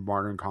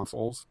modern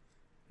consoles?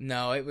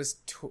 No, it was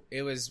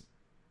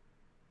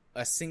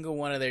a single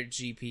one of their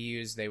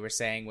GPUs. They were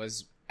saying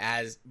was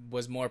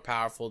more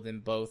powerful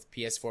than both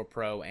PS4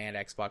 Pro and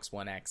Xbox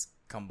One X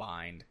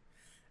combined.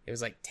 It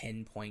was like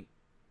 10.7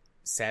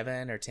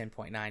 or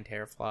 10.9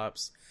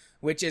 teraflops,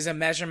 which is a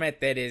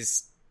measurement that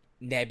is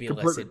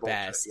nebulous at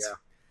best.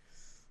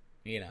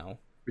 Yeah.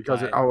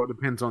 Because it all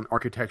depends on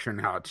architecture and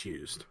how it's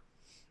used.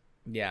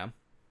 Yeah.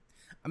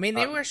 I mean,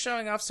 they were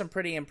showing off some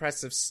pretty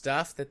impressive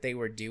stuff that they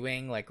were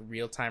doing, like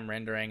real-time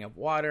rendering of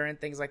water and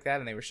things like that,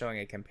 and they were showing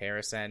a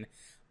comparison.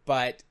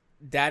 But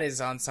that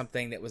is on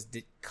something that was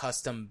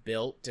custom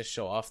built to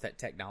show off that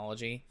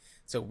technology.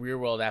 So real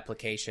world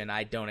application,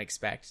 I don't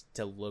expect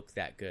to look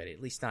that good, at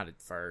least not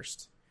at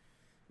first.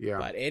 Yeah,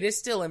 but it is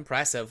still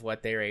impressive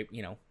what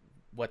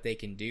what they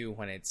can do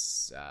when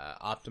it's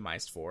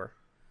optimized for.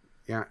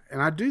 yeah,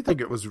 and I do think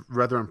it was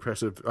rather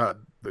impressive,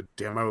 the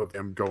demo of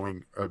them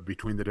going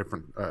between the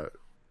different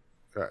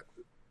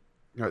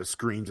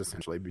screens,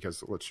 essentially,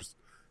 because let's just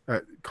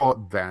call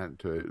it that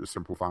to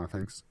simplify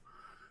things,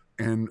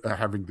 and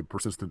having the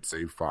persistent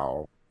save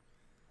file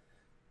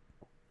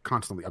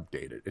constantly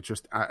updated. It's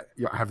just I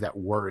have that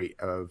worry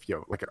of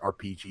like an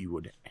RPG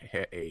would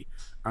hit a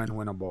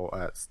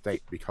unwinnable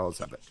state because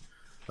of it,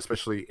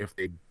 especially if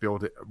they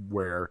build it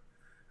where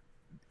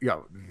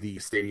the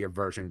Stadia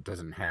version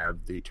doesn't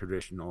have the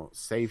traditional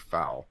save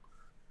file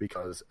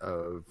because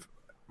of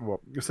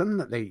something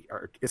that they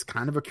are. It's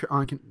kind of a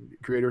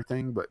creator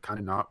thing, but kind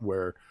of not.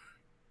 Where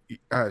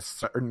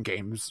certain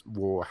games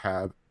will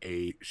have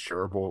a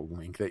shareable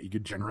link that you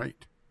could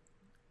generate.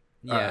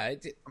 Yeah,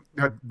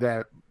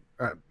 that.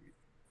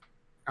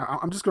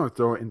 I'm just going to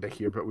throw it into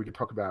here, but we can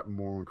talk about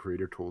more on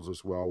creator tools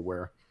as well,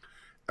 where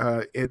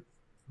it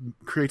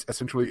creates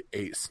essentially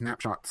a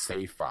snapshot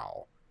save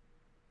file,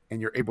 and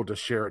you're able to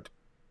share it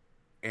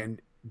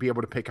and be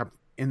able to pick up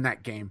in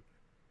that game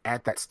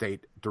at that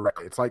state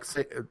directly. It's like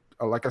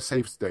a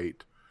save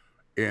state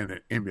in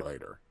an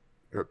emulator,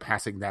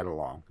 passing that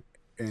along,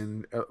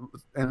 and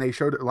they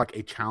showed it like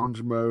a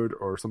challenge mode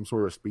or some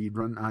sort of speed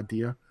run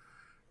idea.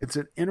 It's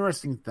an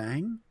interesting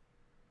thing,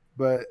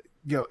 but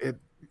it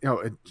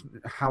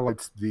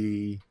highlights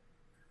the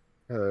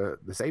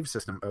save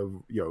system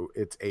of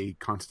it's a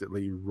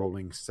constantly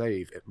rolling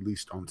save, at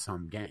least on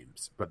some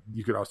games. But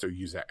you could also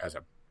use that as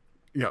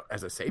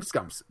a save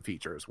scum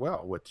feature as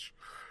well, which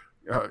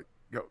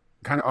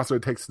kind of also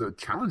takes the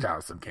challenge out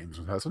of some games,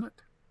 doesn't it?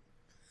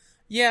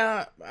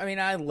 Yeah, I mean,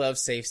 I love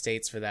save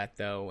states for that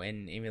though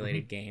in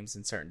emulated games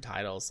and certain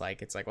titles.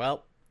 Like it's like,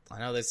 well, I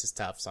know this is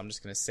tough, so I'm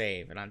just gonna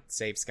save and on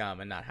save scum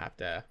and not have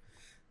to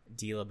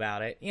deal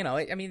about it.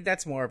 I mean,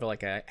 that's more of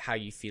like a how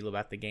you feel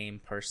about the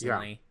game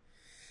personally. Yeah.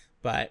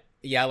 But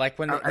yeah, like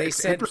when they it's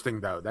said interesting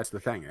though. That's the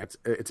thing. It's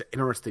an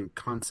interesting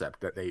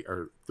concept that they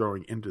are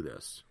throwing into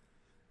this.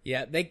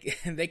 Yeah,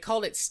 they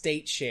called it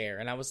state share,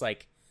 and I was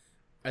like,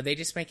 are they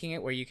just making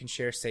it where you can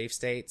share save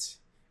states?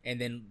 And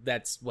then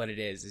that's what it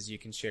is you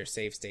can share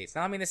save states.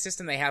 Now, I mean, the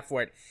system they have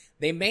for it,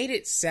 they made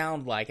it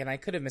sound like, and I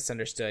could have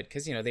misunderstood,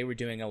 because, they were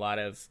doing a lot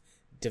of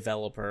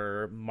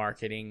developer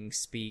marketing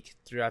speak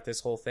throughout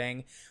this whole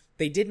thing.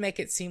 They did make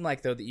it seem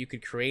like, though, that you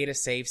could create a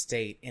save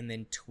state and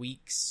then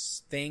tweak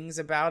things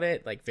about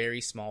it, like very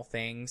small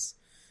things,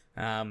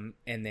 and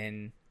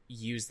then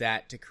use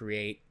that to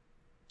create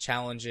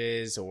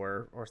challenges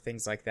or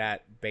things like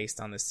that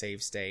based on the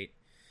save state.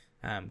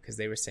 Because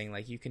they were saying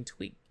like you can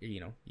tweak,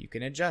 you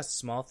can adjust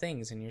small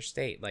things in your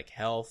state, like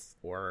health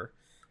or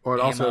it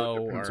ammo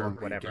also depends or on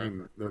whatever.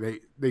 Game.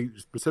 They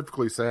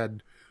specifically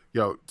said,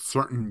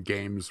 certain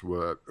games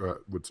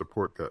would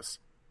support this.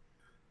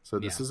 So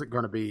this isn't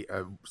going to be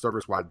a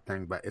service-wide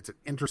thing, but it's an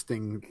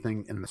interesting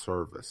thing in the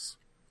service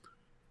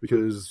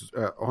because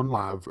on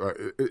Live,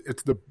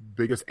 it's the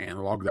biggest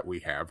analog that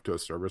we have to a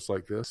service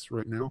like this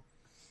right now.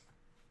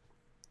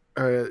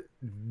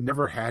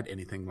 Never had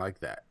anything like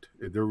that.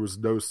 There was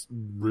no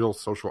real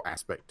social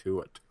aspect to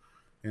it,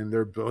 and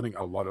they're building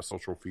a lot of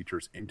social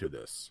features into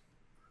this.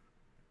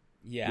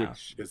 Yeah,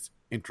 which is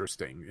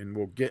interesting, and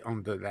we'll get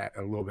onto that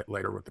a little bit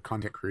later with the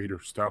content creator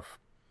stuff.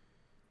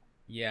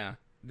 Yeah,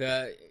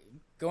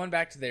 going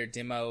back to their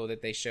demo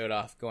that they showed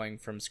off, going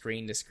from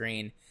screen to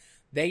screen,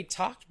 they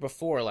talked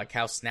before like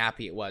how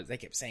snappy it was. They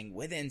kept saying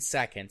within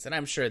seconds, and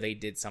I'm sure they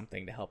did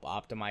something to help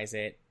optimize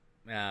it.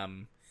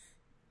 I'm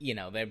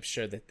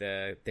sure that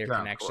their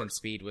connection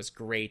speed was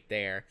great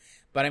there.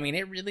 But, I mean,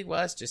 it really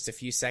was just a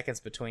few seconds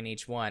between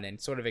each one,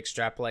 and sort of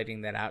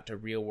extrapolating that out to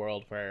real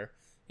world where,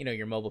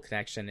 your mobile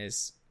connection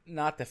is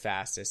not the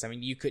fastest. I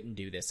mean, you couldn't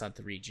do this on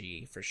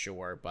 3G for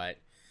sure, but,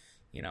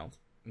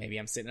 maybe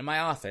I'm sitting in my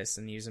office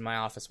and using my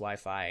office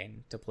Wi-Fi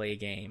to play a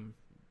game,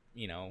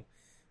 and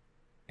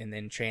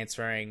then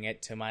transferring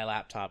it to my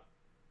laptop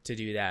to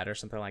do that or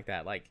something like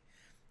that. Like,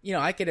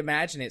 I could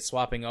imagine it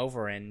swapping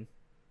over in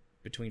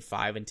between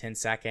 5 and 10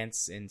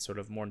 seconds in sort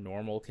of more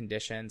normal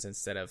conditions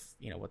instead of,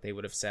 what they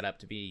would have set up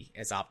to be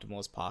as optimal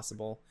as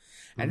possible.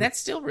 Mm-hmm. And that's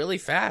still really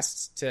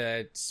fast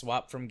to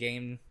swap from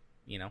game,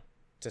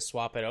 to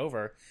swap it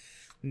over.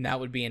 And that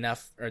would be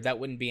enough, or that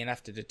wouldn't be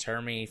enough to deter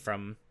me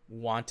from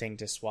wanting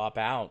to swap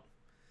out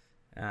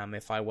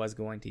if I was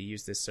going to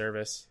use this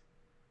service.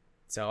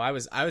 So I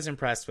was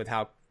impressed with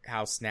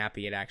how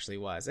snappy it actually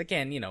was.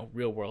 Again,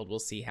 real world, we'll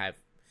see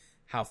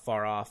how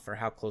far off or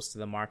how close to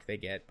the mark they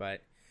get,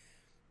 but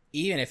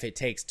even if it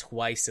takes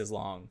twice as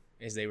long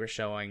as they were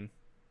showing,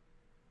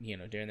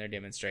 during their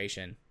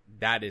demonstration,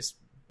 that is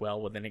well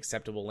within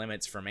acceptable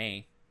limits for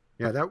me.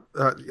 Yeah, that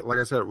like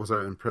I said, it was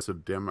an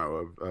impressive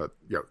demo of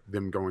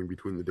them going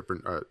between the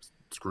different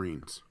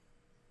screens.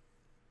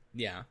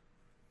 Yeah.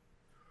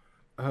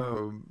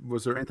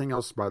 Was there anything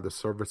else by the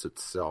service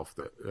itself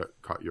that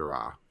caught your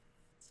eye?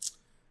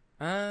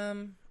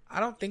 I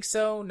don't think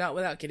so. Not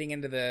without getting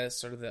into the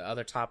sort of the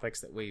other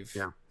topics that we've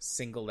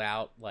singled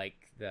out, like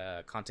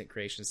the content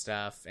creation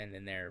stuff and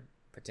then their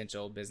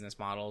potential business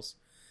models.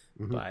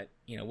 Mm-hmm. But,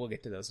 we'll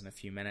get to those in a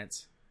few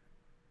minutes.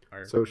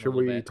 So should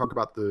we talk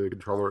about the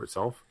controller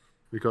itself?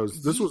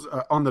 Because this was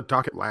on the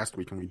docket last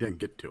week and we didn't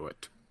get to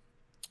it.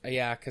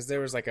 Yeah, because there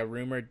was like a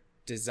rumored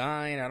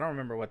design. I don't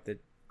remember what the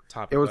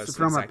topic was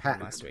from a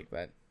patent last week,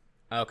 but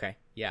okay,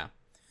 yeah.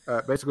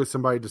 Basically,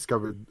 somebody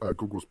discovered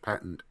Google's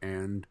patent,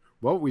 and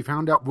well, we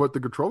found out what the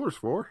controller's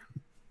for.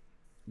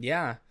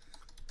 Yeah,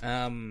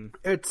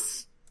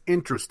 it's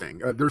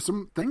interesting. There's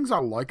some things I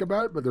like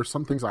about it, but there's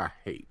some things I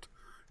hate.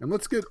 And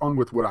let's get on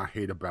with what I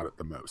hate about it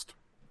the most.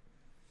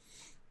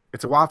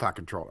 It's a Wi-Fi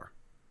controller.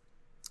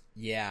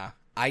 Yeah,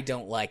 I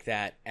don't like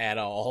that at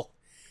all.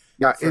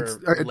 Yeah, it's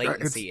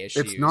latency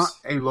issues. It's not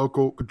a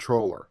local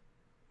controller.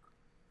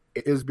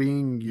 It is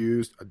being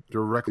used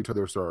directly to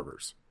their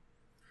servers,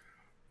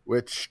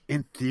 which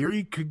in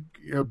theory could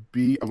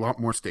be a lot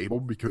more stable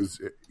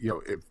because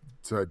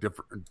it's a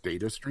different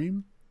data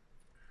stream.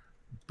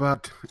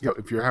 But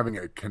if you're having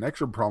a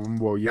connection problem,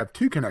 well, you have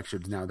two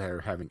connections now that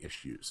are having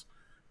issues.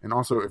 And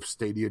also, if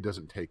Stadia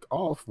doesn't take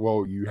off,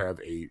 well, you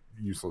have a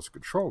useless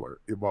controller.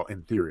 Well,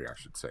 in theory, I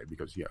should say,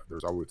 because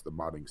there's always the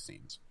modding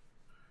scenes.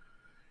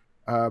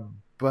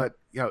 But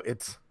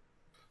it's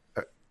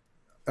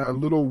a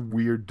little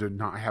weird to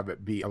not have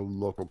it be a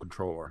local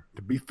controller.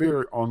 To be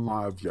fair,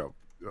 OnLive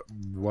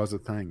was a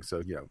thing,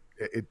 so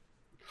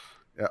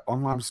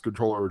OnLive's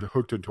controller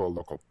hooked into a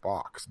local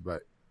box,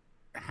 but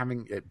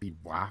having it be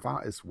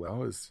Wi-Fi as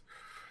well is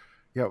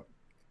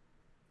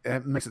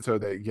it makes it so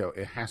that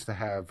it has to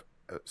have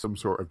some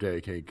sort of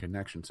dedicated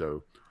connection.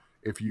 So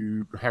if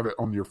you have it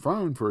on your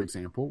phone, for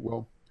example,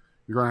 well,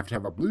 you're going to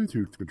have a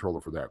Bluetooth controller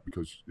for that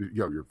because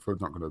your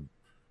phone's not going to,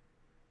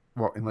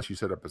 well, unless you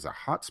set up as a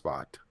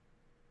hotspot,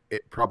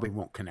 it probably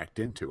won't connect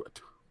into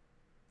it.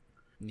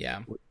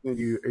 Yeah.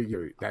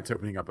 That's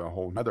opening up a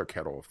whole nother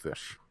kettle of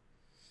fish.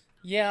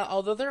 Yeah,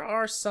 although there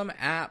are some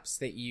apps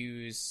that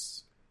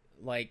use,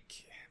 like,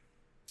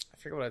 I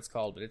forget what it's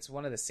called, but it's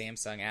one of the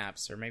Samsung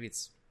apps, or maybe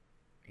it's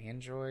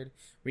Android,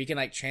 where you can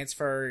like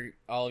transfer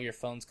all of your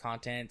phone's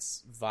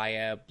contents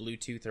via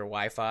Bluetooth or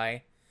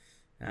Wi-Fi.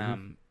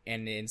 And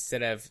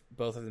instead of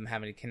both of them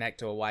having to connect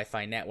to a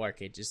Wi-Fi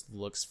network, it just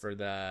looks for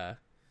the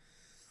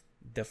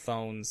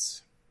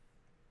phone's.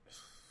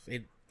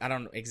 I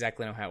don't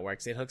exactly know how it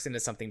works. It hooks into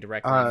something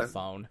directly on the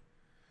phone.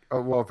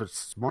 Oh, well, if it's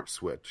Smart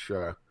Switch,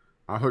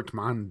 I hooked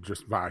mine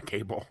just via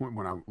cable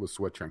when I was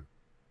switching.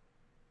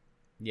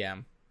 Yeah.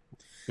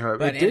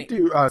 It did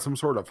do some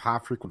sort of high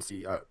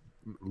frequency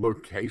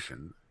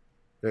location.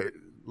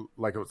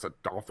 Like it was a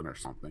dolphin or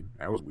something.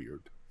 That was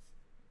weird.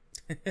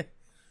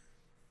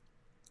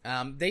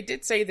 They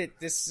did say that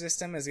this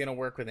system is going to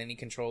work with any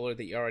controller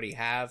that you already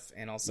have,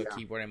 and also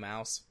keyboard and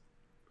mouse.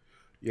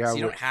 Yeah, so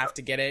you don't have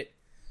to get it.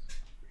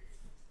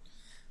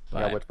 But...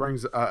 Yeah, which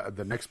brings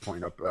the next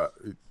point up.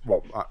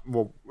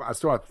 I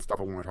still have stuff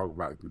I want to talk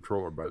about the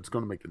controller, but it's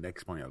going to make the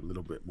next point a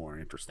little bit more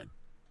interesting.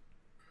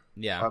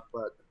 Yeah,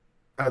 but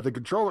the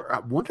controller.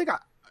 One thing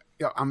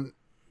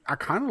I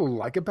kind of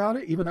like about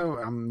it, even though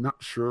I'm not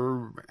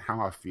sure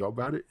how I feel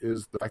about it,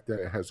 is the fact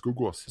that it has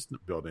Google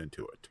Assistant built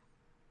into it.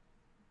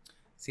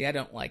 See, I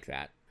don't like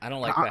that. I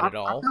don't like that at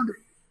all.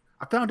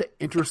 I found it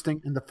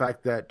interesting in the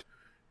fact that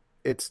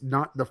it's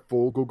not the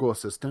full Google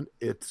Assistant.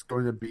 It's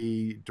going to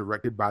be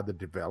directed by the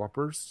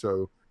developers,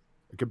 so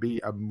it could be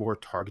a more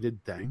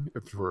targeted thing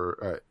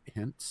for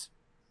hints.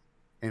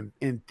 And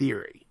in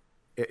theory,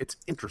 it's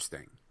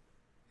interesting.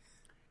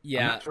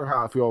 Yeah. I'm not sure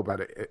how I feel about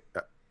it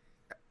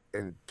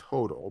in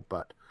total,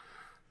 but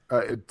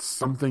it's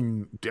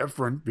something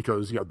different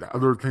because the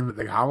other thing that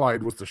they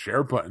highlighted was the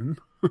share button.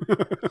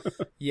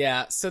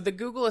 Yeah, so the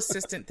Google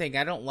Assistant thing,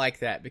 I don't like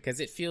that because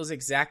it feels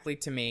exactly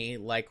to me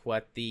like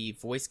what the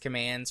voice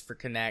commands for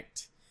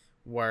Kinect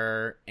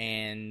were,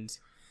 and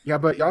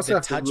but you also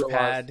the have to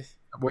realize, touchpad.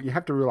 Well, you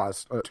have to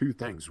realize two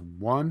things.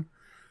 One,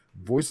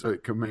 voice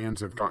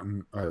commands have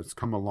come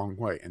a long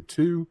way, and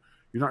two,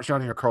 you're not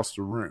shouting across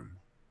the room.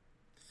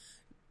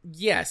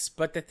 Yes,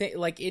 but the thing,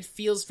 like, it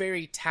feels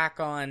very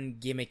tack-on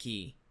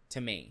gimmicky to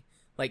me.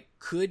 Like,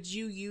 could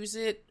you use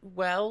it?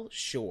 Well,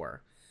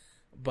 sure.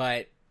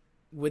 But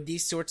with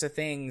these sorts of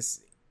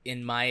things,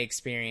 in my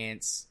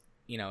experience,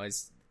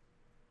 is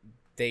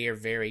they are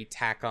very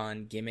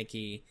tack-on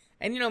gimmicky.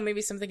 And,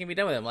 maybe something can be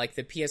done with them. Like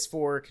the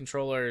PS4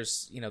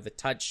 controllers, the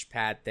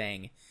touchpad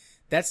thing.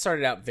 That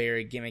started out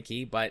very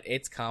gimmicky, but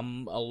it's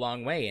come a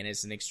long way and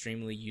is an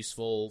extremely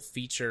useful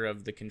feature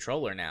of the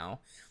controller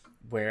now.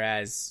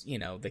 Whereas,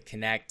 the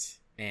Kinect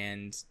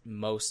and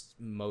most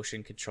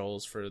motion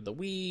controls for the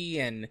Wii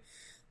and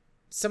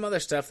some other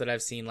stuff that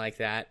I've seen like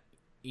that,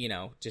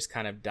 just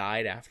kind of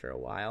died after a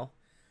while.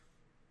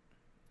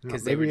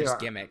 Because they were just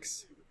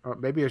gimmicks.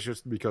 Maybe it's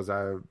just because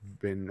I've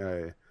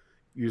been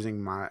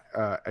using my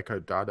Echo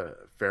Dot a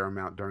fair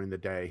amount during the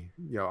day.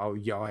 I'll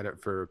yell at it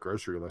for a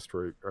grocery list,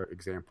 for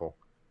example.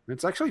 And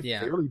it's actually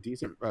fairly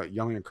decent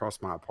yelling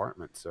across my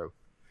apartment. So,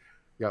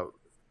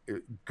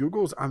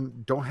 Google's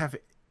don't have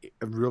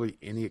really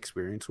any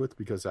experience with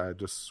because I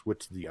just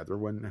switched to the other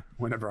one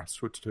whenever I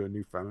switch to a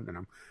new phone,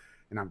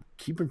 and I'm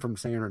keeping from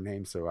saying her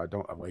name so I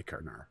don't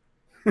awaken her.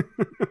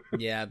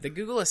 Yeah, the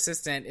Google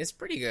Assistant is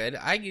pretty good.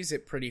 I use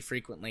it pretty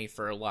frequently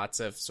for lots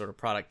of sort of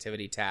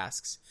productivity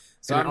tasks.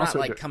 So I'm not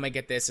like coming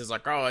at this as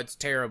like, oh, it's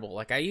terrible.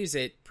 Like I use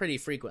it pretty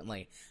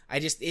frequently.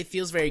 It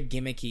feels very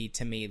gimmicky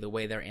to me the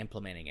way they're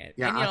implementing it.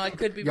 Yeah, and I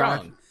could be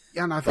wrong.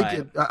 And I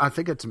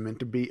think it's meant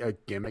to be a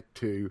gimmick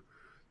to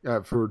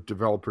for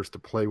developers to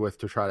play with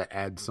to try to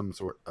add some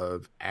sort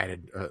of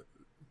added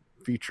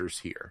features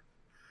here.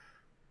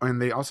 And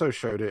they also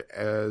showed it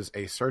as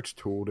a search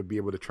tool to be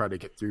able to try to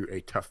get through a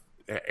tough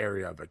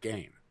area of a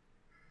game.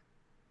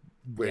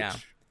 Which,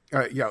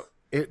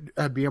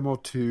 be able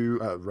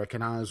to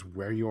recognize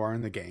where you are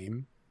in the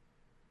game.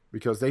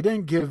 Because they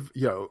didn't give,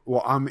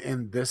 well, I'm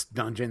in this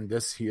dungeon,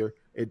 this here.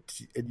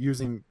 It's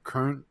using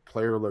current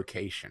player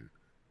location.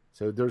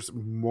 So there's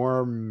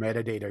more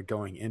metadata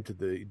going into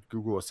the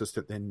Google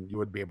Assistant than you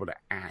would be able to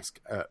ask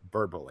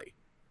verbally.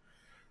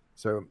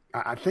 So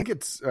I think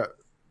it's...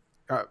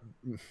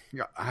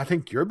 I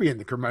think you're being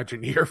the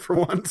curmudgeon here for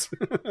once.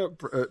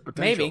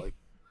 Potentially.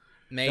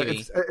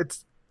 Maybe.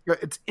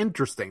 It's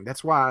interesting.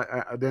 That's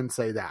why I didn't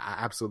say that.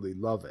 I absolutely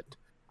love it.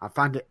 I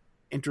find it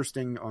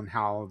interesting on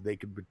how they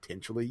could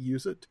potentially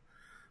use it,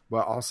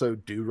 but also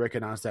do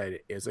recognize that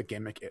it is a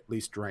gimmick, at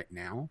least right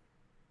now.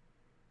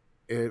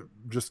 It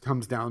just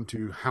comes down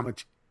to how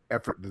much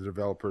effort the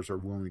developers are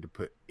willing to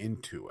put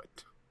into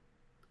it.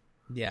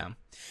 Yeah.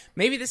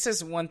 Maybe this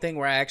is one thing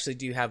where I actually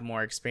do have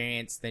more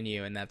experience than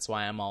you, and that's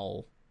why I'm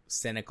all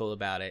cynical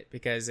about it.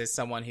 Because as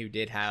someone who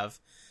did have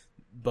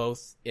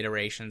both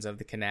iterations of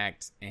the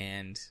Kinect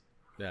and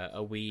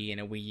a Wii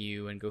and a Wii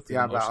U and go through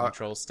the motion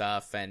control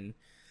stuff and,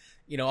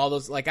 all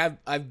those, like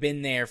I've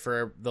been there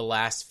for the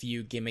last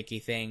few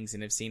gimmicky things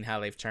and have seen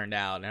how they've turned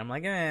out. And I'm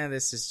like,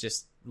 this is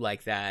just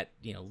like that,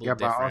 a little different.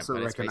 But I also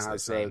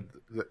recognize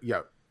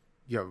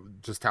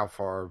just how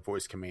far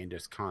voice command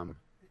has come.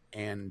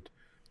 And,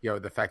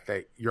 the fact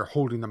that you're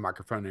holding the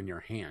microphone in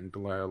your hand,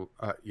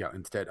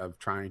 instead of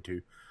trying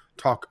to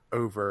talk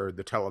over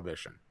the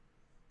television.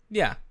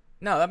 Yeah.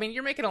 No, I mean,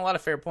 you're making a lot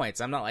of fair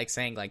points. I'm not like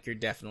saying like you're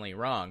definitely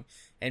wrong.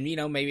 And,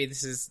 maybe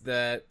this is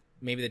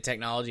maybe the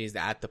technology is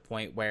at the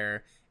point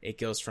where it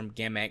goes from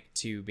gimmick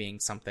to being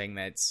something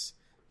that's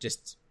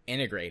just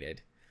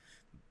integrated.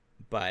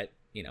 But,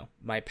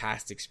 my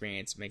past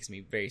experience makes me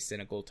very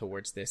cynical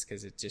towards this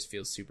because it just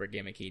feels super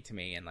gimmicky to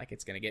me and like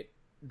it's going to get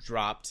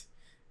dropped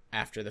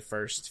after the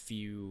first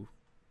few,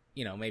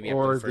 maybe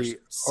after the first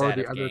set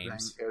of other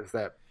games. Thing is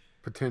that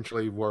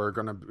potentially we're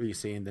going to be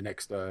seeing the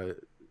next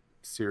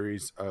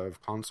series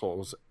of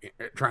consoles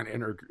trying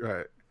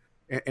to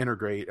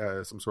integrate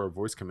some sort of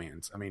voice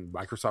commands. I mean,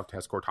 Microsoft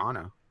has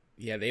Cortana.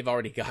 Yeah, they've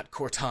already got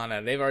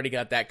Cortana. They've already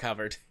got that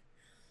covered.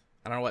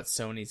 I don't know what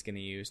Sony's going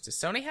to use. Does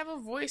Sony have a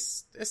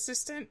voice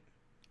assistant?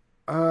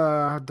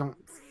 I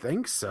don't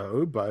think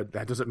so, but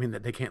that doesn't mean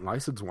that they can't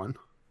license one.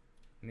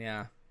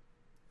 Yeah.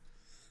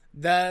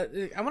 I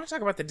want to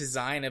talk about the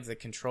design of the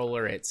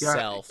controller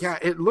itself. Yeah,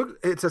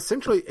 it's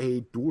essentially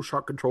a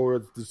DualShock controller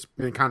that's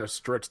been kind of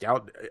stretched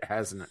out,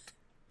 hasn't it?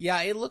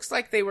 Yeah, it looks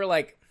like they were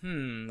like,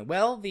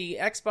 well, the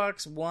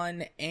Xbox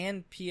One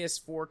and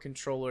PS4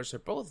 controllers are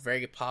both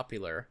very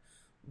popular.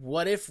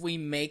 What if we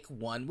make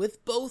one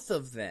with both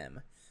of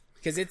them?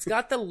 Because it's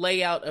got the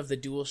layout of the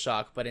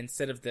DualShock, but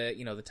instead of the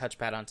the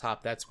touchpad on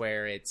top, that's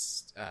where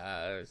it's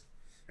it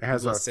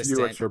has a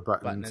few extra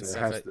buttons.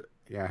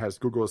 It has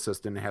Google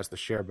Assistant. It has the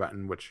share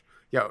button, which,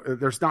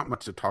 there's not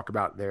much to talk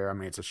about there. I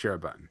mean, it's a share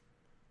button.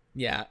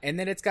 Yeah, and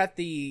then it's got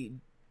the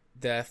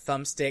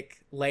thumbstick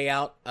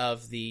layout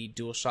of the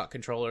DualShock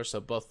controller, so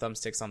both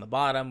thumbsticks on the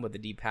bottom with the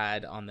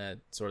D-pad on the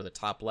sort of the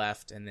top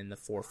left, and then the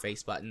 4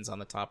 face buttons on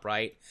the top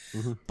right.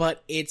 Mm-hmm.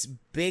 But it's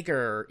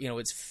bigger,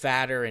 it's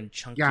fatter and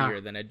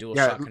chunkier than a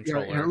DualShock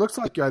controller. Yeah, and it looks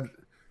like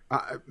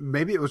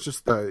maybe it was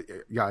just I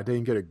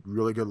didn't get a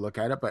really good look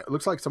at it, but it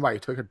looks like somebody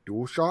took a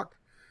DualShock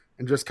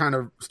and just kind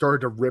of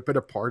started to rip it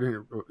apart,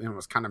 and it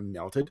was kind of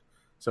melted.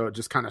 So it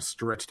just kind of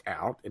stretched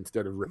out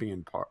instead of ripping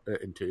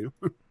in two.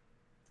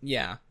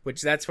 Yeah,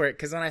 which that's where...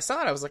 Because when I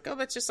saw it, I was like, oh,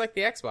 that's just like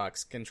the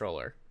Xbox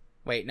controller.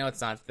 Wait, no,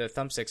 it's not. The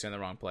thumbsticks are in the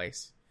wrong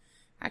place.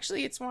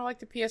 Actually, it's more like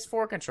the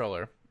PS4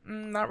 controller.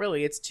 Not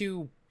really. It's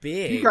too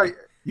big.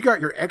 You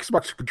got your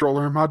Xbox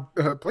controller and my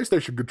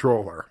PlayStation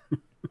controller.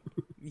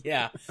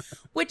 Yeah,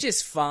 which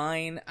is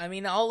fine. I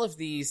mean, all of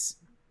these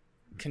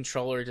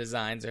controller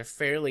designs are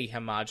fairly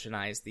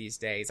homogenized these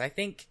days. I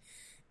think,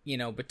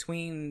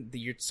 between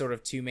your sort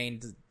of two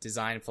main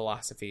design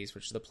philosophies,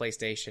 which are the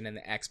PlayStation and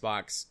the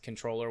Xbox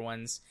controller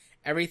ones,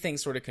 everything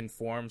sort of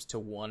conforms to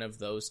one of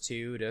those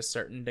two to a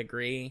certain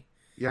degree.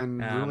 Yeah, and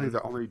really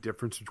the only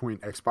difference between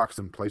Xbox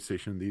and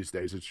PlayStation these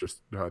days is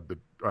just the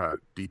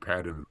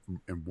D-pad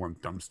and one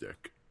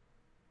thumbstick.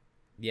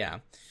 Yeah,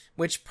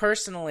 which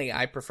personally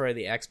I prefer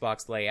the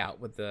Xbox layout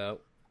with the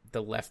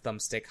left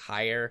thumbstick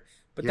higher,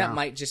 but that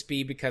might just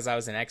be because I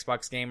was an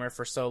Xbox gamer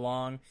for so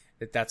long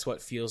that's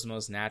what feels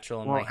most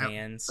natural in my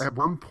hands. At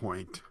one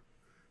point,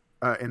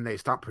 and they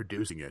stopped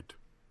producing it,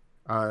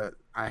 I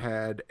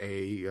had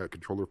a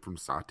controller from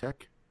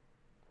Satec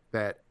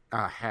that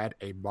had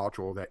a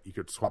module that you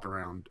could swap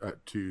around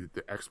to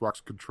the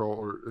Xbox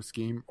controller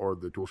scheme or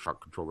the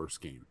DualShock controller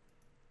scheme,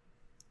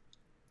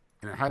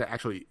 and it had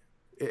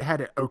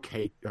an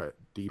okay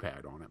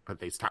D-pad on it, but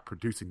they stopped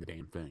producing the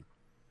damn thing,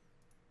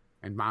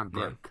 and mine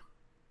broke.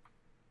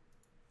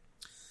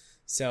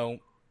 So,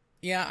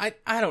 yeah,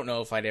 I don't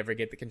know if I'd ever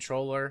get the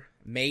controller.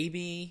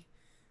 Maybe.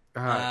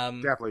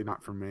 Definitely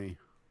not for me.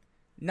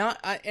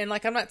 And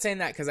like, I'm not saying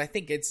that because I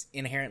think it's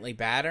inherently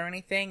bad or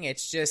anything.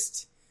 It's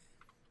just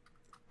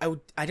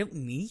I don't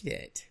need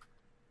it.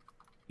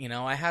 You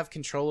know, I have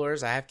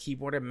controllers, I have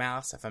keyboard and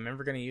mouse. If I'm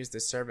ever going to use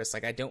this service,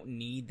 like, I don't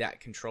need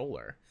that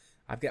controller.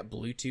 I've got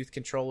Bluetooth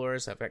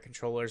controllers. I've got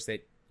controllers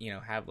that, you know,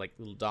 have like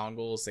little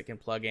dongles that can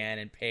plug in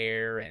and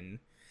pair, and,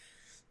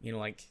 you know,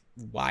 like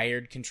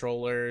wired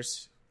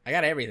controllers. I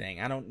got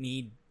everything. I don't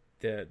need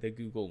the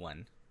Google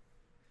one.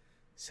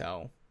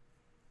 So,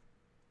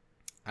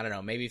 I don't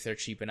know. Maybe if they're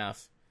cheap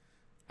enough,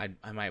 I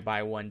might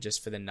buy one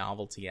just for the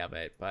novelty of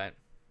it. But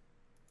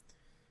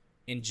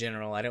in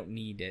general, I don't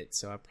need it,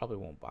 so I probably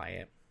won't buy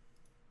it.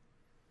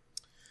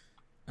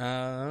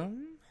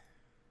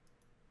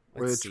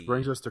 Which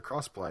brings us to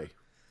crossplay.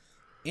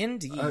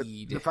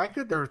 Indeed. The fact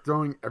that they're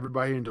throwing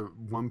everybody into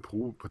one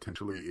pool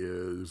potentially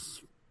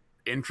is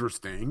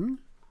interesting.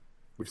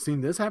 We've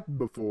seen this happen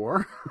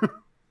before.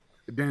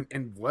 It didn't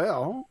end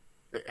well,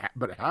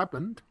 but it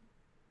happened.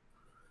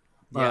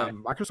 Yeah.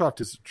 Microsoft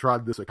has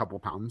tried this a couple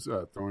of times,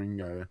 throwing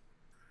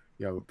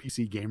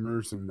PC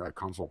gamers and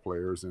console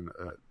players in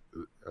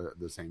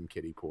the same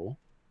kiddie pool.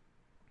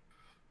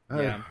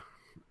 Yeah.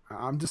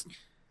 I'm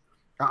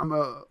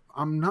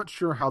not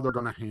sure how they're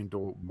going to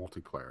handle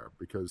multiplayer,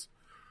 because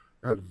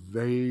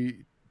they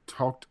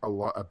talked a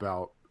lot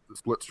about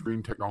split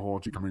screen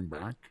technology coming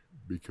back,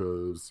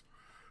 because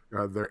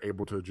they're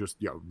able to just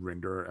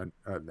render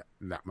and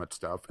that much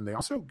stuff. And they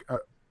also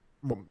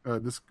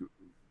this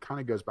kind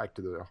of goes back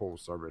to the whole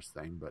service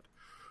thing, but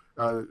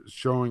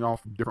showing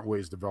off different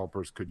ways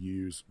developers could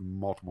use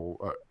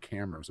multiple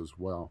cameras as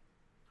well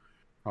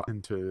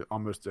into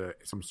almost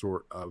some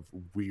sort of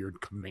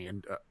weird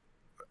command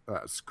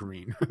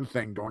screen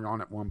thing going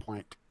on at one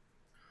point.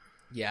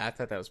 Yeah, I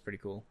thought that was pretty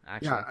cool.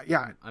 Actually,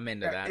 yeah, I'm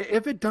into that.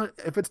 If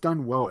it's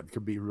done well, it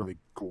could be really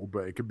cool,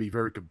 but it could be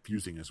very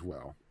confusing as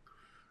well.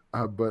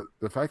 But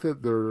the fact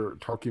that they're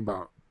talking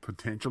about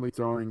potentially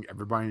throwing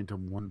everybody into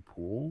one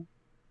pool,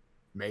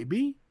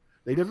 maybe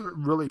they didn't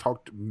really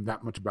talk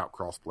that much about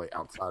crossplay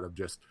outside of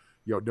just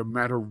no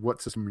matter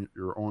what system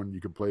you're on,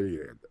 you can play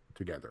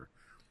together.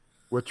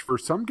 Which for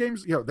some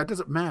games, that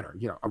doesn't matter.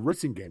 A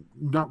racing game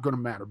not going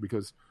to matter,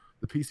 because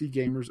the PC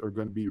gamers are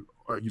going to be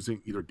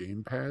using either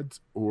game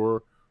pads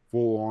or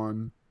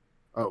full-on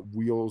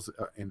wheels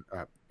and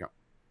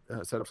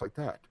setups like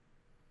that.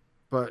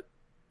 But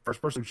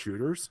first-person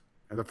shooters,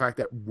 and the fact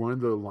that one of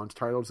the launch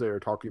titles they are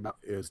talking about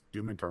is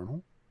Doom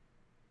Eternal.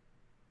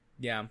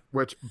 Yeah.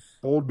 Which,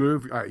 bold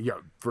move,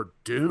 for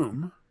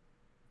Doom,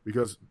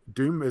 because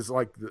Doom is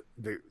like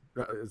the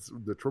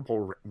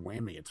triple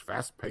whammy. It's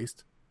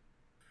fast-paced.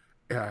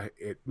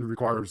 It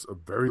requires a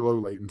very low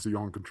latency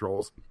on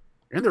controls.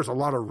 And there's a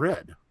lot of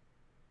red.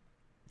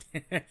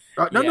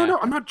 No.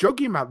 I'm not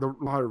joking about the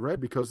lot of red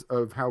because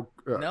of how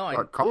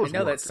colors I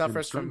know that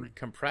suffers from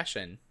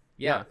compression.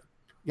 Yeah.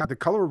 Yeah, the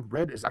color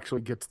red actually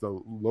gets the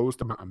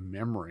lowest amount of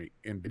memory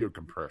in video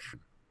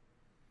compression.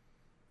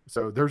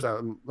 So there's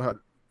a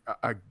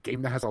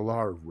game that has a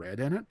lot of red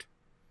in it,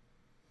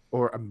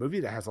 or a movie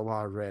that has a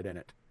lot of red in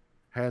it,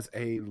 has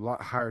a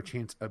lot higher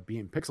chance of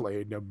being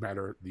pixelated no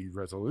matter the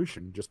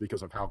resolution, just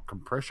because of how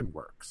compression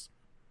works.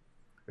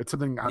 It's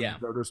something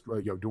I've noticed,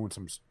 doing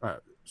some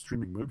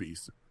streaming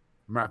movies.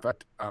 Matter of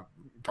fact,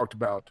 talked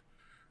about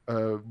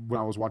when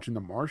I was watching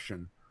The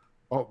Martian.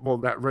 Oh, well,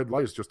 that red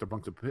light is just a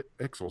bunch of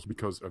pixels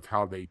because of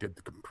how they did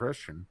the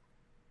compression.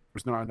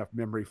 There's not enough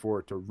memory for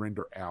it to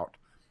render out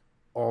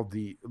all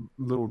the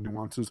little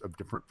nuances of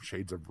different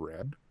shades of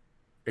red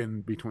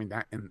in between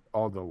that and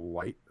all the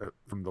light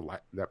from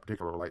that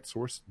particular light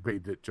source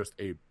made it just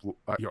a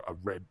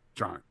red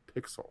giant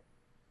pixel.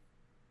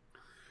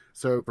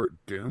 So for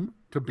Doom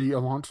to be a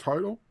launch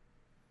title,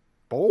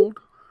 bold,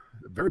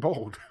 very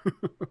bold.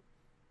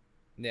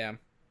 Yeah.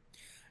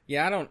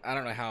 I don't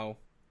know how.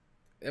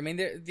 I mean,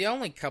 the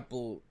only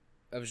couple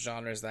of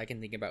genres that I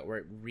can think about where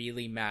it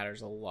really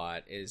matters a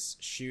lot is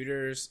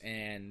shooters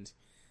and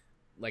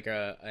like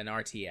an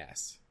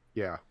RTS.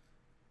 Yeah.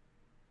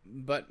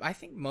 But I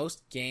think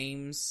most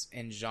games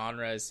and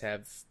genres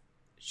have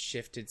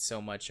shifted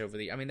so much over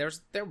the. I mean, there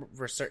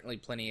were certainly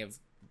plenty of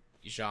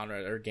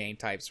genre or game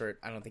types where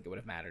I don't think it would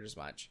have mattered as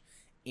much,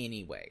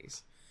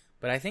 anyways.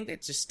 But I think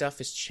that just stuff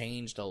has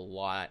changed a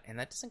lot, and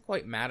that doesn't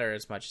quite matter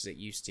as much as it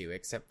used to,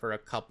 except for a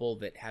couple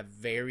that have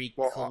very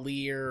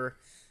clear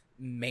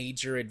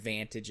major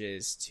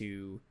advantages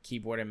to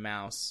keyboard and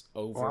mouse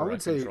over I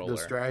would say controller. The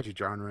strategy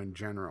genre in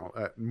general,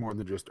 more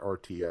than just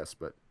RTS,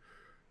 but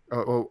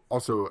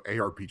also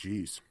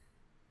ARPGs.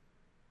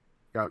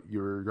 Yeah,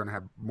 you're going to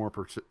have more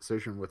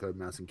precision with a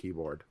mouse and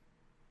keyboard.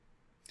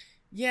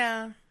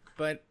 Yeah,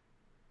 but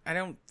I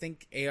don't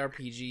think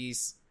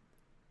ARPGs.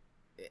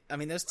 I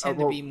mean, those tend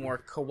to be more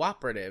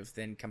cooperative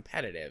than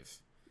competitive.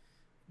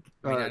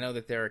 I mean, I know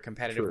that there are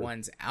competitive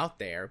ones out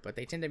there, but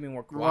they tend to be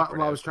more cooperative.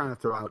 Well, I was trying to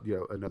throw out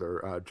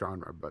another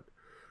genre, but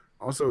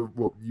also,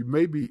 you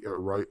may be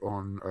right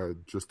on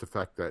just the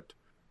fact that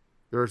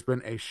there's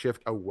been a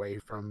shift away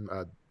from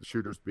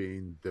shooters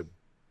being the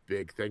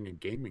big thing in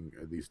gaming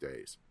these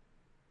days,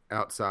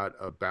 outside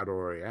of Battle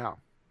Royale.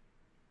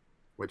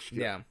 Which,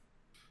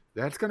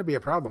 that's going to be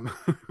a problem.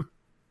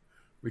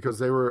 Because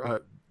they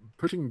were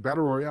pushing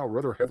Battle Royale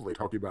rather heavily,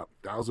 talking about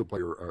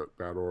 1,000-player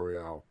Battle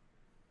Royale.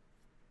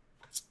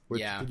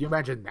 Which, can you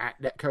imagine that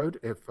netcode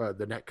if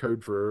the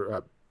netcode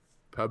for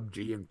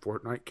PUBG and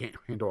Fortnite can't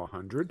handle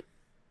 100?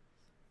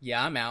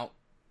 Yeah, I'm out.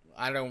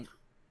 I don't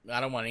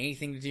want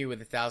anything to do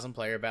with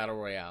 1,000-player Battle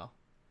Royale.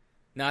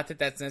 Not that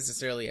that's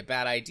necessarily a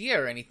bad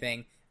idea or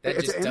anything. That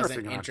just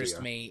doesn't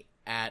interest me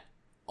at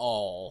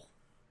all.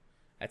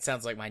 That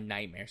sounds like my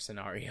nightmare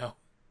scenario.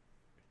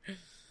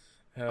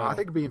 I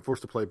think being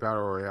forced to play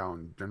Battle Royale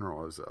in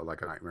general is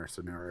like a nightmare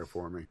scenario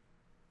for me.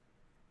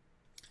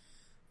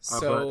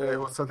 But it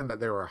was something that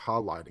they were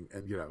highlighting,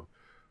 and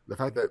the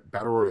fact that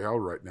Battle Royale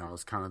right now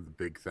is kind of the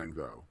big thing,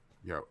 though.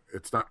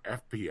 It's not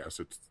FPS;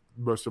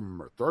 most of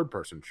them are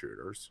third-person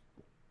shooters,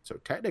 so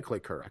technically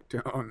correct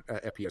on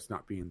FPS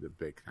not being the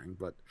big thing.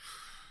 But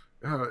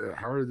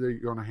how are they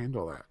going to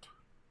handle that?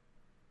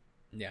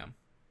 Yeah,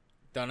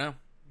 don't know.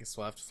 Guess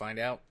we'll have to find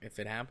out if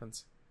it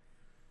happens.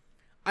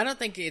 I don't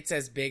think it's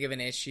as big of an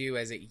issue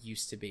as it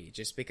used to be,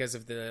 just because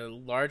of the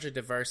larger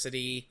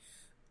diversity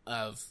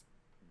of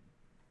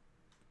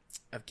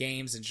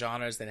games and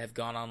genres that have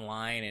gone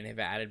online and have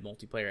added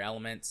multiplayer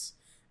elements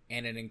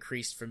and an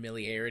increased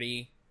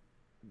familiarity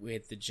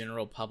with the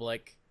general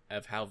public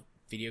of how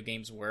video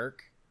games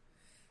work.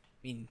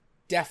 I mean,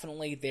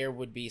 definitely there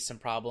would be some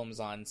problems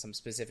on some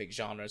specific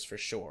genres for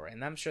sure,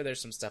 and I'm sure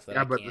there's some stuff that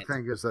I can't, the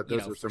thing is that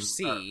those are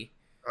foresee.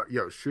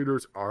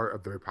 Shooters are a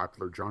very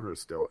popular genre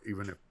still,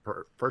 even if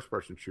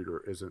first-person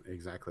shooter isn't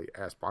exactly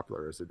as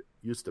popular as it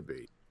used to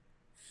be.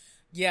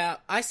 Yeah,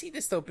 I see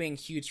this, though, being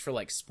huge for,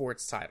 like,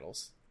 sports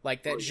titles.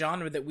 Like, that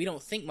genre that we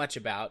don't think much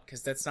about,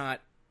 because that's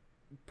not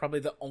probably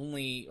the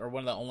only, or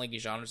one of the only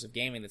genres of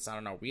gaming that's not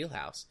in our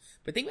wheelhouse.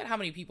 But think about how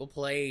many people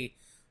play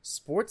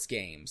sports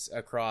games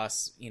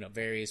across,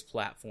 various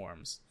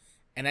platforms.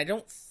 And I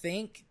don't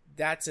think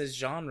that's a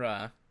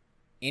genre...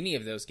 Any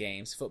of those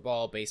games,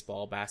 football,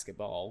 baseball,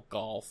 basketball,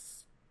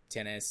 golf,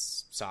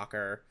 tennis,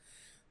 soccer,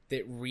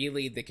 that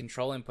really the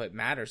control input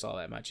matters all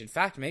that much. In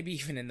fact, maybe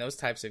even in those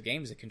types of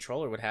games, a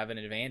controller would have an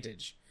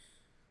advantage.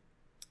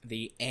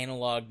 The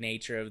analog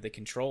nature of the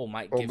control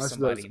might give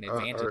somebody an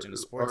advantage in a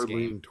sports game.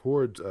 Leaning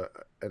towards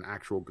an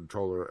actual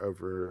controller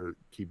over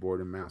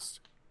keyboard and mouse.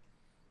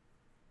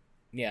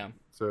 Yeah.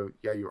 So,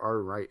 yeah, you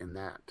are right in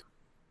that.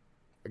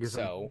 I guess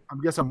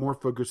I'm more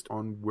focused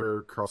on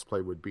where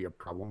crossplay would be a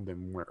problem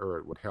than where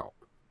it would help.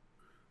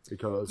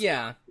 Because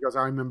I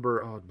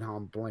remember, now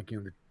I'm blanking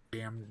on the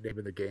damn name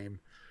of the game.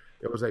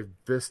 It was a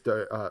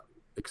Vista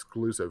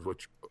exclusive,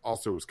 which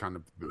also was kind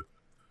of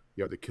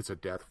the kiss of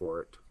death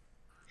for it.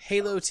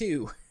 Halo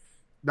 2.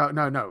 No.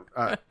 No,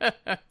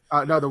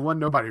 the one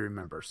nobody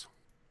remembers.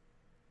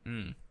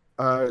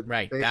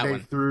 Right, that one.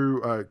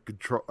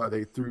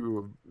 They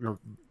threw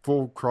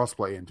full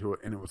crossplay into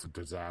it, and it was a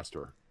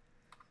disaster.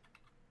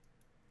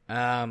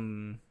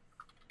 Shadowrun?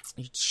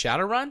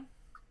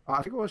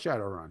 I think it was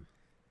Shadowrun.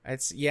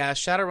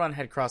 Shadowrun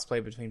had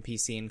crossplay between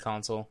PC and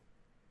console.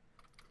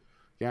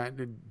 Yeah,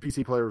 and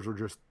PC players were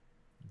just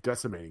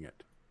decimating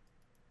it.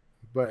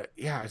 But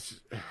yeah,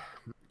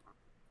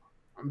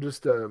 I'm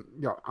just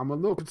I'm a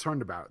little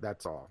concerned about it,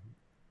 that's all.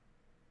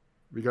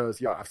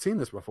 Because I've seen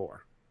this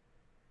before.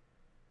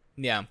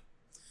 Yeah.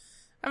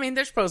 I mean,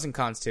 there's pros and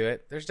cons to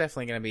it. There's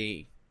definitely going to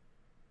be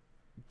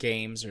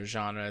games or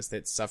genres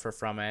that suffer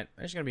from it.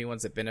 There's going to be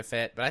ones that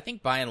benefit, but I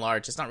think by and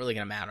large, it's not really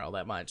going to matter all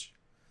that much.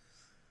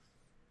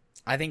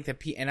 I think the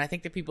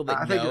people that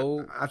I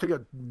think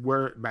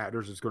where it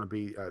matters is going to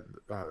be,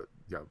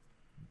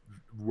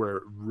 where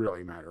it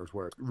really matters,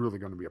 where it's really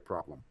going to be a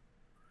problem.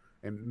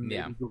 And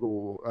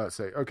Google will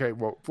say, okay,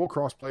 well, full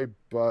crossplay,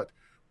 but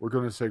we're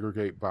going to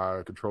segregate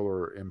by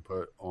controller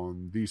input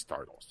on these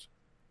titles.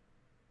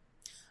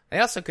 They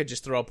also could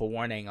just throw up a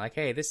warning like,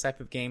 hey, this type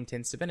of game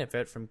tends to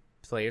benefit from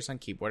players on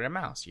keyboard and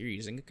mouse. You're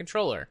using a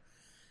controller.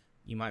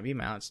 You might be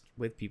matched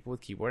with people with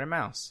keyboard and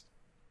mouse.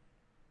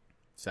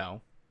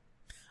 So,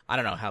 I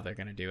don't know how they're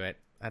going to do it.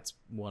 That's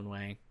one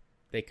way.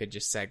 They could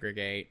just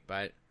segregate,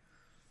 but,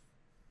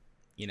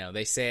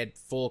 they said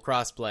full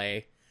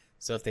crossplay.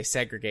 So if they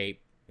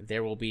segregate,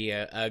 there will be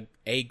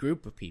a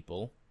group of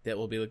people that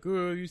will be like,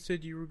 oh, you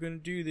said you were going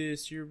to do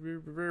this.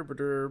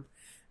 You're...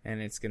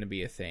 And it's going to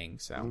be a thing,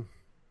 so...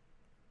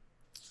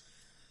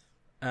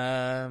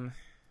 I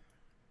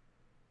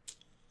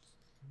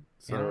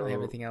don't really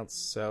have anything else.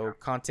 So,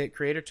 content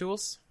creator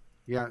tools?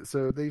 Yeah,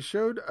 so they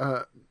showed,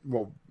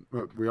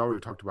 we already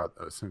talked about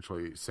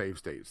essentially save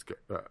states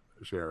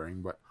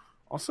sharing, but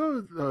also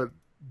the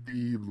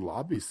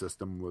lobby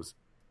system was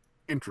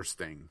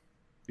interesting.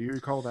 Do you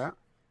recall that?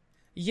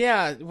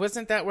 Yeah,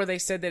 wasn't that where they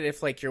said that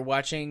if like you're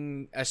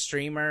watching a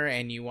streamer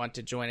and you want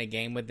to join a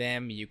game with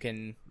them, you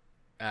can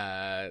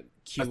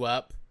queue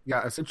up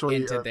Yeah, essentially,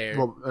 into their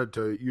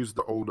to use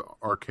the old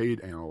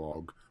arcade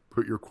analog,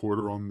 put your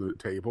quarter on the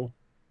table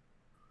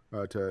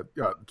to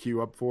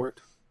queue up for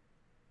it.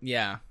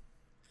 yeah.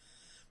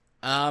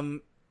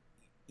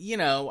 You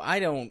know, I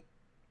don't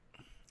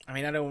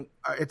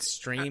It's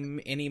stream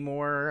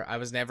anymore. I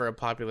was never a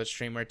popular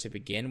streamer to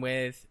begin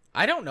with.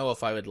 I don't know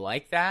if I would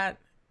like that,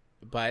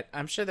 but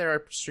I'm sure there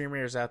are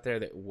streamers out there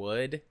that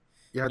would,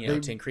 yeah,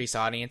 to increase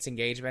audience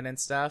engagement and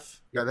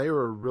stuff. yeah, they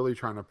were really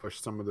trying to push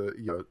some of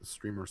the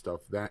streamer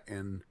stuff. That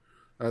and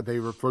they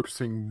were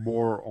focusing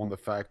more on the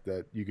fact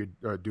that you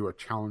could do a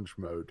challenge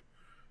mode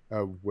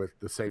with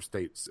the save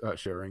states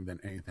sharing than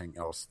anything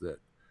else. That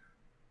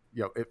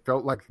it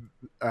felt like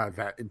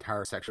that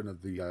entire section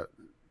of the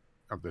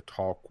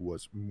talk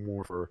was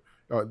more for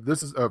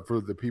this is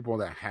for the people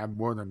that have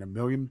more than 1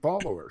 million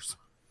followers,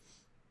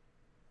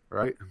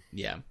 right?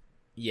 Yeah.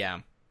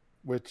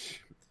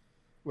 Which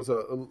was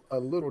a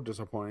little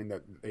disappointing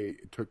that they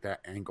took that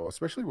angle,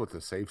 especially with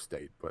the save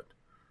state. But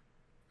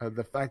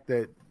the fact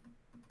that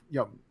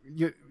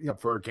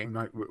for a game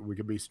night we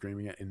could be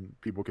streaming it and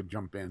people could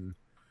jump in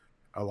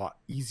a lot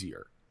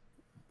easier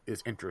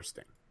is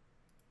interesting.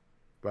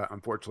 But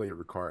unfortunately, it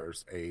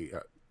requires a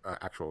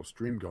actual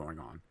stream going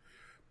on.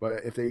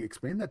 But if they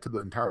expand that to the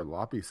entire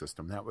lobby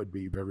system, that would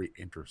be very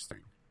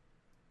interesting.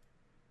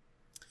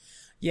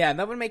 Yeah,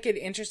 that would make it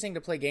interesting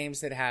to play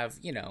games that have,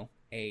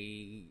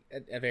 a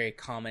very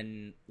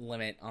common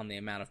limit on the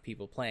amount of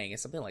people playing.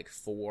 It's something like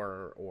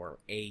 4 or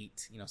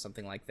 8,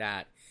 something like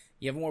that.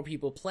 You have more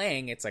people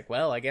playing, it's like,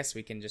 well, I guess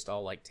we can just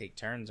all like take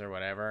turns or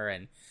whatever.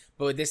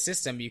 But with this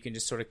system, you can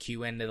just sort of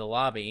queue into the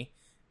lobby,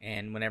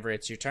 and whenever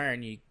it's your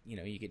turn, you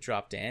get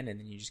dropped in, and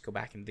then you just go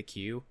back into the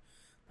queue.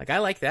 Like, I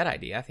like that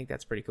idea. I think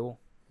that's pretty cool.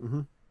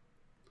 Mm-hmm.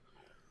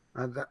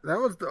 That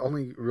was the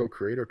only real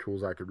creator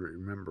tools I could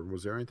remember.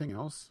 Was there anything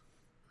else?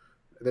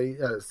 They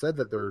said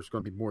that there's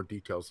going to be more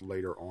details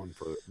later on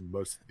for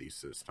most of these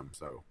systems,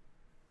 though.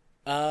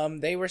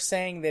 They were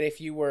saying that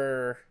if you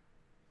were...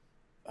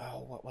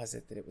 Oh, what was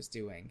it that it was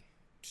doing?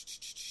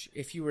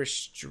 If you were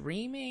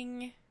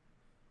streaming,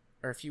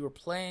 or if you were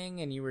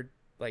playing and you were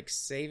like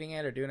saving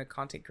it or doing a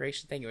content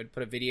creation thing, it would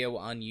put a video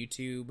on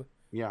YouTube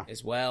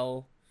as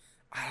well.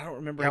 I don't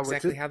remember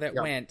exactly how that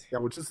went. Yeah,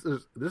 this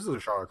is a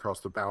shot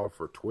across the bow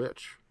for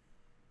Twitch.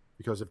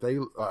 Because if they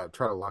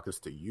try to lock us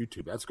to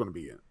YouTube, that's going to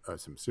be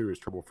some serious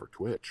trouble for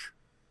Twitch.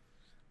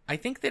 I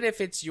think that if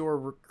it's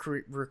you're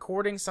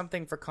recording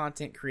something for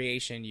content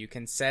creation, you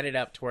can set it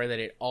up to where that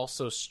it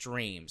also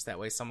streams. That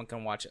way someone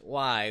can watch it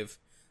live.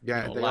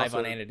 Yeah, live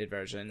unedited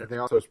version. They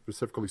also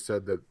specifically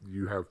said that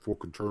you have full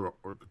control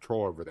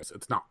over this.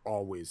 It's not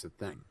always a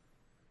thing.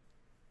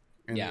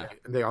 And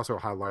they also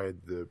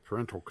highlighted the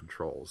parental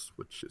controls,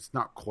 which is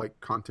not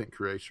quite content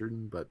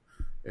creation, but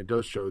it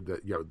does show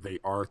that they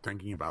are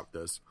thinking about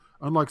this,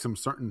 unlike some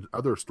certain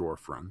other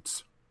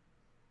storefronts.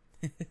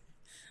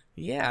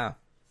 Yeah.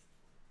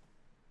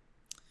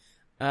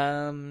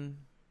 I'm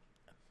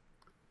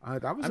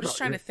just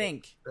trying to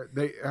think.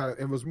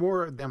 It was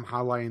more them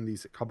highlighting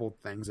these couple of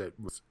things that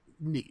was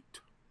neat.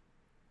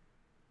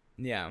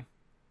 Yeah.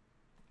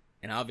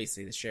 And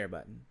obviously the share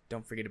button.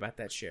 Don't forget about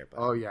that share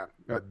button. Oh, yeah.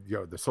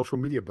 The social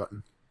media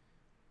button.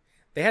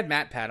 They had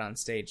MatPat on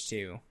stage,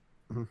 too.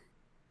 Mm-hmm.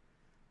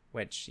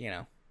 Which,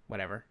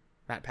 whatever.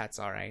 MatPat's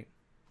all right.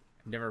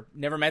 I've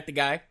never met the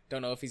guy.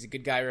 Don't know if he's a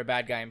good guy or a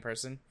bad guy in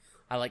person.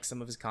 I like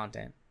some of his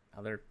content.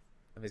 Other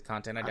of his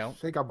content I don't. I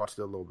think I watched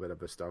a little bit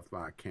of his stuff, but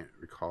I can't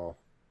recall.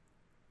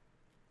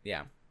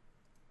 Yeah.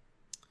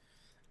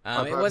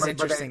 It was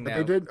interesting, but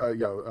though. They did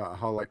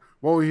highlight,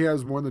 well, he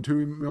has more than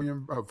 2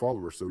 million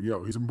followers, so,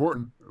 he's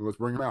important. Let's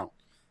bring him out.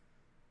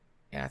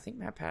 Yeah, I think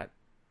MatPat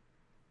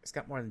has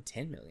got more than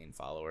 10 million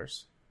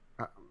followers.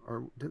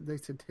 Or did they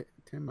say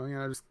 10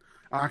 million?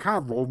 I kind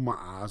of roll my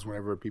eyes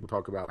whenever people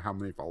talk about how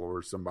many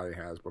followers somebody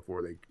has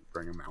before they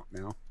bring them out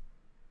now.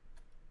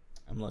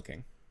 I'm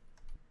looking.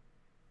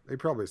 They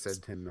probably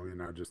said 10 million.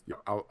 I just,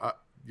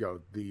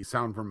 the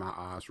sound from my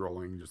eyes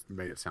rolling just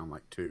made it sound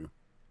like 2.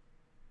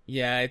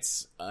 Yeah,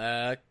 it's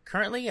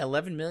currently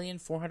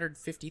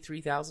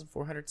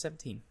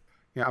 11,453,417.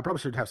 Yeah, I probably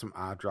should have some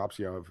eye drops.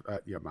 My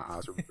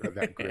eyes are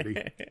that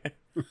gritty.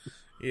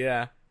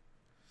 Yeah.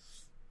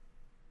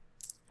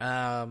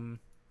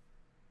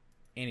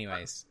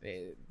 Anyways,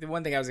 the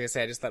one thing I was going to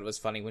say, I just thought it was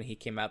funny when he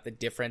came out, the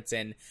difference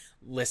in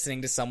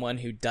listening to someone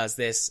who does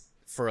this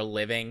for a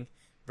living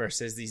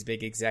versus these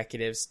big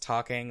executives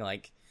talking.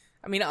 Like,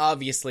 I mean,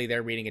 obviously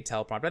they're reading a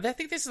teleprompter. I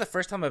think this is the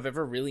first time I've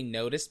ever really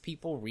noticed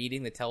people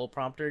reading the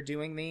teleprompter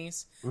doing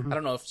these. Mm-hmm. I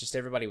don't know if just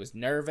everybody was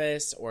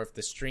nervous or if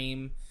the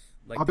stream,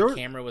 the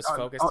camera was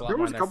focused a lot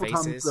more on their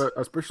faces. Times,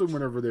 especially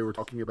whenever they were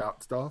talking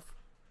about stuff,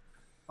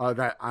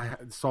 that I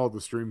saw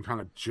the stream kind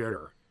of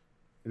jitter.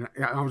 And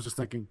I was just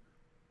thinking,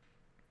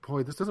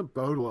 boy, this doesn't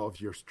bode well if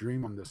your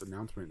stream on this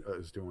announcement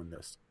is doing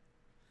this.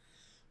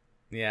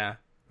 Yeah.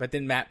 But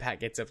then Matt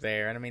Pat gets up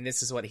there, and I mean,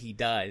 this is what he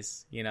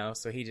does, you know?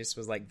 So he just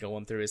was, like,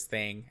 going through his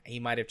thing. He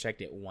might have checked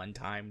it one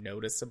time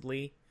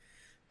noticeably.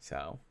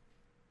 So,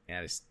 yeah,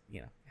 I just, you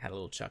know, had a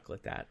little chuckle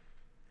at that.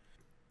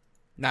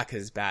 Not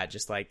because it's bad,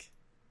 just like,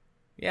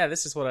 yeah,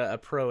 this is what a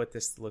pro at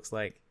this looks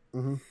like.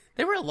 Mm-hmm.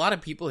 There were a lot of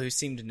people who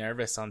seemed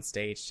nervous on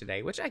stage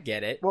today, which I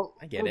get it.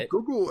 I get it.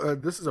 Google,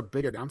 this is a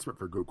big announcement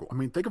for Google. I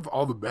mean, think of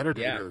all the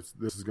metadata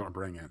this is going to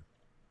bring in.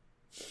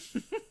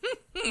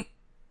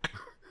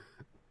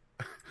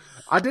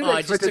 I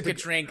just took a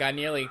drink. I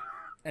nearly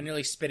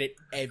spit it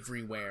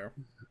everywhere.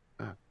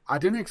 I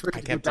didn't expect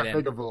it to get that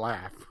big of a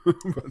laugh.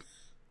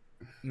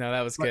 No,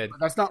 that was good. But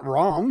that's not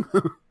wrong.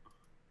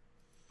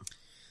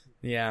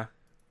 Yeah.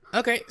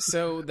 Okay,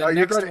 so the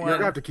next you're one... going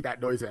to have to keep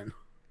that noise in.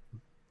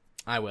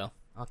 I will.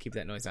 I'll keep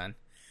that noise on.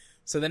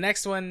 So the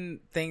next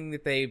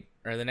the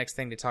next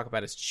thing to talk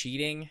about is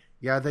cheating.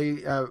 Yeah, they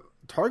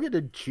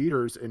targeted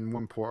cheaters in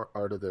one part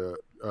of the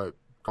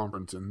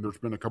conference, and there's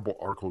been a couple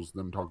articles of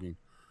them talking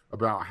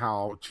about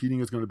how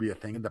cheating is going to be a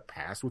thing in the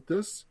past with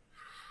this.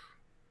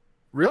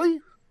 Really?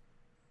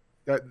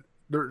 That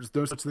there's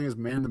no such thing as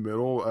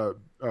man-in-the-middle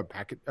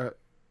packet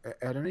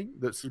editing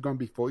that's going to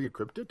be fully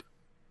encrypted?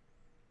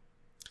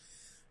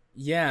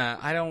 Yeah,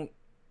 I don't...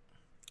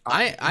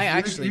 I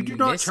actually... You do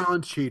not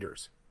challenge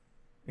cheaters.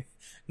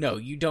 No,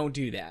 you don't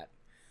do that.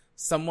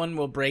 Someone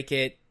will break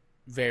it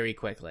very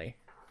quickly.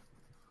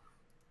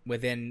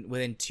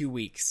 Within 2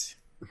 weeks.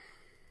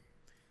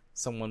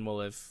 Someone will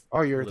have...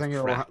 Oh, you're thinking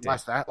it'll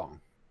last that long?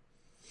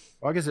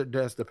 Well, I guess it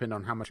does depend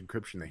on how much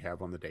encryption they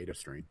have on the data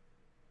stream.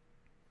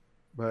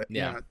 But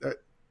yeah,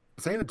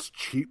 saying it's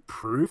cheat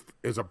proof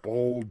is a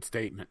bold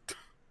statement.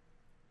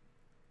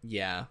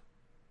 Yeah.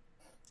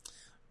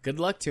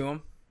 Good luck to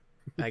them,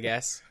 I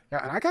guess.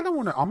 Yeah, and I kind of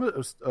want to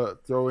almost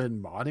throw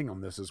in modding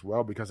on this as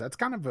well, because that's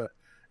kind of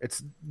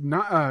it's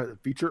not a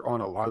feature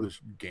on a lot of the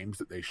games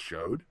that they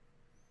showed.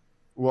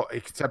 Well,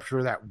 except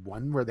for that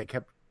one where they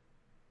kept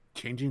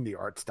changing the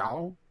art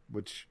style,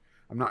 which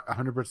I'm not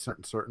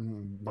 100%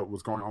 certain what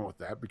was going on with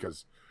that,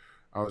 because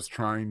I was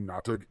trying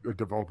not to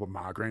develop a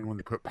migraine when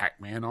they put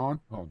Pac-Man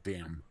on. Oh,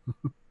 damn.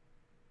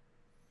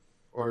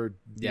 Or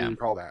do you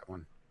recall that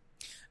one?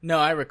 No,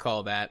 I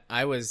recall that.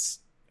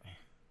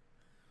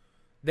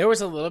 There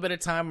was a little bit of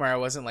time where I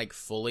wasn't like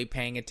fully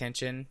paying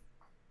attention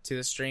to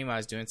the stream. I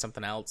was doing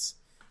something else.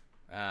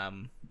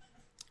 And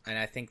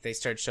I think they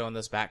started showing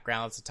those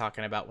backgrounds and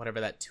talking about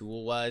whatever that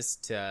tool was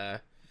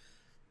to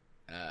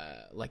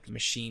like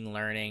machine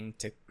learning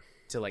to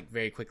like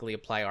very quickly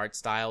apply art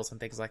styles and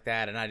things like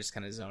that. And I just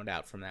kind of zoned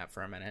out from that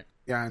for a minute.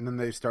 Yeah, and then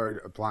they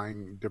started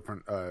applying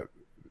different,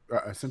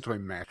 essentially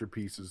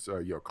masterpieces,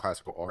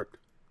 classical art.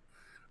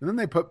 And then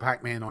they put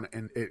Pac-Man on it,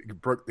 and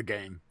it broke the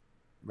game.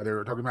 But they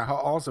were talking about how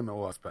awesome it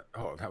was, but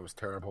that was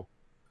terrible.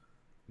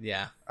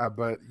 Yeah.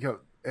 But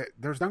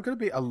there's not going to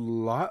be a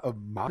lot of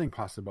modding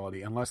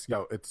possibility unless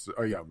it's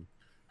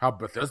how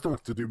Bethesda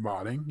wants to do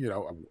modding.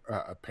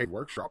 A paid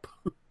workshop.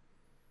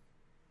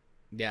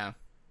 Yeah.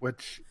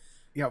 Which,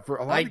 for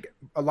a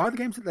lot of the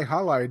games that they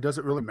highlight, it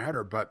doesn't really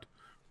matter. But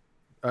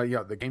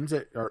the games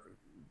that are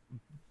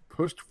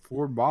pushed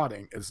for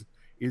modding is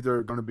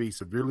either going to be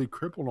severely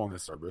crippled on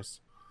this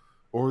service,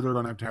 or they're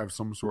going to have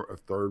some sort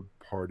of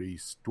third-party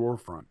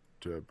storefront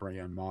to bring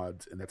in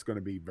mods, and that's going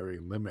to be very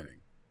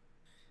limiting.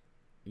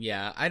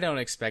 Yeah, I don't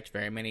expect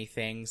very many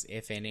things,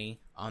 if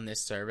any, on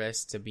this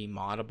service to be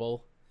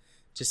moddable,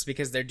 just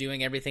because they're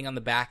doing everything on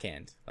the back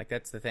end. Like,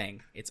 that's the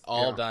thing. It's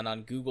all done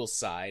on Google's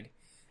side,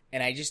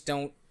 and I just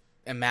don't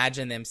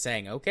imagine them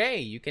saying, okay,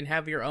 you can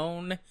have your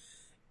own,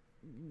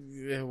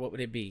 what would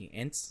it be,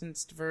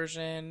 instanced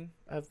version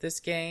of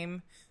this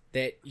game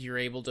that you're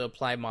able to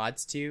apply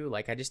mods to.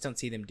 Like, I just don't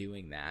see them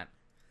doing that.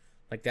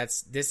 Like,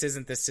 this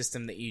isn't the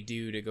system that you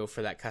do to go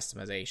for that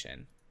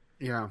customization.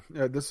 Yeah,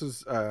 this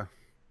is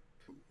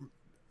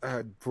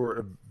for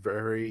a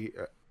very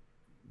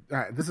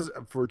this is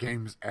for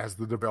games as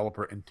the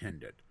developer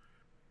intended,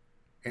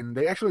 and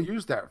they actually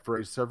used that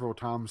phrase several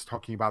times,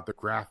 talking about the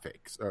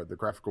graphics, the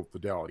graphical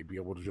fidelity, be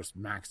able to just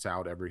max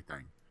out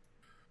everything.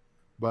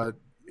 But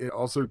it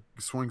also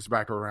swings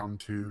back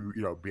around to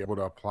be able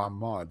to apply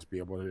mods, be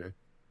able to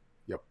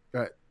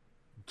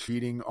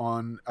cheating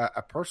on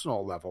a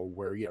personal level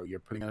where you're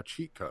putting in a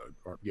cheat code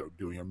or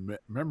doing a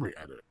memory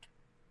edit.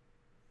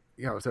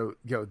 So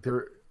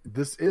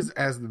this is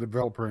as the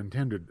developer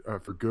intended,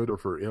 for good or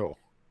for ill.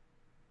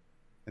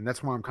 And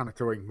that's why I'm kind of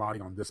throwing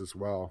modding on this as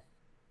well,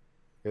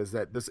 is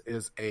that this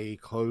is a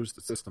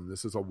closed system.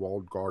 This is a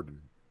walled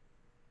garden,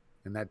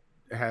 and that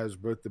has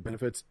both the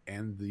benefits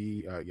and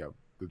the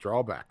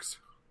drawbacks.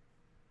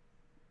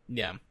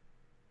 Yeah.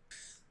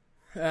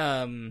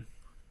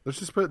 Let's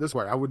just put it this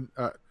way: I wouldn't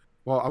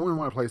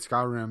want to play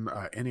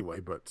Skyrim anyway,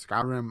 but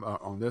Skyrim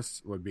on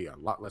this would be a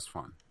lot less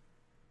fun.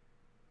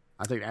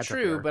 I think that's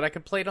true, but I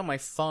could play it on my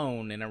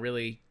phone, and but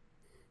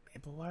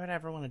why would I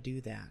ever want to do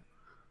that?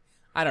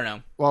 I don't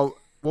know. Well,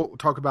 we'll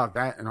talk about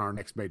that in our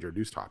next major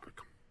news topic.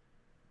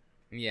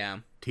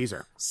 Yeah.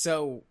 Teaser.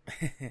 So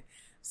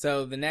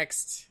the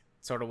next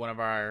sort of one of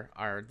our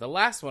the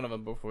last one of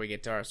them before we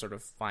get to our sort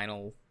of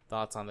final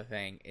thoughts on the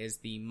thing is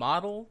the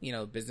model,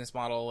 business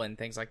model and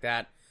things like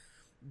that.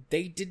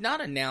 They did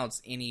not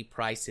announce any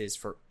prices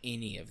for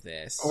any of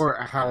this. Or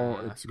how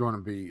it's going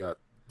to be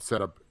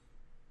set up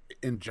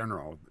in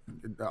general.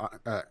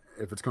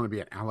 If it's going to be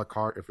an a la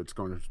carte, if it's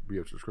going to be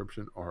a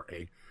subscription, or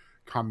a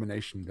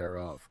combination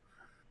thereof.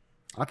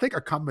 I think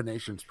a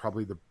combination is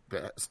probably the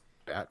best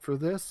bet for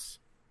this.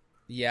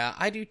 Yeah,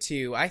 I do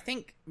too. I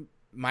think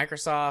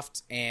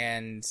Microsoft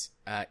and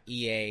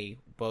EA,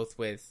 both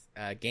with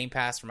Game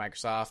Pass for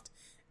Microsoft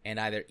and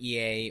either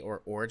EA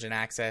or Origin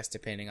Access,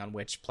 depending on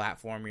which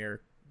platform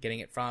you're getting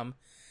it from,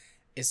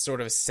 is sort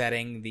of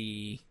setting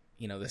the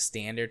the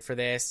standard for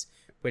this,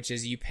 which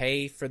is you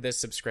pay for the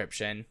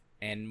subscription,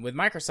 and with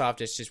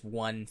Microsoft it's just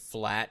one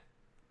flat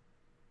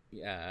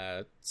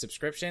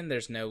subscription.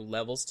 There's no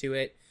levels to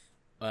it.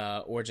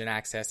 Origin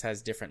Access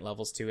has different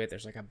levels to it.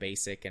 There's like a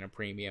basic and a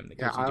premium that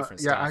gives you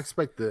different stuff. Yeah, I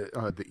expect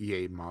the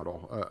EA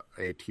model,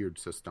 a tiered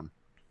system.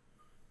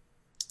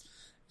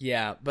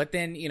 Yeah, but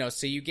then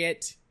so you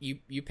get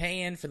you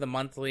pay in for the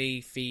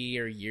monthly fee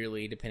or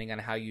yearly, depending on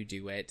how you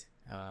do it,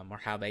 or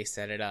how they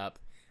set it up,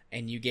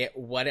 and you get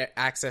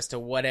access to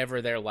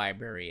whatever their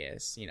library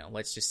is.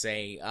 Let's just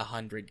say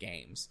 100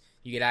 games.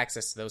 You get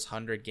access to those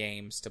 100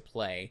 games to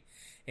play.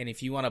 And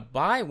if you want to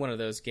buy one of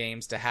those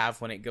games to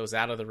have when it goes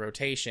out of the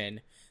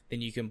rotation,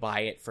 then you can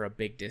buy it for a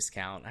big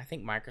discount. I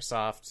think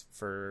Microsoft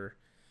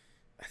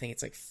I think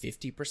it's like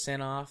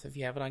 50% off if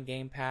you have it on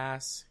Game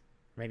Pass.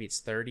 Maybe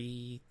it's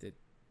 30.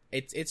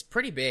 It's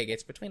pretty big.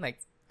 It's between like,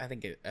 I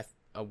think a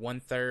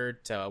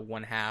 1/3 to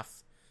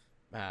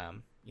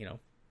 1/2,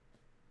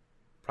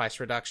 price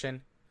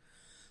reduction.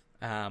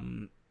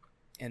 And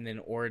then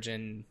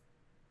Origin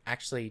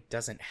actually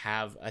doesn't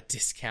have a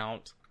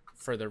discount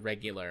for the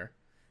regular.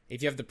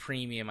 If you have the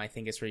premium, I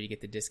think it's where you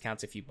get the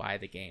discounts if you buy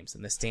the games,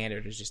 and the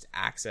standard is just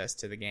access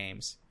to the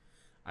games.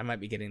 I might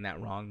be getting that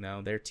wrong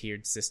though. Their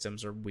tiered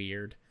systems are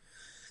weird,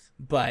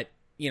 but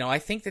I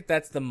think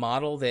that's the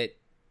model that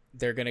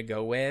they're gonna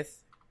go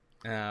with.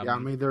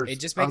 It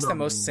just makes the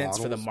most sense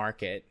for the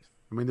market.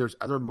 I mean, there's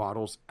other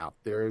models out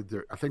there.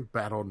 I think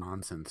Battle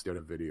Nonsense did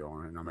a video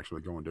on it, and I'm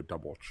actually going to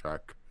double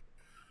check,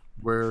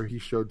 where he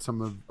showed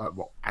some of,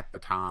 at the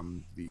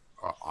time, the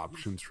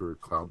options for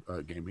cloud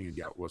gaming, and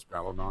it was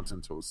Battle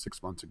Nonsense. It was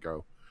 6 months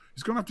ago.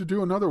 He's going to have to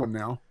do another one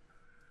now,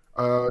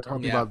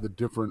 talking about the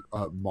different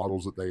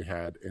models that they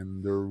had,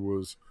 and there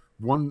was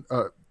one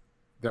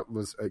that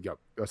was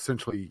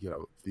essentially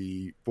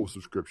the full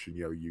subscription.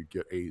 You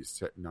get a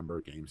set number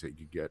of games that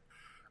you get,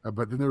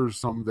 but then there's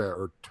some that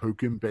are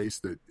token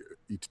based, that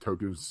each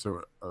token is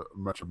so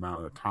much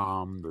amount of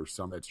time. There's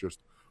some that's just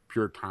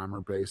pure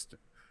timer based.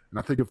 And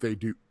I think if they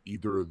do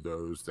either of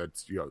those,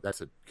 that's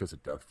a kiss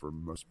of death for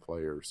most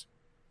players,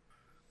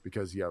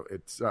 because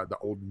it's the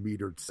old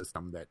metered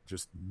system that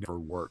just never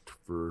worked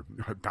for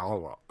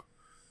dial-up.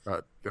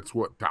 That's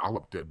what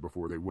dial-up did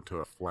before they went to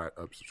a flat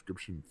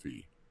subscription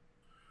fee.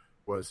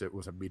 It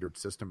was a metered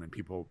system, and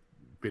people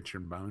bitched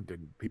and moaned,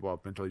 and people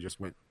eventually just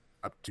went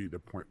up to the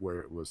point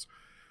where it was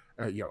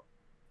a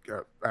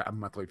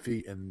monthly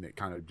fee, and it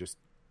kind of just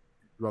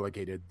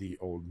relegated the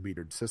old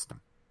metered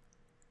system.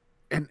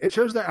 And it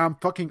shows that I'm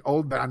fucking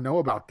old that I know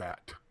about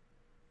that.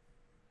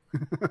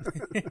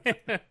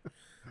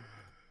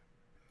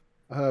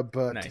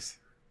 But nice.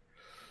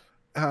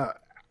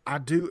 I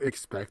do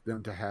expect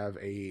them to have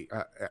a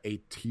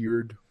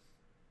tiered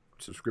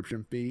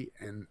subscription fee,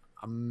 and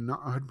I'm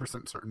not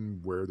 100%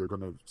 certain where they're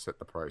going to set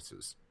the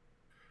prices.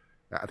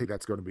 I think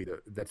that's going to be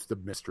that's the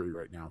mystery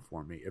right now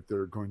for me. If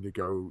they're going to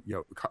go,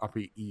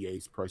 copy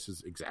EA's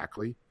prices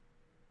exactly,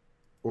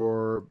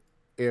 or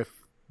if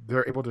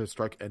they're able to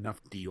strike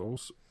enough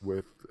deals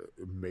with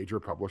major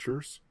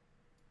publishers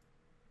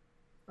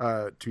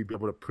to be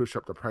able to push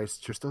up the price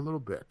just a little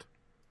bit.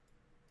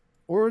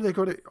 Or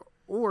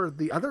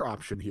the other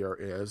option here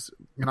is,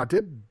 and I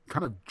did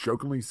kind of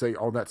jokingly say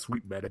all that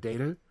sweet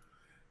metadata,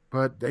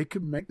 but they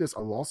could make this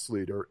a loss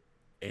leader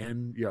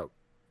and,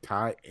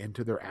 tie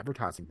into their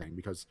advertising thing,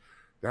 because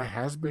that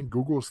has been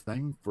Google's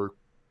thing for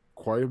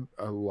quite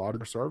a lot of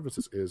their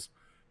services, is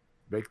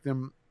make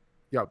them,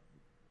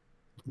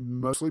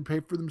 mostly pay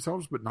for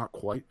themselves, but not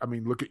quite. I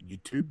mean, look at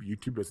YouTube.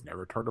 YouTube has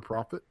never turned a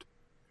profit,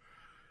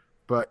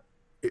 but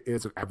it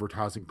is an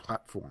advertising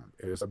platform.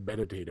 It is a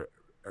metadata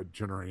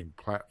generating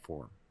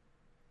platform.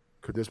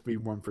 Could this be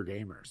one for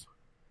gamers?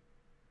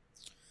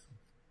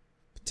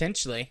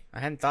 Potentially. I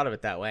hadn't thought of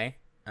it that way.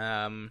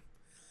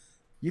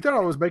 You thought I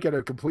was making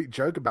a complete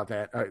joke about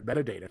that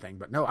metadata thing,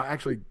 but no, I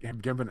actually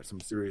have given it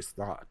some serious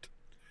thought.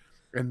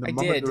 And the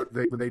moment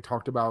when they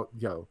talked about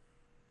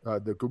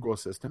the Google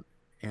Assistant,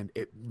 and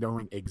it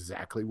knowing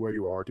exactly where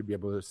you are to be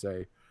able to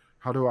say,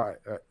 how do I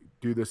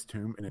do this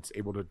tomb? And it's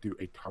able to do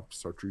a top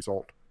search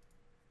result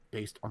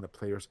based on the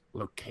player's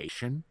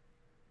location.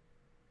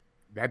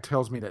 That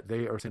tells me that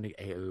they are sending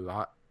a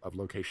lot of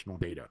locational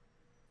data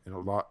and a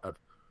lot of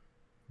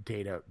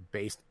data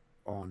based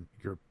on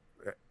your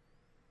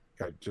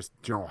just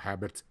general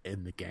habits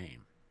in the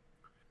game,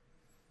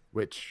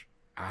 which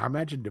I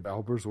imagine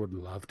developers would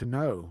love to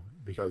know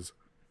because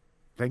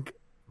think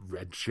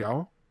Red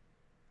Shell.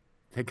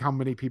 Think how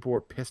many people were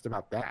pissed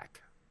about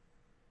that.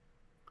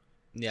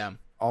 Yeah.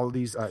 All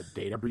these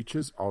data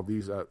breaches, all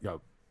these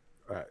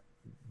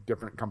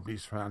different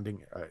companies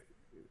finding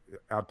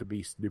out to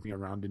be snooping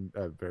around in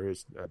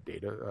various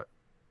data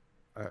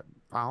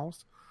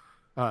files.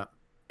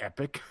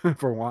 Epic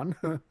for one.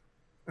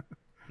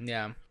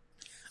 Yeah.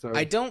 So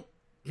I don't.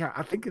 yeah,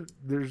 I think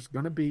there's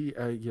going to be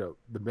the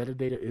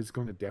metadata is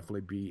going to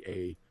definitely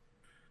be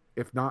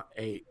if not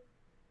a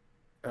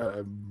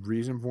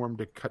reason for them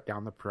to cut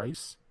down the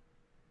price,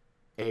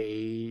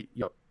 that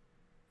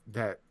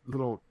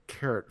little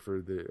carrot for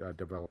the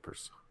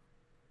developers.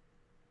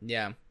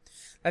 Yeah.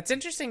 That's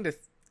interesting to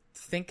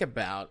think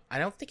about. I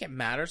don't think it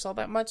matters all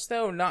that much,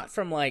 though. Not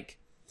from, like,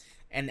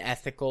 an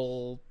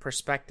ethical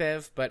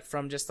perspective, but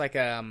from just, like,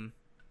 a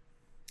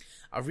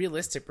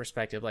realistic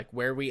perspective, like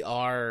where we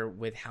are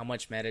with how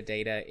much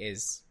metadata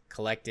is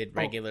collected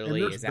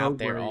regularly, is out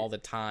there all the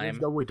time.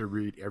 There's no way to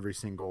read every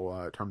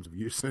single terms of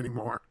use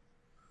anymore.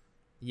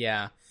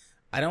 Yeah.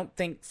 I don't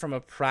think from a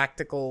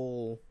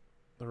practical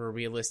or a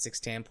realistic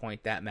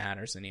standpoint that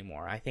matters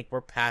anymore. I think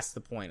we're past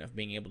the point of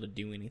being able to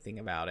do anything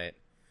about it.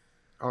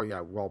 Oh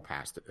yeah, well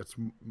past it.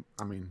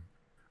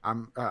 I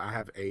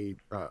have a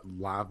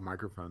live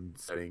microphone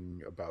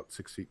sitting about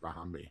 6 feet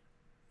behind me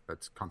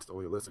that's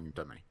constantly listening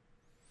to me.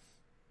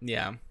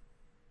 Yeah.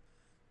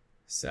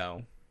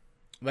 So,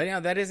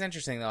 but that is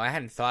interesting though. I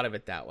hadn't thought of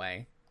it that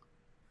way.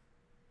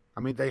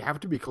 I mean, they have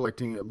to be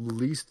collecting at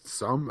least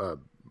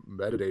some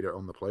metadata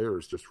on the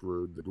players just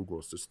for the Google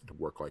Assistant to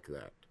work like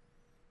that.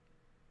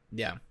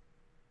 Yeah.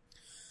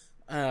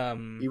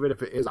 Even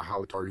if it is a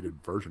highly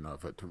targeted version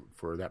of it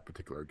for that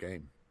particular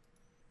game.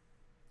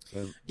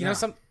 So, you know,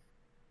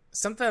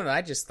 something that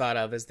I just thought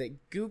of is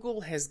that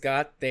Google has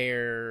got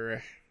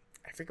their,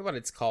 I forget what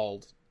it's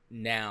called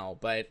now,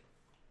 but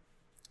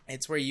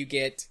it's where you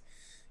get,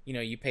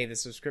 you pay the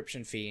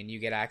subscription fee and you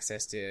get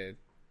access to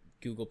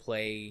Google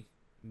Play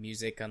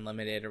Music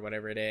Unlimited or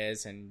whatever it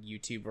is, and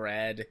YouTube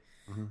Red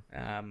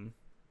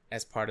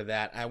as part of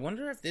that. I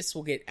wonder if this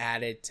will get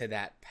added to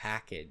that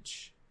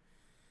package.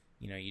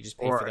 You just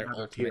pay for their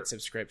ultimate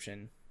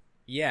subscription.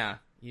 Yeah,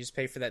 you just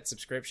pay for that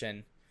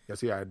subscription. Yeah,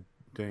 see, I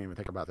didn't even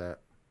think about that.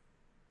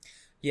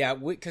 Yeah,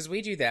 because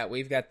we do that.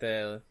 We've got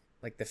the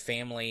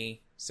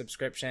family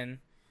subscription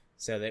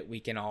so that we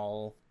can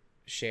all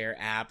share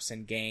apps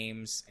and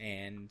games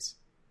and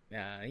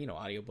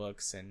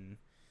audiobooks and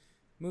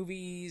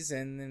movies,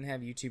 and then have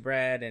YouTube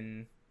Red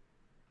and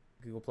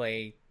Google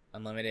Play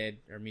Unlimited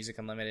or Music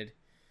Unlimited.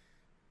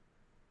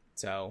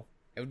 So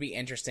it would be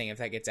interesting if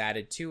that gets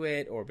added to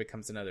it or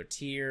becomes another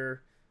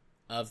tier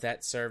of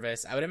that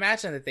service. I would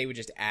imagine that they would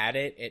just add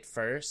it at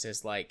first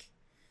as like,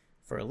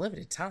 for a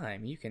limited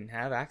time, you can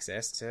have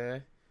access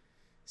to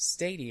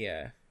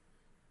Stadia.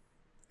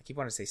 I keep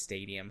wanting to say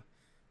Stadium.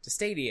 To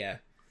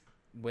Stadia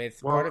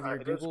with part of your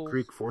Google...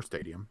 Greek for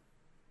Stadium.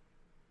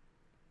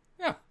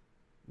 Oh,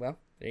 well,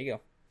 there you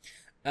go.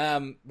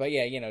 But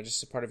yeah,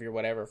 just a part of your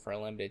whatever for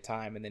a limited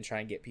time, and then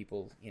try and get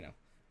people,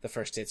 the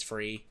first hits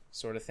free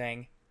sort of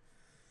thing.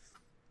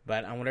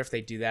 But I wonder if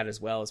they do that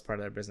as well as part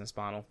of their business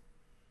model.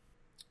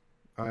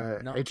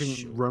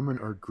 Ancient Roman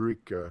or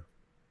Greek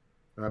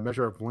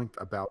measure of length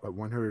about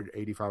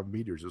 185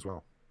 meters as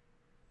well.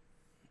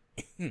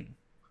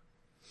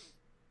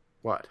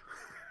 What?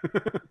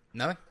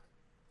 Nothing.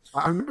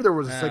 I remember there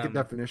was a second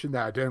definition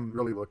that I didn't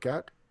really look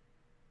at.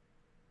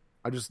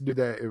 I just knew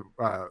that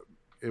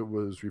it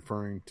was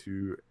referring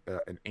to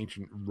an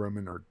ancient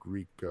Roman or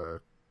Greek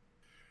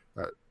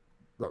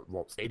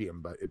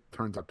stadium, but it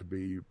turns out to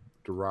be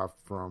derived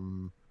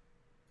from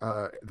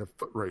the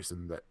foot race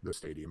in the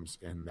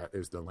stadiums, and that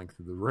is the length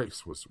of the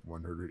race was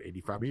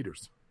 185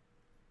 meters.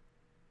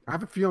 I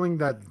have a feeling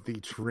that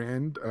the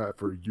trend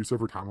for use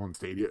over time on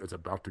Stadia is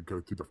about to go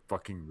through the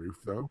fucking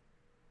roof, though.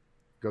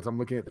 Because I'm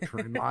looking at the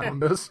trend line on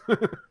this.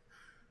 And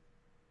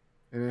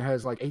it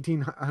has like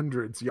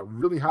 1800s,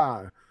 really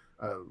high.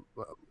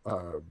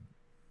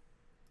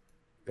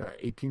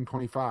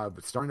 1825,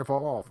 but starting to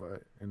fall off.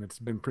 And it's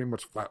been pretty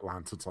much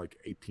flatlined since like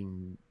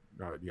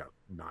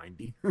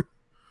 1890.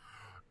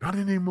 Not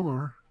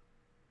anymore.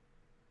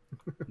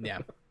 Yeah.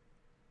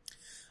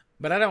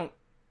 But I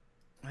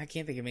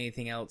can't think of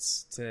anything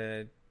else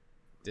to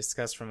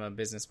discuss from a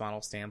business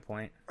model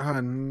standpoint.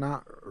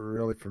 Not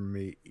really for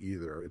me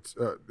either. It's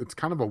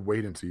kind of a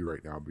wait and see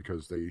right now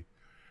because they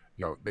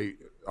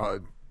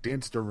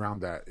danced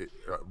around that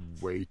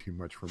way too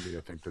much for me.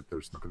 I think that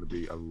there's not going to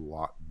be a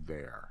lot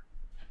there.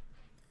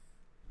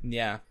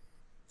 Yeah.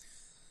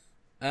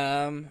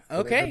 Okay.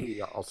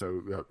 They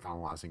also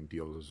finalizing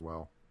deals as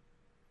well,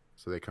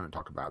 so they couldn't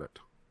talk about it.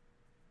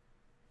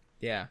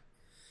 Yeah.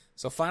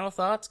 So, final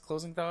thoughts,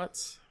 closing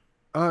thoughts.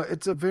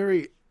 It's a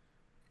very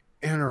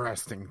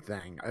interesting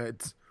thing.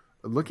 It's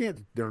looking at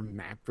their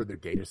map for their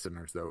data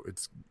centers, though.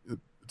 It's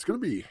going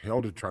to be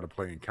hell to try to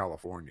play in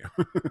California.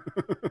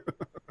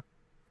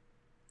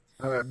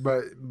 But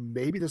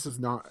maybe this is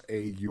not a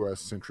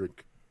U.S.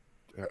 centric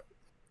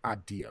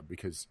idea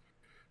because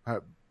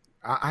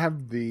I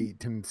have the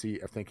tendency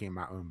of thinking in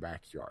my own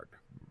backyard.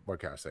 What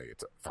can I say?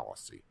 It's a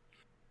fallacy.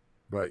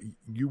 But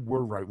you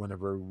were right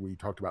whenever we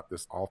talked about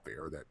this off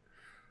air that,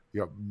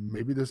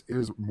 maybe this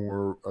is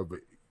more of a,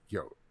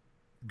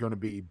 going to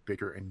be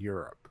bigger in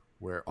Europe,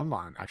 where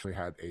online actually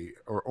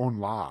or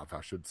OnLive,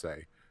 I should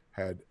say,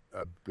 had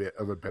a bit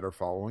of a better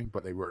following,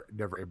 but they were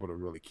never able to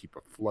really keep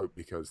afloat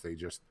because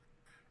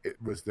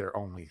it was their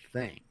only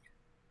thing.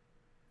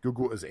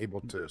 Google is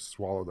able to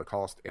swallow the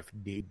cost if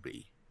need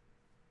be.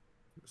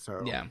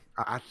 So yeah,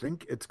 I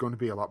think it's going to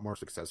be a lot more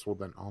successful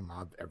than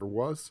OnLive ever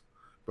was.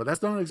 But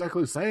that's not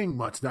exactly saying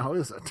much now,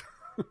 is it?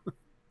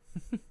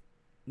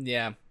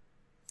 yeah.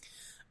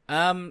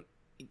 I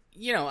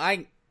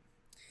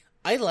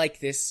like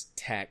this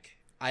tech.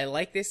 I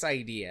like this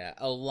idea.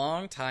 A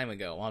long time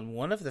ago, on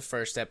one of the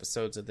first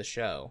episodes of the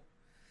show,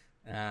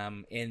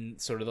 in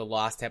sort of the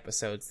lost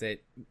episodes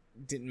that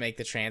didn't make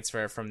the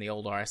transfer from the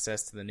old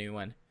RSS to the new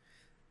one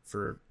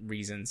for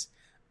reasons.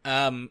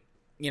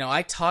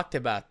 I talked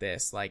about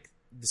this, like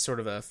the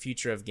sort of a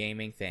future of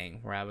gaming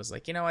thing, where I was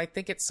like, I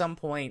think at some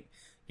point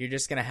you're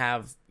just going to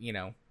have,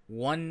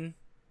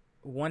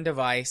 one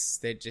device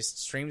that just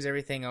streams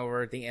everything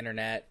over the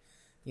internet,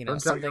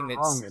 something that's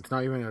wrong. It's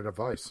not even a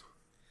device.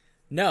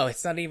 No,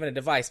 it's not even a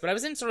device, but I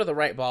was in sort of the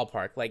right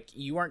ballpark. Like,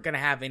 you weren't going to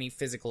have any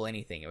physical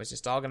anything. It was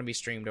just all going to be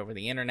streamed over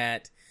the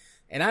internet.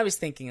 And I was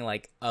thinking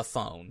like a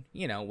phone,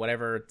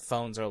 whatever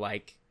phones are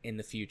like in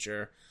the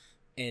future.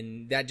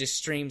 And that just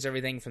streams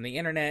everything from the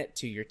internet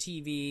to your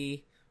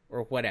TV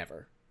or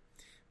whatever.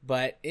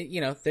 But,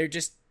 they're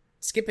just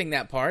skipping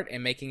that part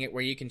and making it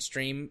where you can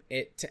stream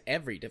it to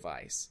every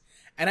device.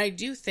 And I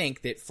do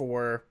think that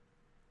for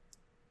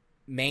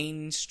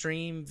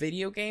mainstream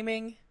video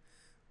gaming,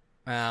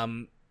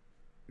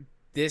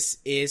 this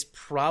is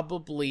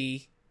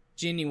probably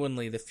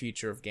genuinely the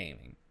future of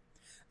gaming.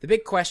 The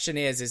big question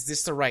is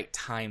this the right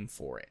time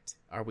for it?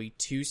 Are we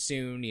too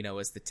soon?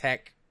 Is the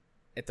tech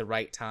at the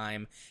right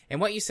time? And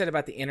what you said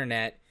about the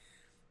internet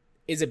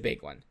is a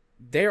big one.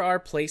 There are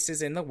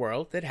places in the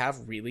world that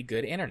have really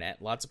good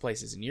internet. Lots of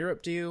places in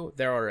Europe do.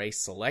 There are a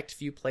select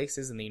few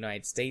places in the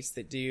United States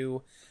that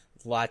do.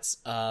 Lots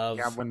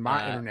of when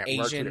my internet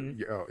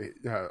Asian works,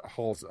 it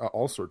hauls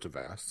all sorts of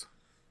ass.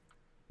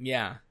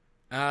 Yeah.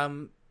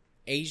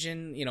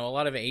 Asian, a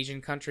lot of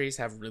Asian countries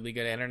have really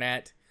good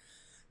internet.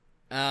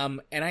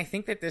 And I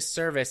think that this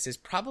service is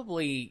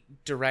probably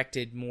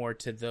directed more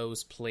to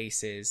those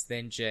places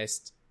than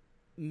just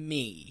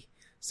me,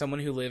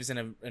 someone who lives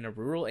in a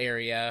rural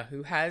area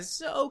who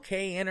has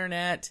okay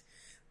internet,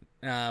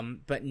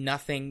 but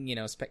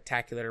nothing,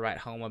 spectacular to write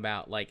home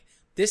about. Like,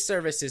 this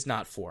service is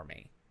not for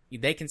me.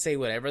 They can say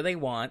whatever they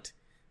want,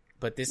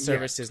 but this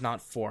service is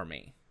not for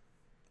me.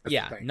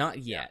 That's not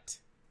yet.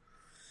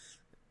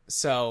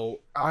 So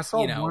I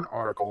saw one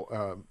article,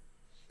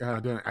 and I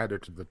didn't add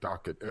it to the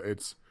docket.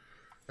 It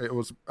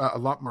was a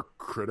lot more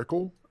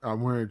critical.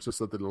 Where it just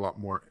said that a lot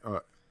more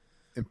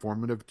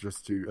informative,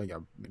 just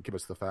to give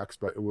us the facts.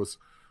 But it was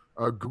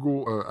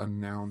Google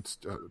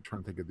announced.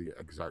 Trying to think of the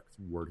exact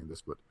wording of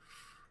this, but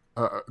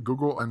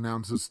Google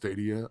announces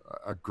Stadia,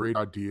 a great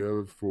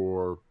idea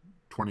for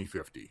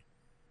 2050.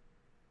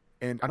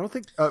 And I don't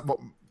think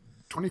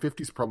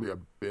 2050 is probably a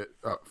bit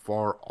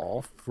far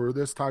off for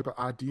this type of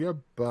idea,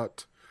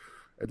 but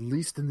at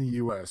least in the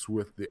U.S.,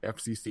 with the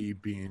FCC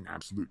being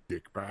absolute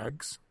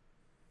dickbags,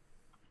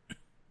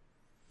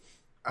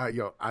 I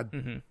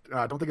don't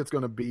think it's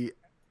going to be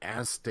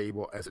as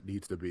stable as it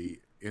needs to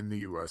be in the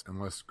U.S.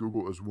 unless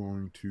Google is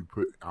willing to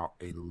put out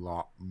a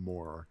lot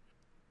more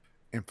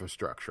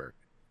infrastructure.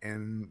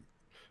 And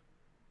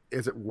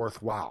is it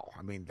worthwhile?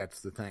 I mean,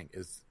 that's the thing.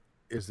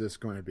 Is this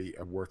going to be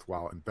a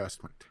worthwhile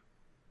investment?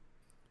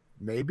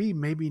 Maybe,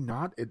 maybe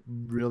not. It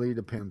really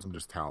depends on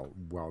just how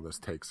well this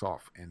takes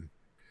off. And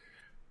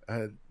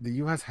the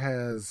U.S.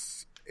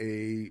 has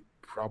a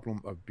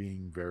problem of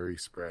being very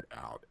spread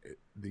out.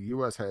 The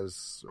U.S.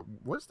 has...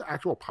 What's the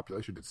actual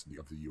population density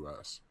of the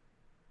U.S.?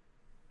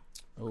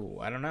 Oh,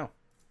 I don't know.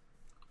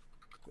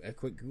 A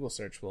quick Google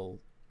search will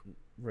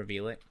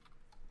reveal it.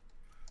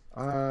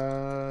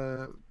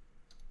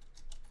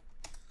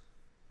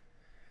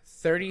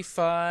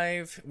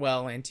 35...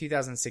 Well, in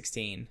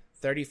 2016,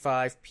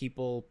 35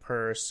 people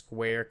per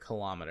square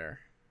kilometer.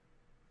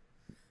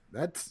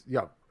 That's...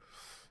 Yeah.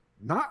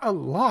 Not a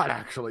lot,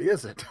 actually,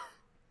 is it?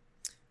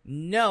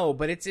 No,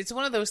 but it's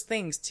one of those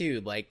things, too.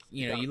 Like,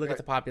 you look at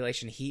the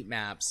population heat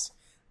maps,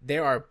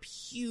 there are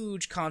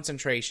huge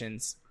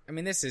concentrations. I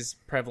mean, this is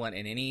prevalent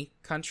in any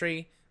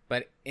country,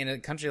 but in a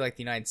country like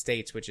the United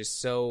States, which is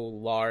so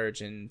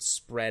large and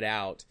spread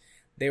out,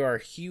 there are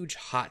huge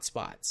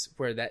hotspots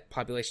where that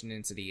population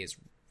density is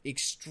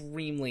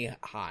extremely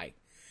high.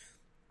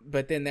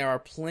 But then there are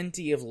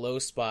plenty of low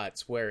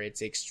spots where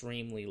it's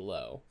extremely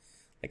low.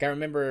 Like, I don't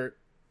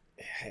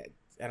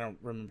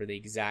remember the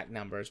exact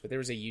numbers, but there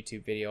was a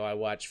YouTube video I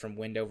watched from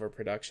Wendover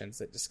Productions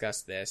that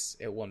discussed this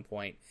at one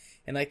point.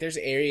 And like, there's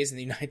areas in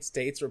the United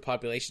States where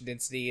population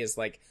density is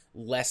like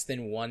less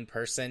than one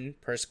person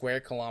per square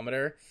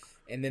kilometer,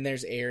 and then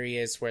there's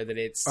areas where that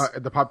it's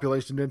the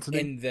population density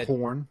in the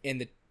porn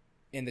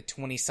in the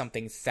 20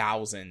 something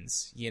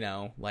thousands, you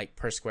know, like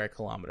per square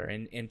kilometer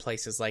in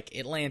places like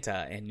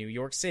Atlanta and New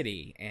York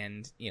City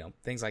and, you know,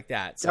 things like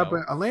that. So, yeah,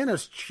 but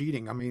Atlanta's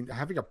cheating. I mean,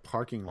 having a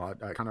parking lot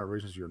kind of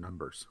raises your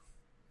numbers.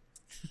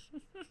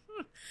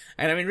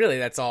 and I mean, really,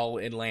 that's all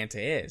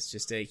Atlanta is,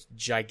 just a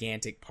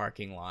gigantic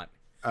parking lot.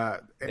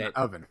 An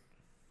oven.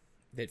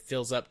 That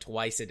fills up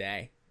twice a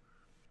day.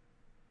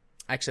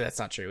 Actually, that's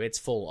not true. It's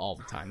full all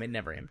the time. It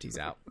never empties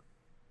out.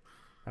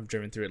 I've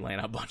driven through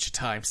Atlanta a bunch of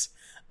times.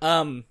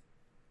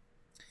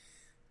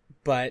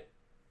 But,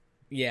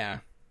 yeah.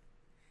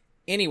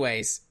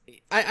 Anyways,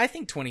 I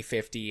think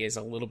 2050 is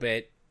a little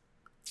bit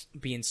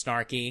being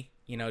snarky,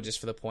 you know, just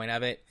for the point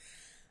of it.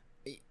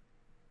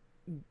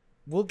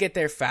 We'll get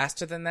there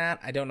faster than that.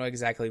 I don't know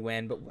exactly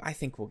when, but I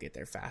think we'll get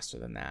there faster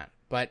than that.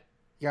 But,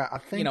 yeah, I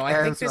think, you know,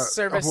 I think this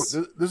service...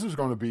 This is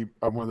going to be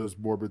one of those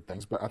morbid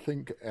things, but I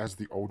think as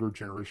the older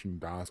generation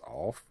dies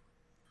off,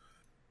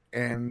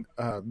 and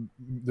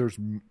there's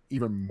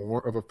even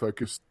more of a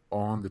focus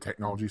on the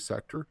technology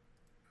sector,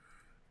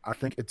 I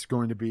think it's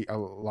going to be a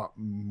lot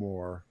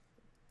more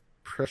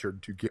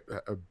pressured to get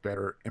a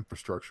better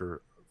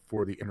infrastructure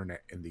for the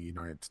internet in the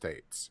United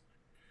States.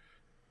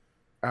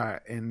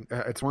 And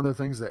it's one of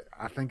the things that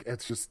I think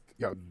it's just,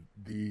 you know,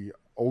 the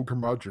old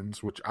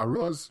curmudgeons, which I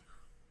realize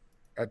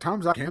at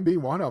times I can be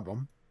one of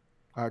them,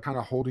 kind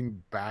of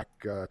holding back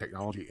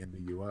technology in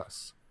the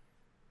U.S.,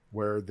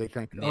 where they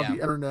think, oh,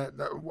 the internet,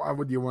 why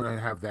would you want to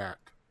have that?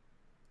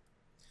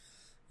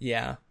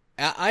 Yeah.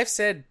 I've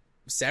said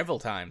several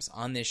times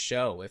on this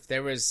show, if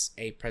there was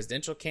a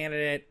presidential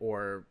candidate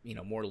or, you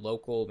know, more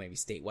local, maybe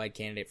statewide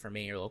candidate for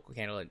me or local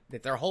candidate,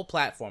 that their whole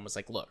platform was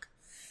like, look,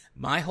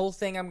 my whole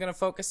thing I'm going to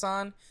focus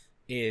on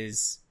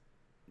is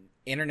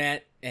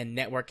internet and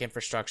network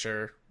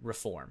infrastructure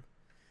reform.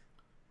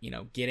 You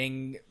know,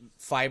 getting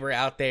fiber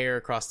out there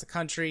across the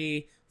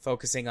country,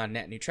 focusing on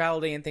net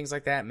neutrality and things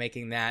like that,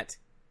 making that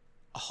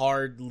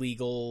hard,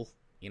 legal,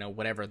 you know,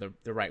 whatever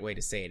the right way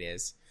to say it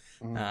is.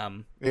 Yeah,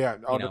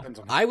 it all depends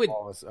on how the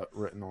law is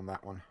written on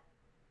that one.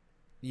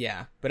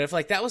 Yeah, but if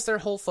like that was their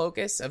whole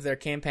focus of their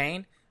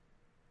campaign,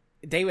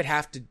 they would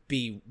have to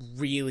be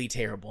really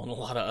terrible in a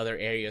lot of other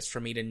areas for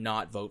me to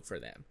not vote for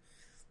them.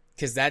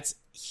 Because that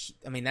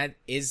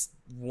is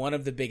one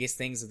of the biggest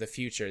things of the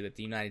future, that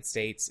the United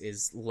States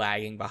is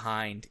lagging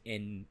behind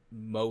in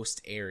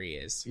most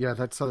areas. Yeah,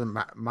 that's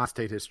something my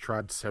state has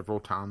tried several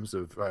times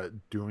of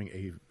doing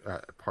a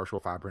partial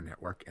fiber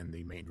network in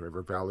the Main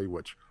River Valley,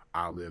 which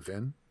I live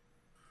in.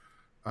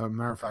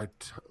 Matter of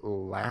fact,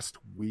 last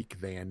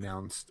week they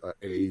announced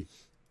a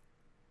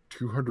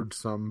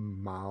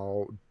 200-some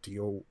mile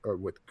deal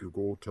with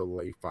Google to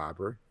lay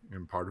fiber,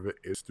 and part of it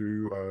is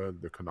through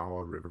the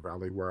Kanawha River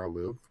Valley where I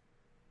live.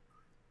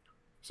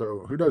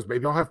 So who knows?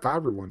 Maybe I'll have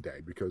fiber one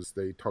day, because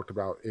they talked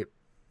about it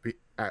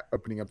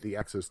opening up the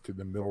access to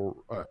the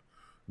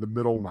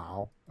middle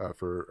mile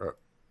for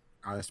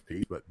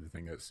ISP. But the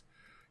thing is,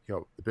 you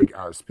know, the big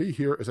ISP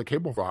here is a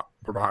cable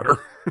provider,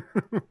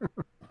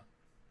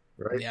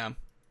 right?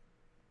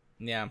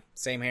 Yeah,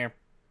 same here.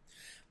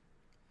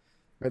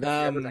 But the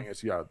other thing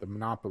is, the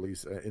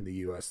monopolies in the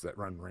U.S. that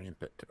run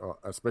rampant,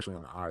 especially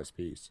on the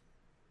ISPs.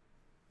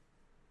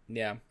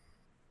 Yeah.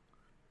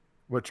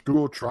 Which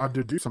Google tried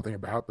to do something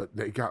about, but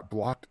they got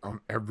blocked on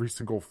every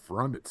single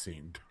front, it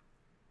seemed.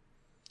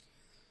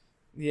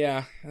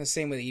 Yeah, the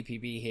same with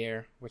EPB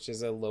here, which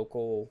is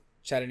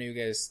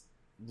Chattanooga's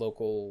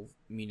local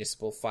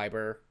municipal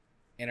fiber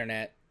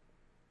internet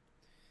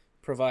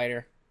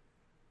provider.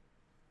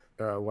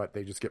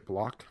 They just get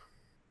blocked?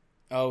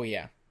 Oh,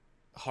 yeah.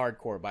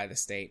 Hardcore by the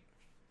state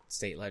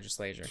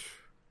legislature.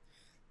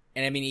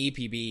 And I mean,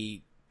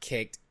 EPB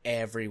kicked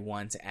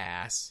everyone's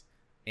ass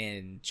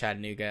in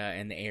Chattanooga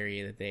and the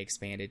area that they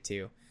expanded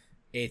to.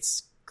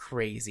 It's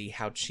crazy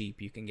how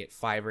cheap you can get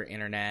fiber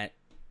internet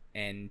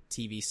and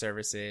TV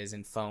services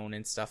and phone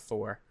and stuff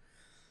for.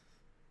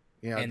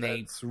 Yeah, and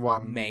that's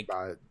what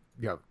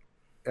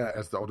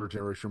as the older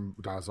generation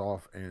dies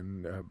off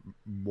and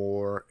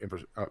more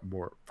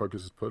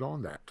focus is put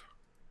on that.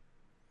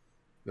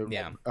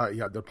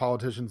 The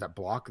politicians that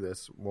block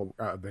this will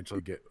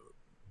eventually get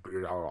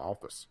booted out of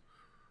office.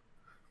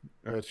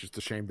 It's just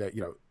a shame that,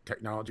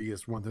 technology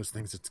is one of those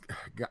things that's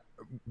got...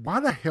 Why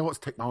the hell is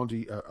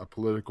technology a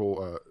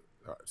political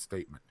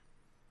statement?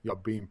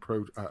 Being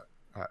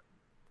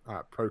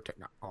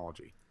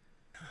pro-technology.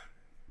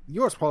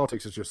 U.S.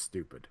 politics is just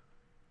stupid.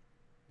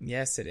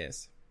 Yes, it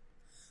is.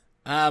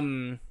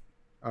 But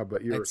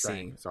you were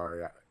saying...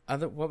 Sorry.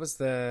 What was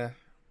the...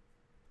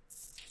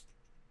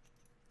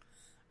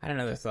 I had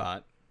another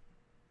thought.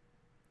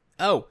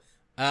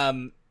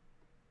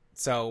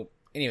 So...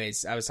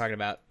 Anyways, I was talking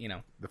about,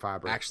 the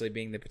fiber actually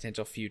being the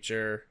potential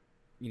future,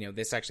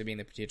 this actually being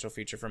the potential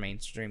future for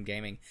mainstream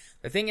gaming.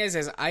 The thing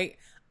is I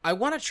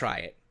want to try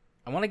it.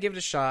 I want to give it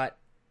a shot.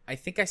 I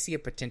think I see a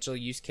potential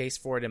use case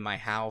for it in my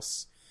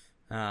house,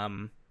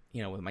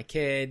 with my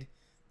kid,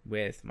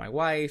 with my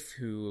wife,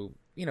 who,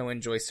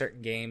 enjoys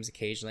certain games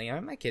occasionally. I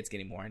mean, my kid's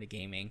getting more into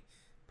gaming,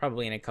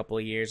 probably in a couple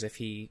of years if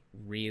he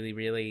really,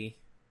 really...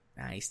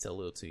 he's still a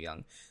little too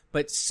young.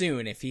 But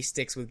soon, if he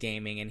sticks with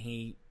gaming and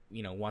he,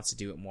 wants to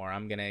do it more,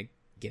 I'm gonna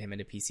get him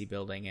into PC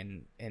building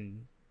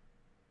and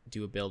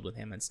do a build with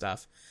him and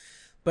stuff.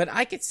 But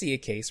I could see a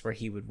case where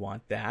he would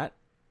want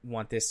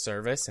this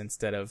service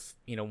instead of,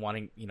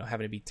 wanting,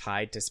 having to be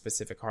tied to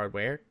specific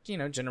hardware,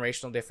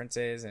 generational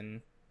differences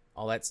and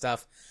all that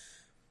stuff.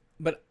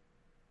 But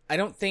I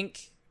don't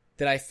think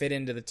that I fit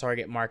into the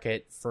target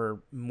market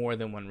for more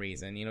than one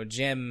reason.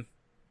 Jim,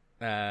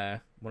 one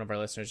of our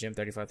listeners,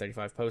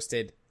 Jim3535,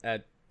 posted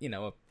a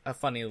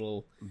funny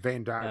little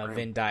Venn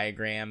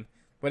diagram.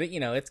 But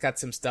it's got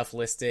some stuff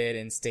listed,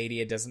 and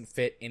Stadia doesn't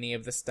fit any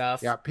of the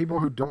stuff. Yeah, people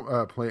who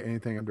don't play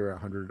anything under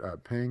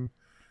 100 ping,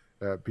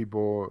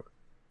 people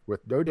with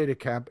no data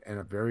cap and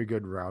a very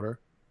good router,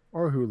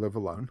 or who live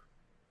alone,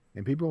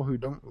 and people who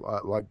don't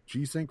like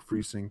G-Sync,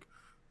 FreeSync,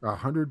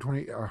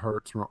 120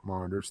 hertz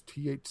monitors,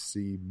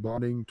 THC,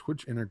 modding,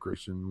 Twitch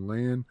integration,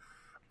 LAN,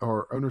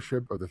 or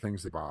ownership of the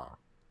things they buy.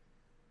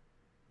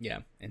 Yeah,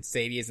 and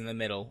Stadia's in the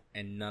middle,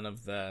 and none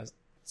of the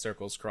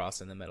circles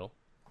cross in the middle.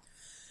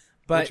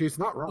 But which is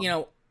not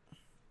wrong.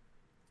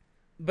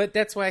 But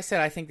that's why I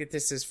said I think that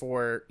this is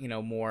for,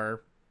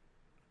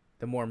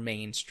 the more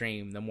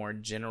mainstream, the more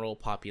general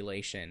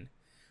population,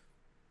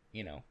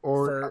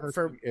 Or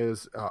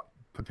is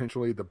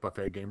potentially the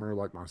buffet gamer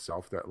like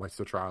myself that likes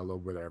to try a little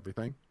bit of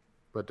everything,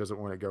 but doesn't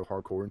want to go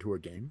hardcore into a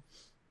game.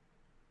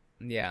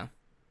 Yeah.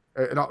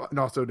 It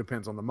also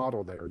depends on the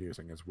model they are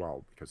using as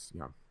well, because,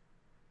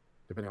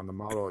 depending on the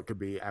model, it could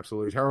be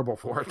absolutely terrible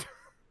for it.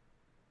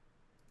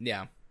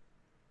 Yeah.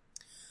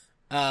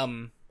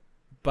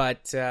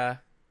 But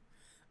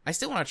I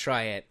still want to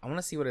try it. I want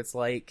to see what it's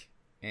like,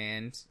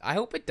 and I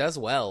hope it does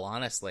well,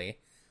 honestly.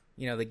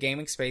 The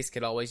gaming space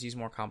could always use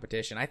more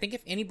competition. I think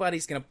if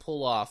anybody's going to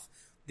pull off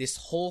this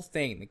whole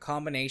thing, the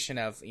combination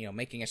of,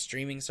 making a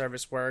streaming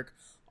service work,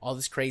 all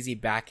this crazy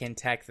back-end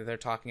tech that they're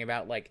talking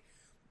about, like,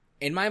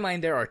 in my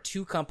mind, there are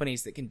two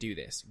companies that can do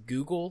this,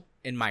 Google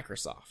and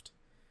Microsoft.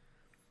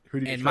 Who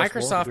do you and trust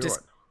Microsoft more to do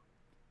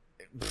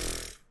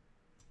is...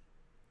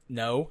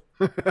 No.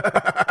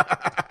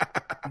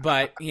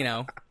 But,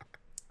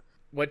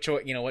 what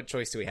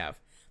choice do we have?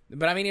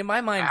 But I mean, in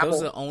my mind, Apple.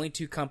 those are the only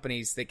two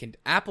companies that can.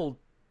 Apple,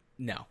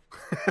 no,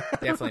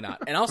 definitely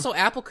not. And also,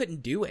 Apple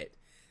couldn't do it.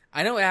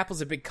 I know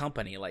Apple's a big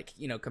company, like,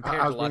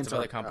 compared to lots of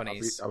other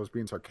companies. I was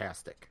being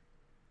sarcastic.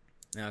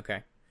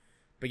 Okay,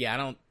 but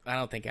yeah, I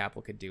don't think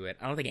Apple could do it.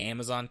 I don't think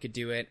Amazon could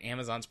do it.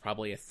 Amazon's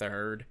probably a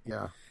third.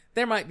 Yeah,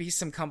 there might be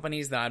some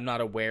companies that I'm not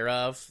aware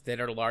of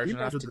that are large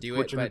enough to do it.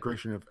 Twitch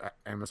integration if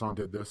Amazon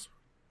did this,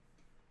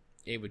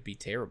 it would be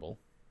terrible.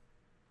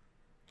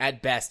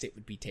 At best, it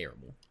would be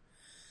terrible.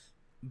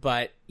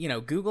 But,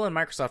 Google and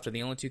Microsoft are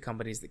the only two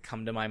companies that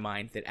come to my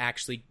mind that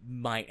actually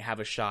might have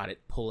a shot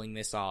at pulling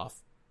this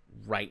off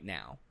right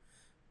now.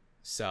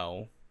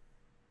 So,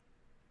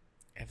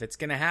 if it's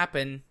going to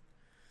happen,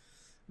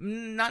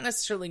 not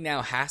necessarily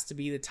now has to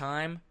be the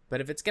time, but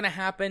if it's going to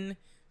happen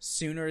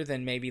sooner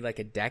than maybe like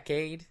a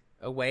decade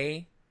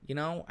away,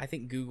 I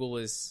think Google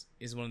is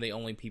one of the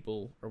only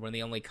people, or one of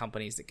the only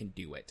companies that can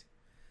do it.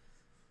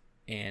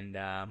 And,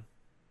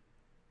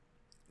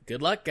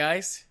 good luck,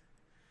 guys.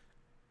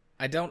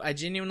 I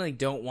genuinely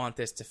don't want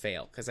this to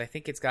fail, because I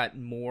think it's got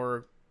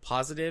more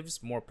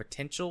positives, more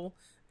potential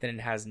than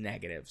it has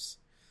negatives.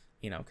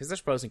 Because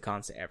there's pros and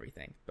cons to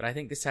everything. But I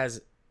think this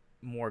has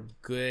more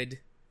good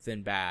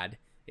than bad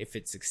if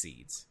it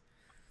succeeds.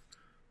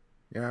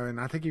 Yeah,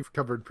 and I think you've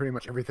covered pretty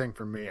much everything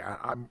for me.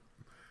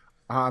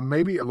 I'm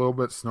maybe a little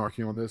bit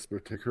snarky on this,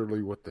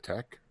 particularly with the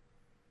tech.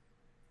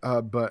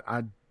 But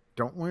I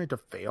don't want it to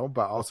fail,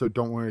 but I also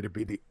don't want it to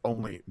be the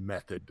only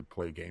method to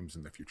play games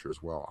in the future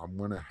as well. I'm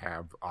going to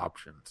have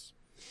options.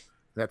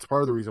 That's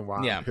part of the reason why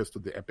I'm pissed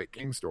with the Epic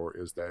Game Store,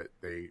 is that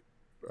they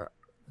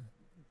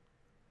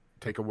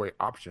take away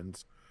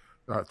options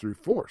through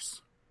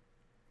force.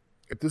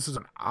 If this is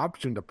an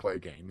option to play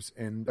games,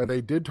 and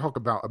they did talk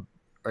about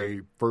a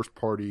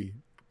first-party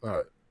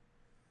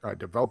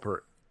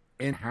developer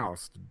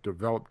in-house to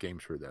develop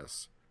games for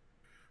this.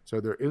 So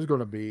there is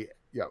going to be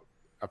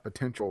a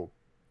potential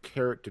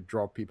carrot to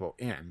draw people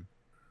in,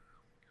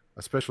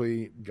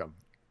 especially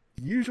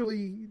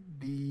usually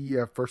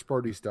the first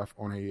party stuff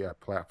on a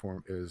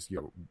platform is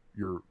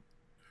your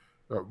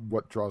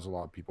what draws a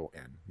lot of people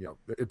in.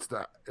 It's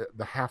the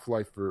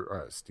Half-Life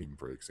for Steam,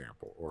 for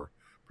example, or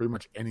pretty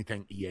much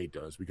anything EA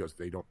does, because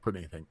they don't put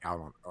anything out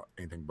on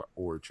anything but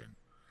Origin.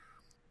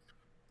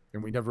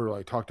 And we never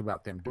really talked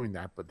about them doing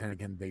that, but then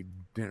again, they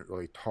didn't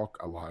really talk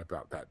a lot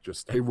about that.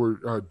 Just they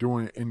were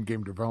doing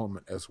in-game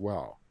development as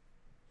well.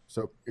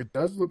 So it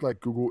does look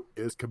like Google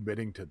is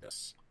committing to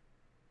this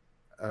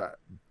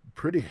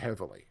pretty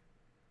heavily.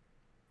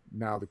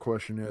 Now the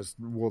question is,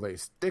 will they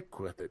stick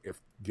with it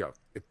if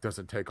it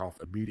doesn't take off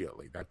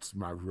immediately? That's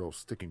my real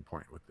sticking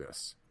point with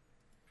this.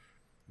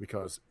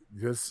 Because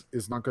this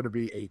is not going to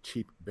be a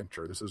cheap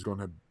venture. This is going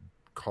to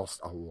cost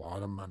a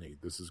lot of money.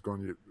 This is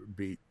going to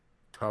be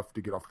tough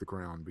to get off the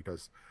ground,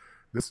 because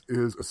this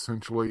is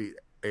essentially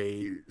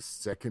a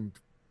second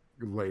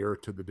layer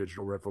to the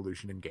digital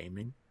revolution in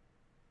gaming.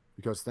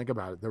 Because think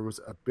about it, there was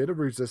a bit of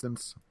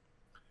resistance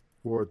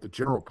for the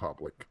general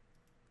public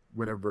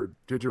whenever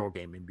digital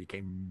gaming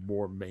became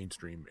more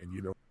mainstream and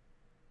you no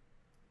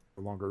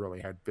longer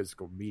really had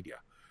physical media.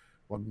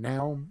 Well,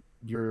 now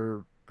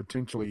you're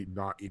potentially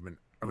not even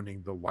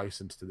owning the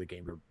license to the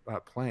game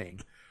you're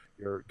playing.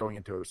 You're going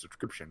into a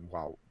subscription.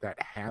 While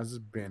that has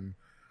been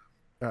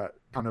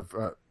kind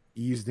of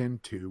eased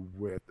into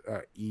with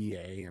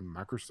EA and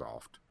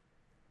Microsoft,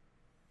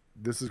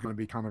 this is going to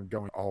be kind of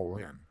going all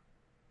in.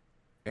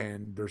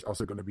 And there's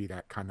also going to be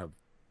that kind of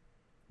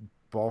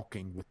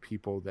balking with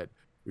people that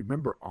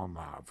remember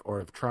OnLive or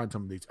have tried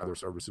some of these other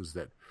services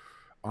that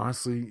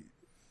honestly,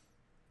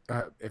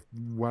 if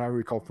what I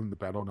recall from the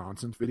Battle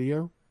Nonsense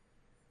video,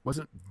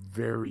 wasn't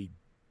very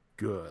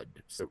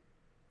good. So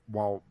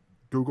while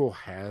Google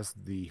has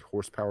the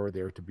horsepower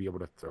there to be able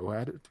to throw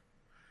at it,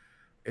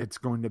 it's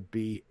going to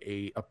be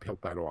a uphill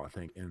battle, I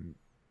think, in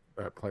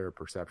player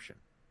perception.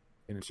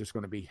 And it's just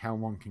going to be how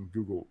long can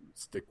Google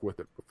stick with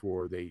it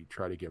before they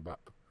try to give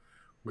up.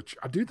 Which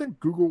I do think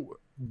Google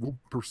will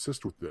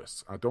persist with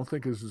this. I don't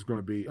think this is going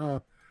to be,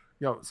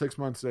 6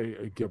 months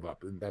they give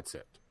up and that's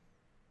it.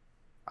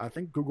 I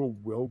think Google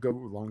will go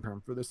long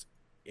term for this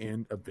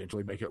and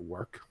eventually make it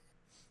work.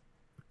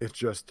 It's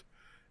just,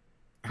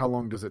 how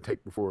long does it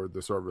take before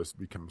the service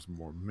becomes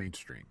more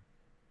mainstream?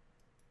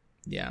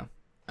 Yeah,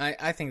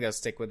 I think they'll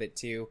stick with it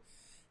too.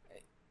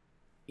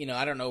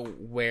 I don't know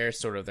where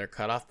sort of their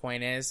cutoff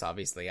point is.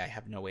 Obviously, I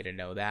have no way to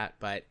know that.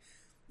 But,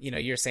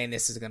 you're saying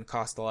this is going to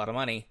cost a lot of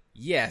money.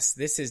 Yes,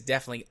 this has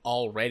definitely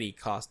already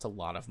cost a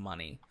lot of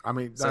money. I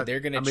mean, so they're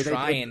going to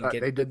try and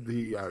get. They did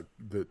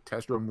the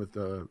test run with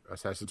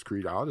Assassin's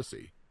Creed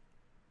Odyssey.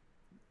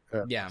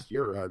 This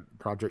year,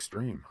 Project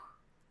Stream.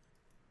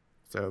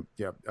 So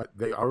yeah,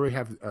 they already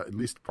have at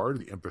least part of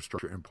the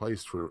infrastructure in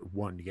place for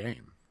one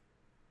game.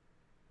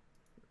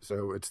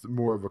 So it's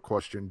more of a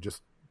question,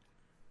 just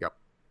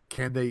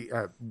can they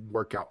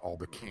work out all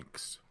the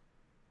kinks?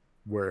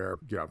 Where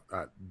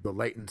the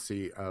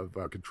latency of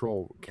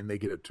control, can they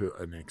get it to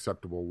an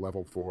acceptable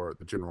level for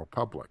the general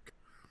public,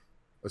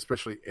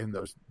 especially in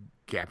those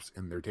gaps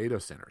in their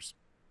data centers?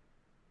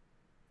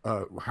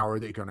 How are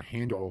they going to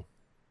handle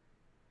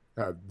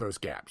those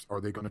gaps? Are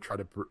they going to try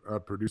to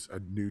produce a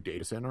new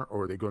data center,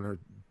 or are they going to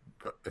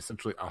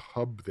essentially a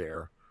hub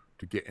there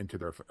to get into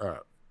their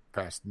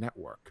fast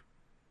network?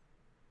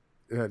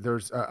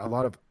 There's a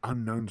lot of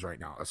unknowns right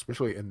now,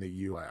 especially in the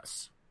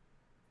U.S.,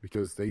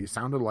 because they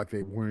sounded like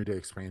they wanted to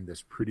expand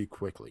this pretty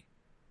quickly.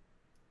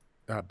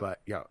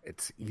 But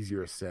it's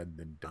easier said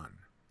than done,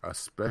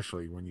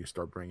 especially when you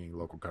start bringing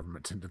local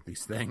governments into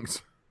these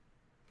things.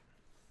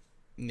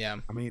 Yeah.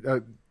 I mean,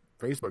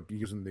 Facebook,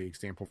 using the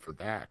example for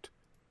that,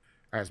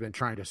 has been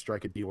trying to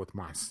strike a deal with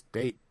my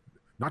state,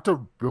 not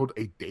to build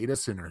a data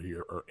center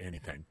here or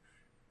anything.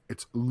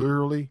 It's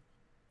literally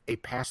a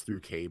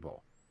pass-through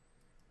cable.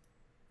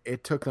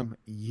 It took them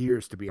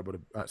years to be able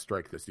to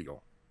strike this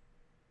deal.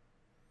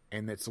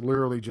 And it's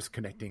literally just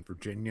connecting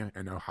Virginia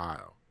and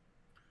Ohio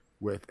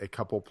with a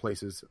couple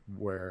places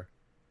where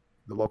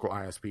the local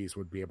ISPs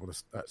would be able to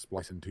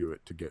splice into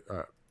it to get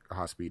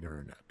high-speed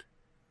internet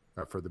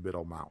for the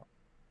middle mile.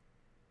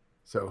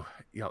 So,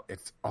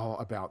 it's all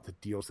about the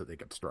deals that they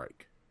could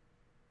strike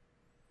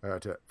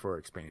for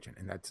expansion.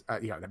 And that's,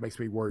 that makes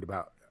me worried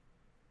about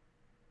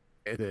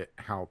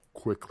how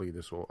quickly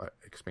this will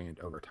expand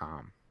over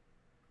time.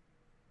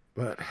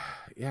 But,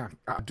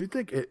 I do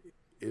think it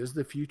is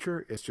the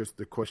future. It's just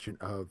the question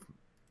of,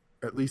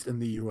 at least in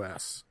the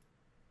U.S.,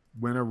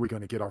 when are we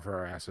going to get off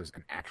our asses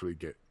and actually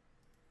get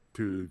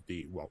to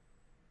the,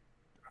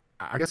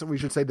 I guess we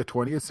should say the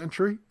 20th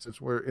century, since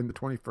we're in the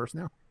 21st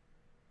now.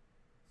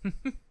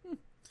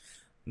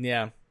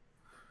 Yeah.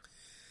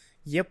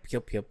 Yep.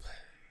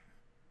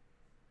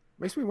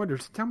 Makes me wonder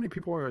how many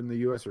people are in the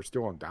U.S. are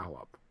still on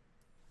dial-up.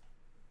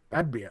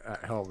 That'd be a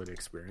hell of an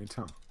experience,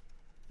 huh?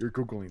 You're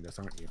Googling this,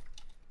 aren't you?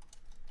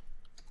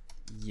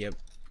 Yep.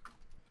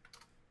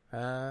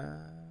 That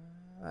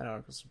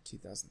article's from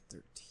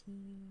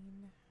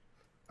 2013.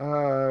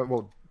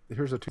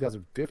 Here's a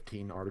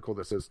 2015 article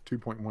that says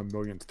 2.1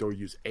 million still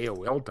use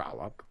AOL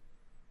dial-up.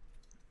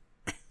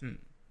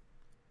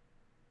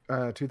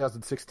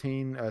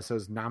 2016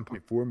 says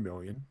 9.4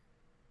 million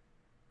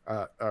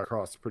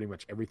across pretty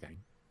much everything.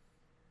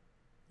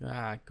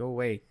 Go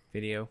away,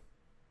 video.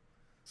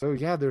 So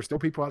yeah, there's still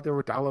people out there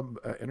with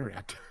dial-up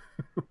internet.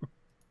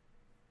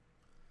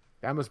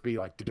 That must be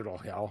like digital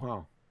hell,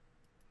 huh?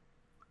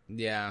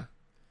 Yeah.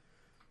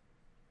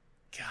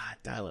 God,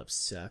 dial-up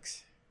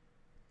sucks.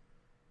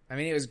 I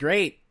mean, it was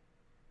great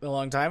a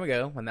long time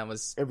ago when that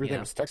was... Everything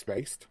was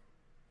text-based.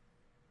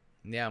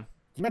 Yeah. Can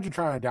you imagine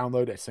trying to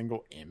download a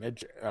single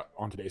image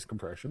on today's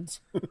compressions?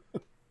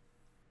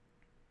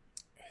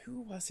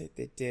 Who was it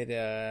that did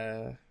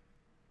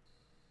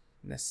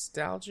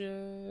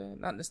Nostalgia?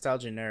 Not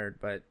Nostalgia Nerd,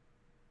 but...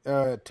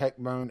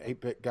 Techmoan,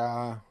 8-Bit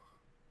Guy.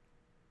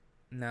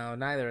 No,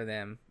 neither of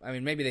them. I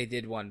mean, maybe they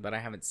did one, but I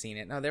haven't seen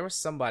it. No, there was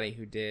somebody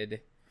who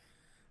did,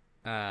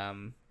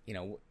 an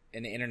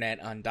internet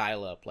on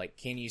dial-up. Like,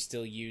 can you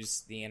still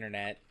use the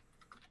internet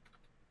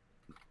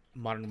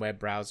modern web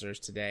browsers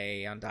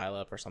today on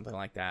dial-up or something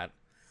like that.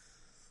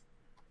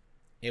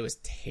 It was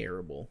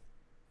terrible.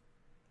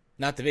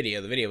 Not the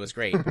video. The video was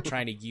great, but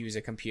trying to use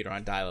a computer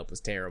on dial-up was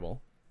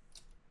terrible.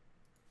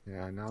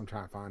 Yeah, now I'm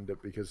trying to find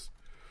it because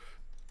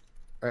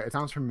it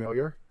sounds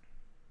familiar.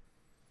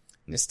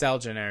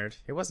 Nostalgia Nerd.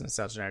 It was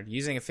Nostalgia Nerd.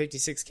 Using a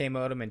 56K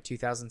modem in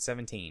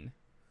 2017.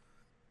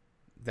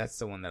 That's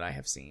the one that I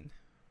have seen.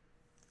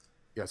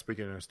 Yeah,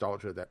 speaking of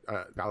nostalgia, that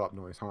dial-up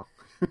noise, huh?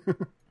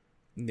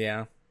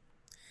 Yeah.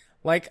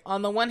 Like,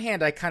 on the one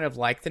hand, I kind of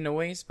like the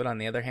noise, but on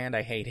the other hand,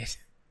 I hate it.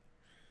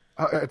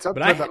 It's up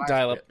But to I the had last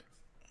dial-up. bit.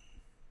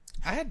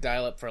 I had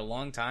dial-up for a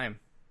long time.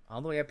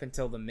 All the way up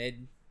until the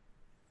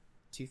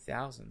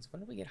mid-2000s. When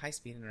did we get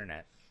high-speed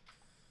internet?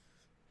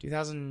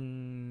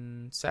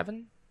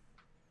 2007?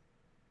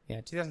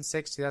 Yeah,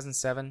 2006,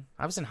 2007.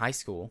 I was in high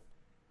school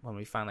when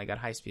we finally got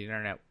high-speed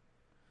internet. It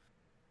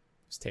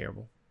was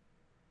terrible.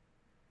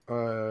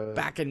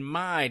 Back in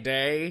my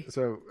day.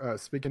 So,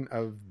 speaking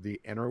of the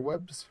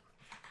interwebs,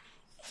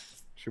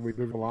 should we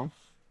move along?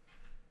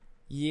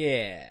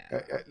 Yeah.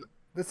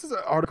 This is an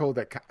article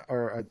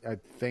or a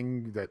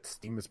thing that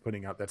Steam is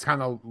putting out that's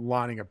kind of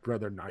lining up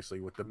rather nicely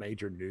with the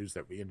major news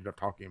that we ended up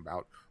talking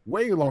about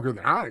way longer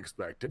than I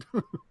expected.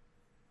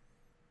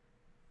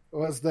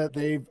 Was that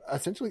they've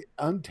essentially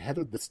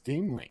untethered the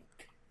Steam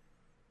Link.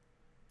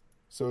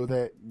 So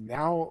that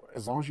now,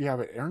 as long as you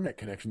have an internet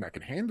connection that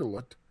can handle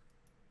it,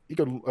 you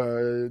can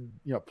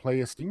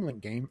play a Steam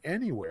Link game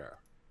anywhere.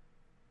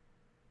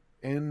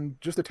 And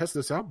just to test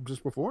this out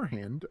just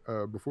beforehand,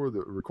 before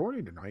the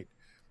recording tonight,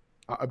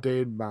 I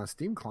updated my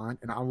Steam client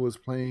and I was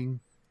playing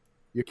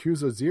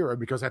Yakuza 0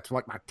 because that's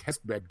like my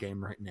test bed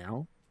game right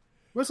now.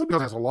 Mostly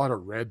because there's a lot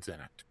of reds in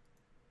it.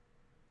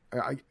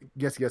 I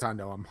guess, I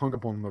know. I'm hung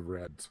up on the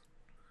reds.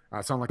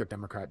 I sound like a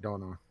Democrat,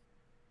 don't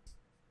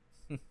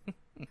I?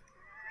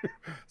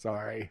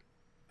 Sorry.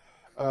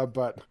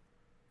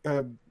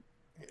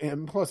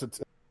 And plus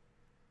it's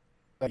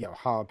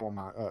high up on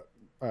my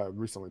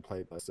recently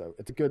played list, so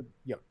it's a good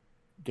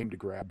game to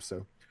grab.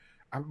 So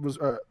I was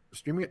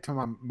streaming it to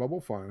my mobile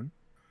phone,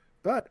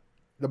 but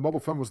the mobile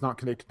phone was not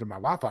connected to my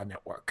Wi-Fi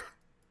network.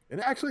 It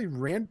actually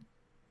ran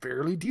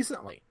fairly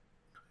decently.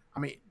 I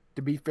mean,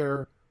 to be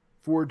fair,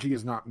 4G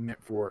is not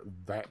meant for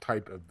that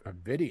type of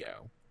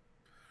video,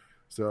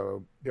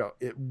 so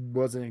it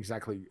wasn't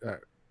exactly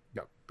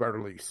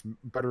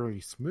buttery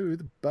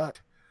smooth,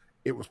 but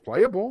it was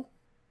playable.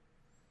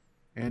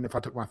 And if I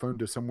took my phone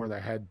to somewhere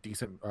that had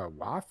decent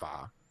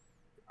Wi-Fi,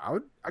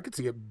 I could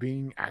see it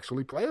being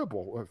actually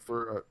playable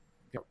for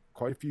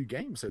quite a few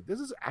games. So this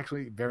is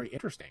actually very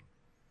interesting.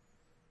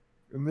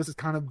 And this is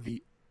kind of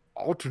the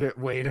alternate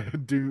way to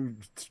do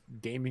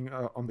gaming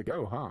on the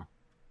go, huh?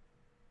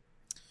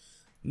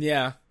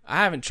 Yeah, I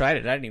haven't tried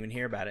it. I didn't even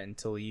hear about it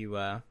until you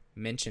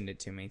mentioned it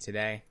to me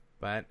today.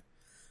 But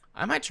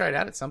I might try it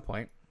out at some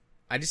point.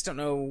 I just don't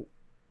know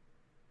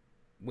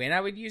when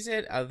I would use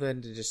it other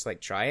than to just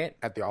try it.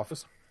 At the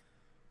office?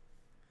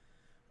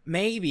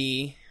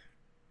 Maybe,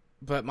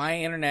 but my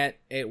internet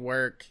at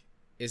work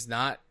is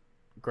not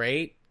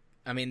great.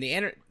 I mean,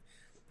 if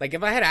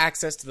I had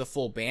access to the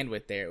full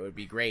bandwidth there, it would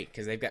be great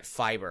because they've got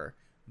fiber.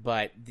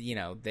 But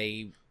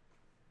they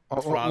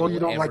throttle you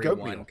don't like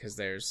everyone oatmeal because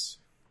there's.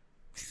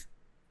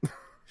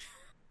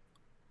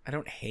 I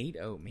don't hate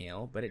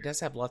oatmeal, but it does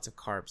have lots of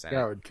carbs in it.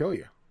 Yeah, it would kill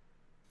you.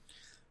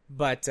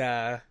 But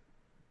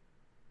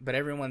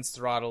everyone's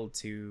throttled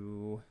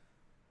to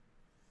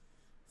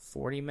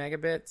 40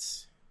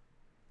 megabits,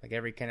 like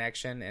every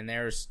connection, and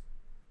there's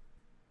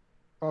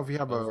if you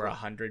have over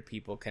 100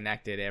 people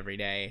connected every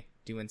day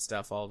doing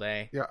stuff all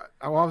day. Yeah,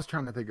 I was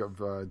trying to think of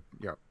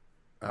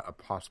a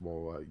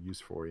possible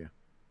use for you,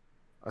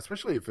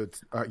 especially if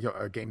it's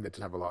a game that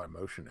doesn't have a lot of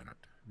motion in it,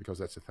 because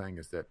that's the thing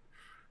is that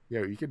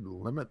you could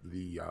limit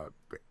the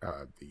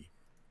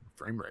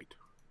frame rate.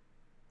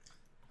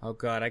 Oh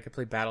god, I could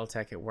play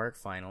BattleTech at work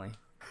finally.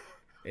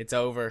 It's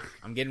over.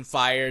 I'm getting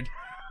fired.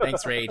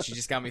 Thanks, Rage. You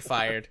just got me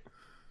fired.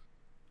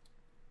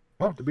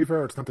 Well, to be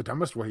fair, it's not the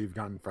dumbest way you've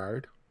gotten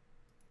fired.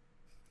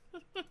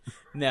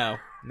 No,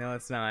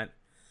 it's not.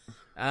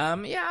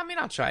 Yeah, I mean,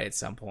 I'll try it at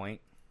some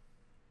point.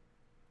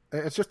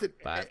 It's just it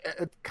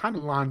kind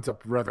of lines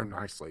up rather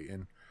nicely,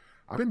 and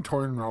I've been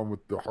toying around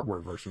with the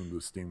hardware version of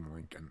the Steam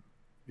Link, and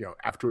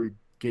after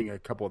getting a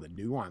couple of the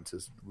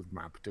nuances with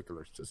my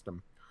particular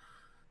system,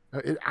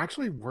 it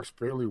actually works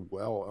fairly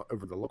well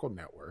over the local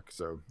network.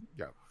 So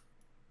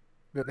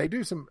they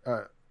do some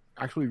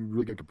actually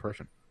really good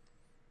compression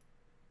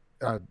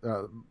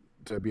to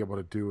be able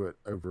to do it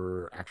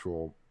over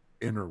actual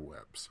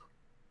interwebs.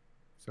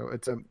 So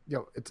it's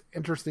it's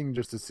interesting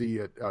just to see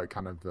it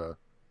kind of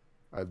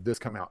this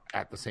come out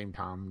at the same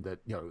time that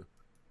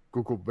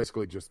Google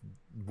basically just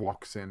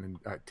walks in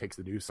and takes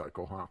the news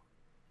cycle, huh?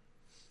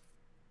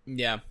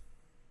 Yeah.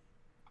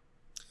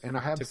 And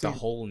I have took the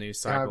whole news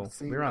cycle.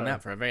 We were on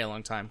that for a very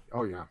long time.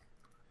 Oh yeah,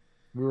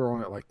 we were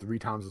on it like 3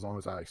 times as long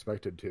as I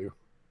expected to.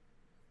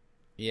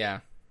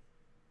 Yeah.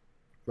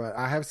 But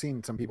I have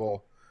seen some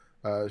people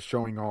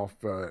showing off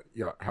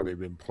how they've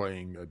been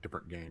playing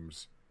different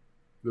games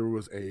there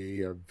was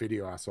a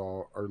video I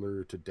saw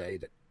earlier today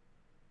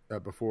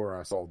that before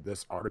I saw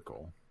this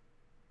article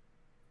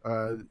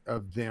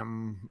of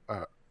them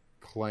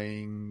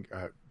playing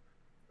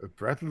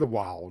Breath of the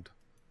Wild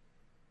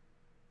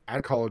at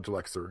a college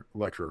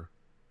lecture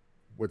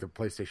with a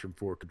PlayStation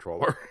 4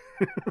 controller.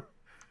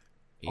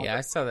 Yeah,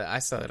 I saw that. I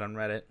saw that on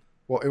Reddit.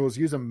 Well, it was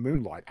using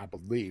Moonlight, I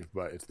believe,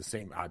 but it's the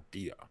same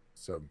idea.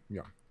 So,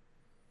 yeah.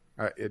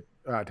 It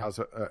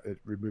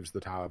removes the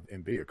tie of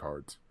NVIDIA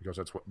cards because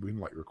that's what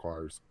Moonlight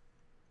requires.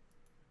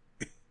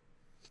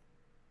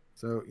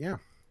 So, yeah.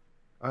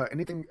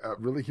 Anything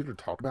really here to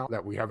talk about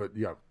that we haven't,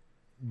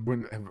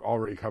 wouldn't have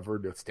already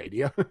covered with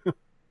Stadia?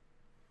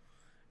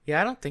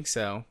 Yeah, I don't think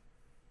so.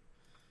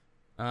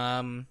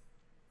 So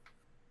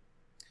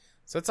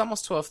it's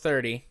almost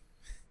 12:30.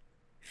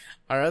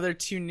 Our other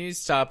two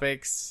news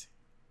topics,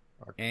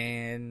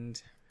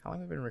 and how long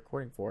have we been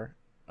recording for?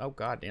 Oh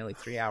God, nearly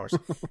 3 hours.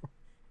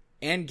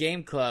 And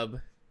Game Club.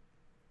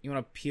 You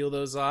want to peel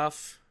those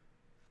off?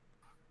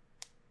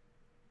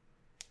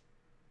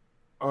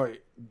 Oh,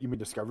 you mean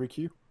Discovery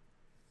Queue?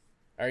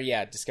 Or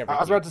yeah, Discovery.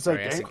 I was about to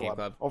say Sorry, Game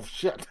Club. Oh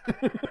shit!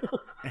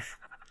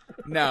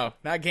 No,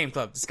 not Game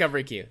Club.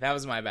 Discovery Queue. That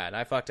was my bad.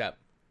 I fucked up.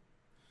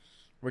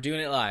 We're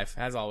doing it live,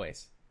 as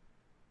always.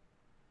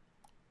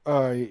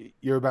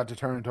 You're about to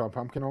turn into a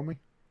pumpkin on me?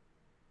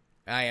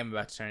 I am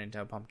about to turn into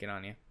a pumpkin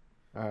on you.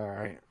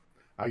 Alright.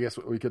 I guess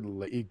we could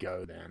let you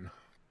go then.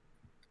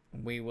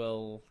 We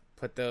will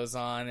put those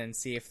on and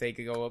see if they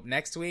could go up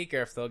next week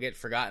or if they'll get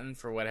forgotten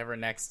for whatever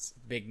next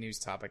big news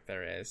topic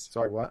there is.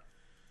 Sorry, what?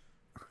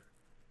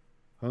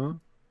 Huh?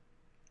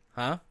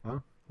 Huh? Huh?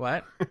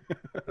 What?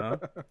 Huh?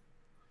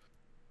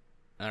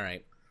 All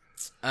right.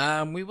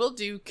 We will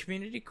do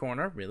Community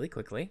Corner really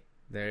quickly.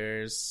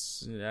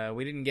 There's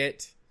we didn't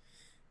get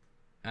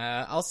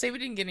I'll say we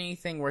didn't get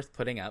anything worth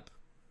putting up.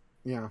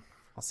 Yeah.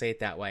 I'll say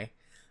it that way.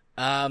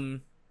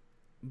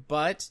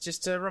 But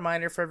just a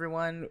reminder for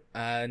everyone,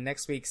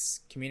 next week's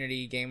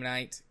community game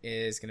night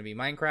is going to be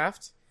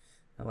Minecraft.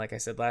 Like I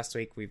said last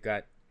week, we've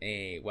got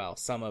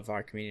some of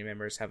our community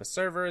members have a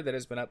server that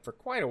has been up for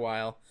quite a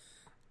while.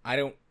 I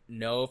don't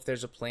know if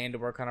there's a plan to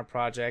work on a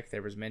project.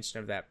 There was mention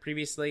of that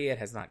previously. It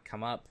has not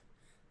come up.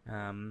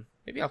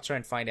 Maybe I'll try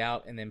and find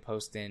out and then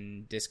post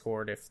in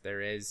Discord if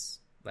there is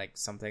like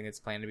something that's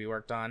planned to be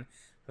worked on.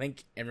 I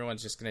think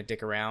everyone's just going to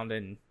dick around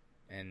and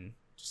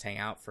just hang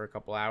out for a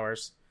couple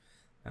hours.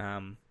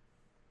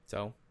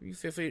 So you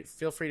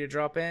feel free to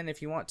drop in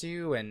if you want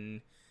to, and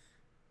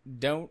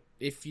don't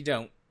if you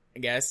don't, I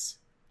guess.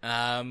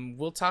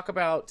 We'll talk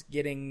about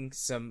getting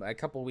a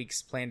couple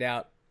weeks planned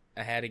out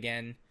ahead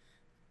again.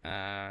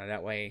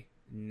 That way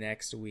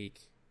next week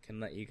can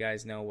let you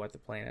guys know what the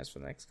plan is for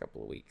the next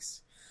couple of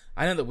weeks.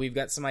 I know that we've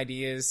got some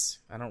ideas.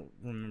 I don't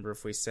remember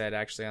if we said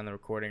actually on the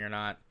recording or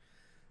not,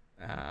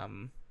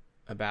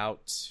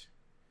 about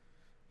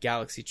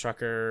Galaxy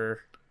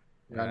Trucker.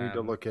 Yeah, I need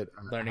to look at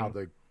how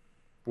the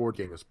board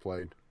game is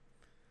played.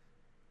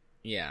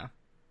 Yeah.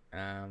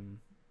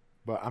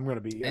 But I'm going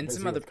to be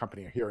busy with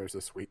Company of Heroes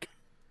this week.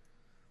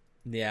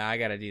 Yeah, I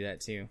got to do that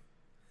too.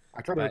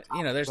 I try but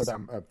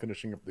I'm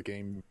finishing up the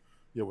game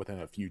within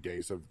a few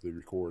days of the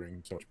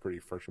recording, so it's pretty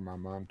fresh in my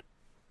mind.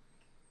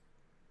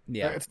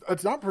 Yeah.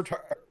 It's not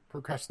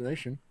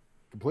procrastination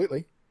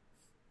completely.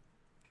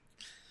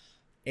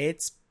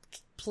 It's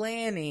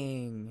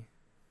planning.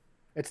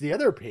 It's the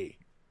other P.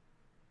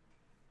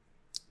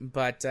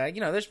 But,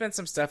 there's been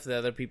some stuff that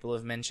other people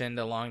have mentioned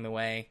along the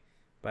way,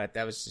 but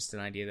that was just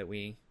an idea that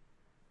we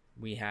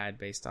had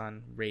based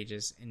on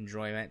Rage's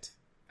enjoyment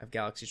of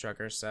Galaxy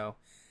Trucker. So,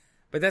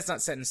 but that's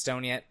not set in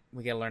stone yet.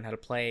 We got to learn how to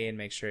play and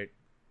make sure it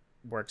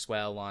works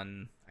well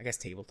on, I guess,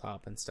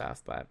 tabletop and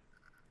stuff. But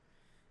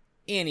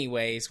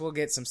anyways, we'll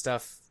get some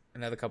stuff,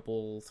 another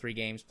 3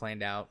 games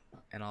planned out,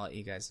 and I'll let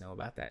you guys know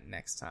about that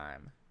next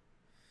time.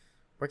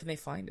 Where can they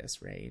find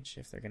us, Rage,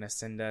 if they're going to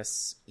send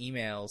us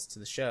emails to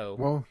the show?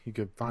 Well, you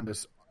can find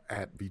us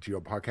at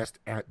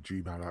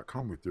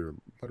bglpodcast@gmail.com with your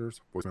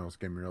letters, voicemails,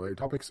 gaming-related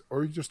topics,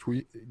 or you just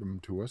tweet them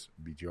to us,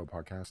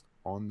 bglpodcast,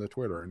 on the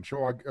Twitter. And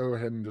I'll go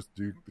ahead and just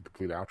do the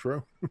complete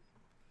outro.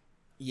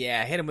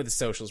 Yeah, hit him with the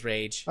socials,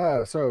 Rage.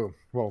 I've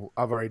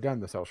already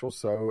done the socials,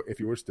 so if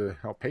you wish to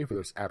help pay for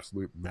this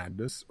absolute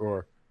madness,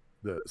 or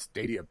the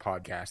Stadia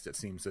podcast, it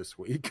seems, this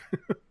week...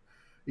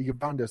 You can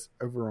find us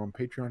over on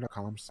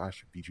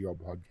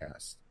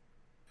patreon.com/BGLpodcast,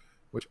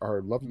 which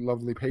our lovely,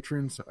 lovely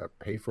patrons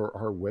pay for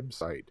our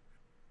website,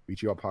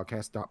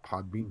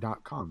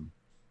 bglpodcast.podbean.com,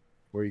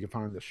 where you can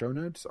find the show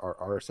notes, our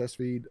RSS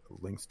feed,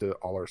 links to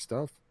all our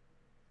stuff,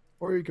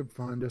 or you can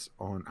find us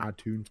on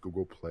iTunes,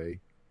 Google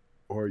Play,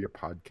 or your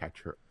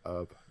podcatcher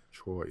of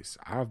choice.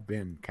 I've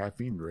been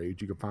Caffeine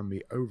Rage. You can find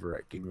me over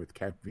at Gaming with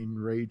Caffeine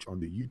Rage on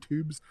the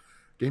YouTubes,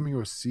 Gaming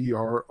with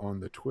CR on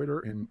the Twitter,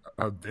 and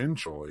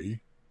eventually...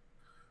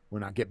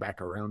 when I get back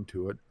around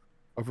to it,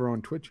 over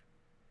on Twitch,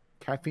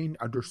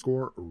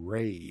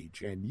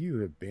 caffeine_rage. And you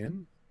have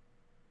been...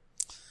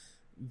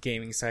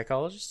 Gaming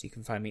Psychologist. You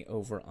can find me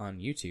over on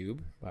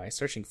YouTube by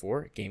searching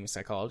for Gaming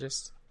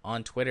Psychologist.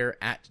 On Twitter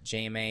at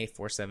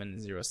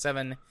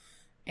JMA4707.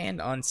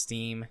 And on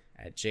Steam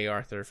at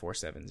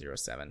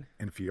jarthur4707.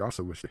 And if you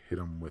also wish to hit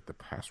them with the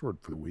password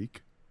for the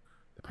week,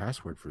 the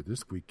password for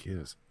this week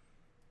is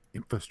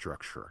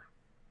infrastructure.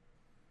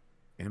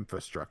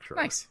 Infrastructure.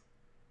 Nice.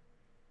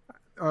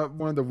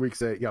 One of the weeks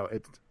that,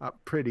 it's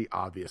pretty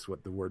obvious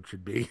what the word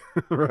should be,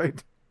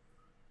 right?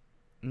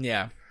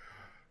 Yeah.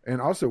 And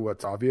also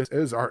what's obvious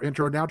is our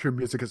intro and outro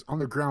music is On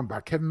the Ground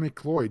by Kevin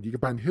McLeod. You can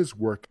find his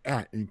work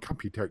at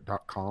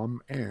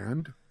incomputech.com.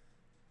 And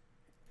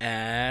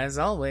as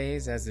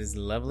always, as his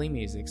lovely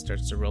music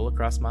starts to roll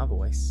across my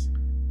voice,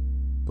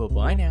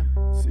 bye-bye now.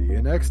 see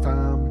you next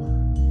time.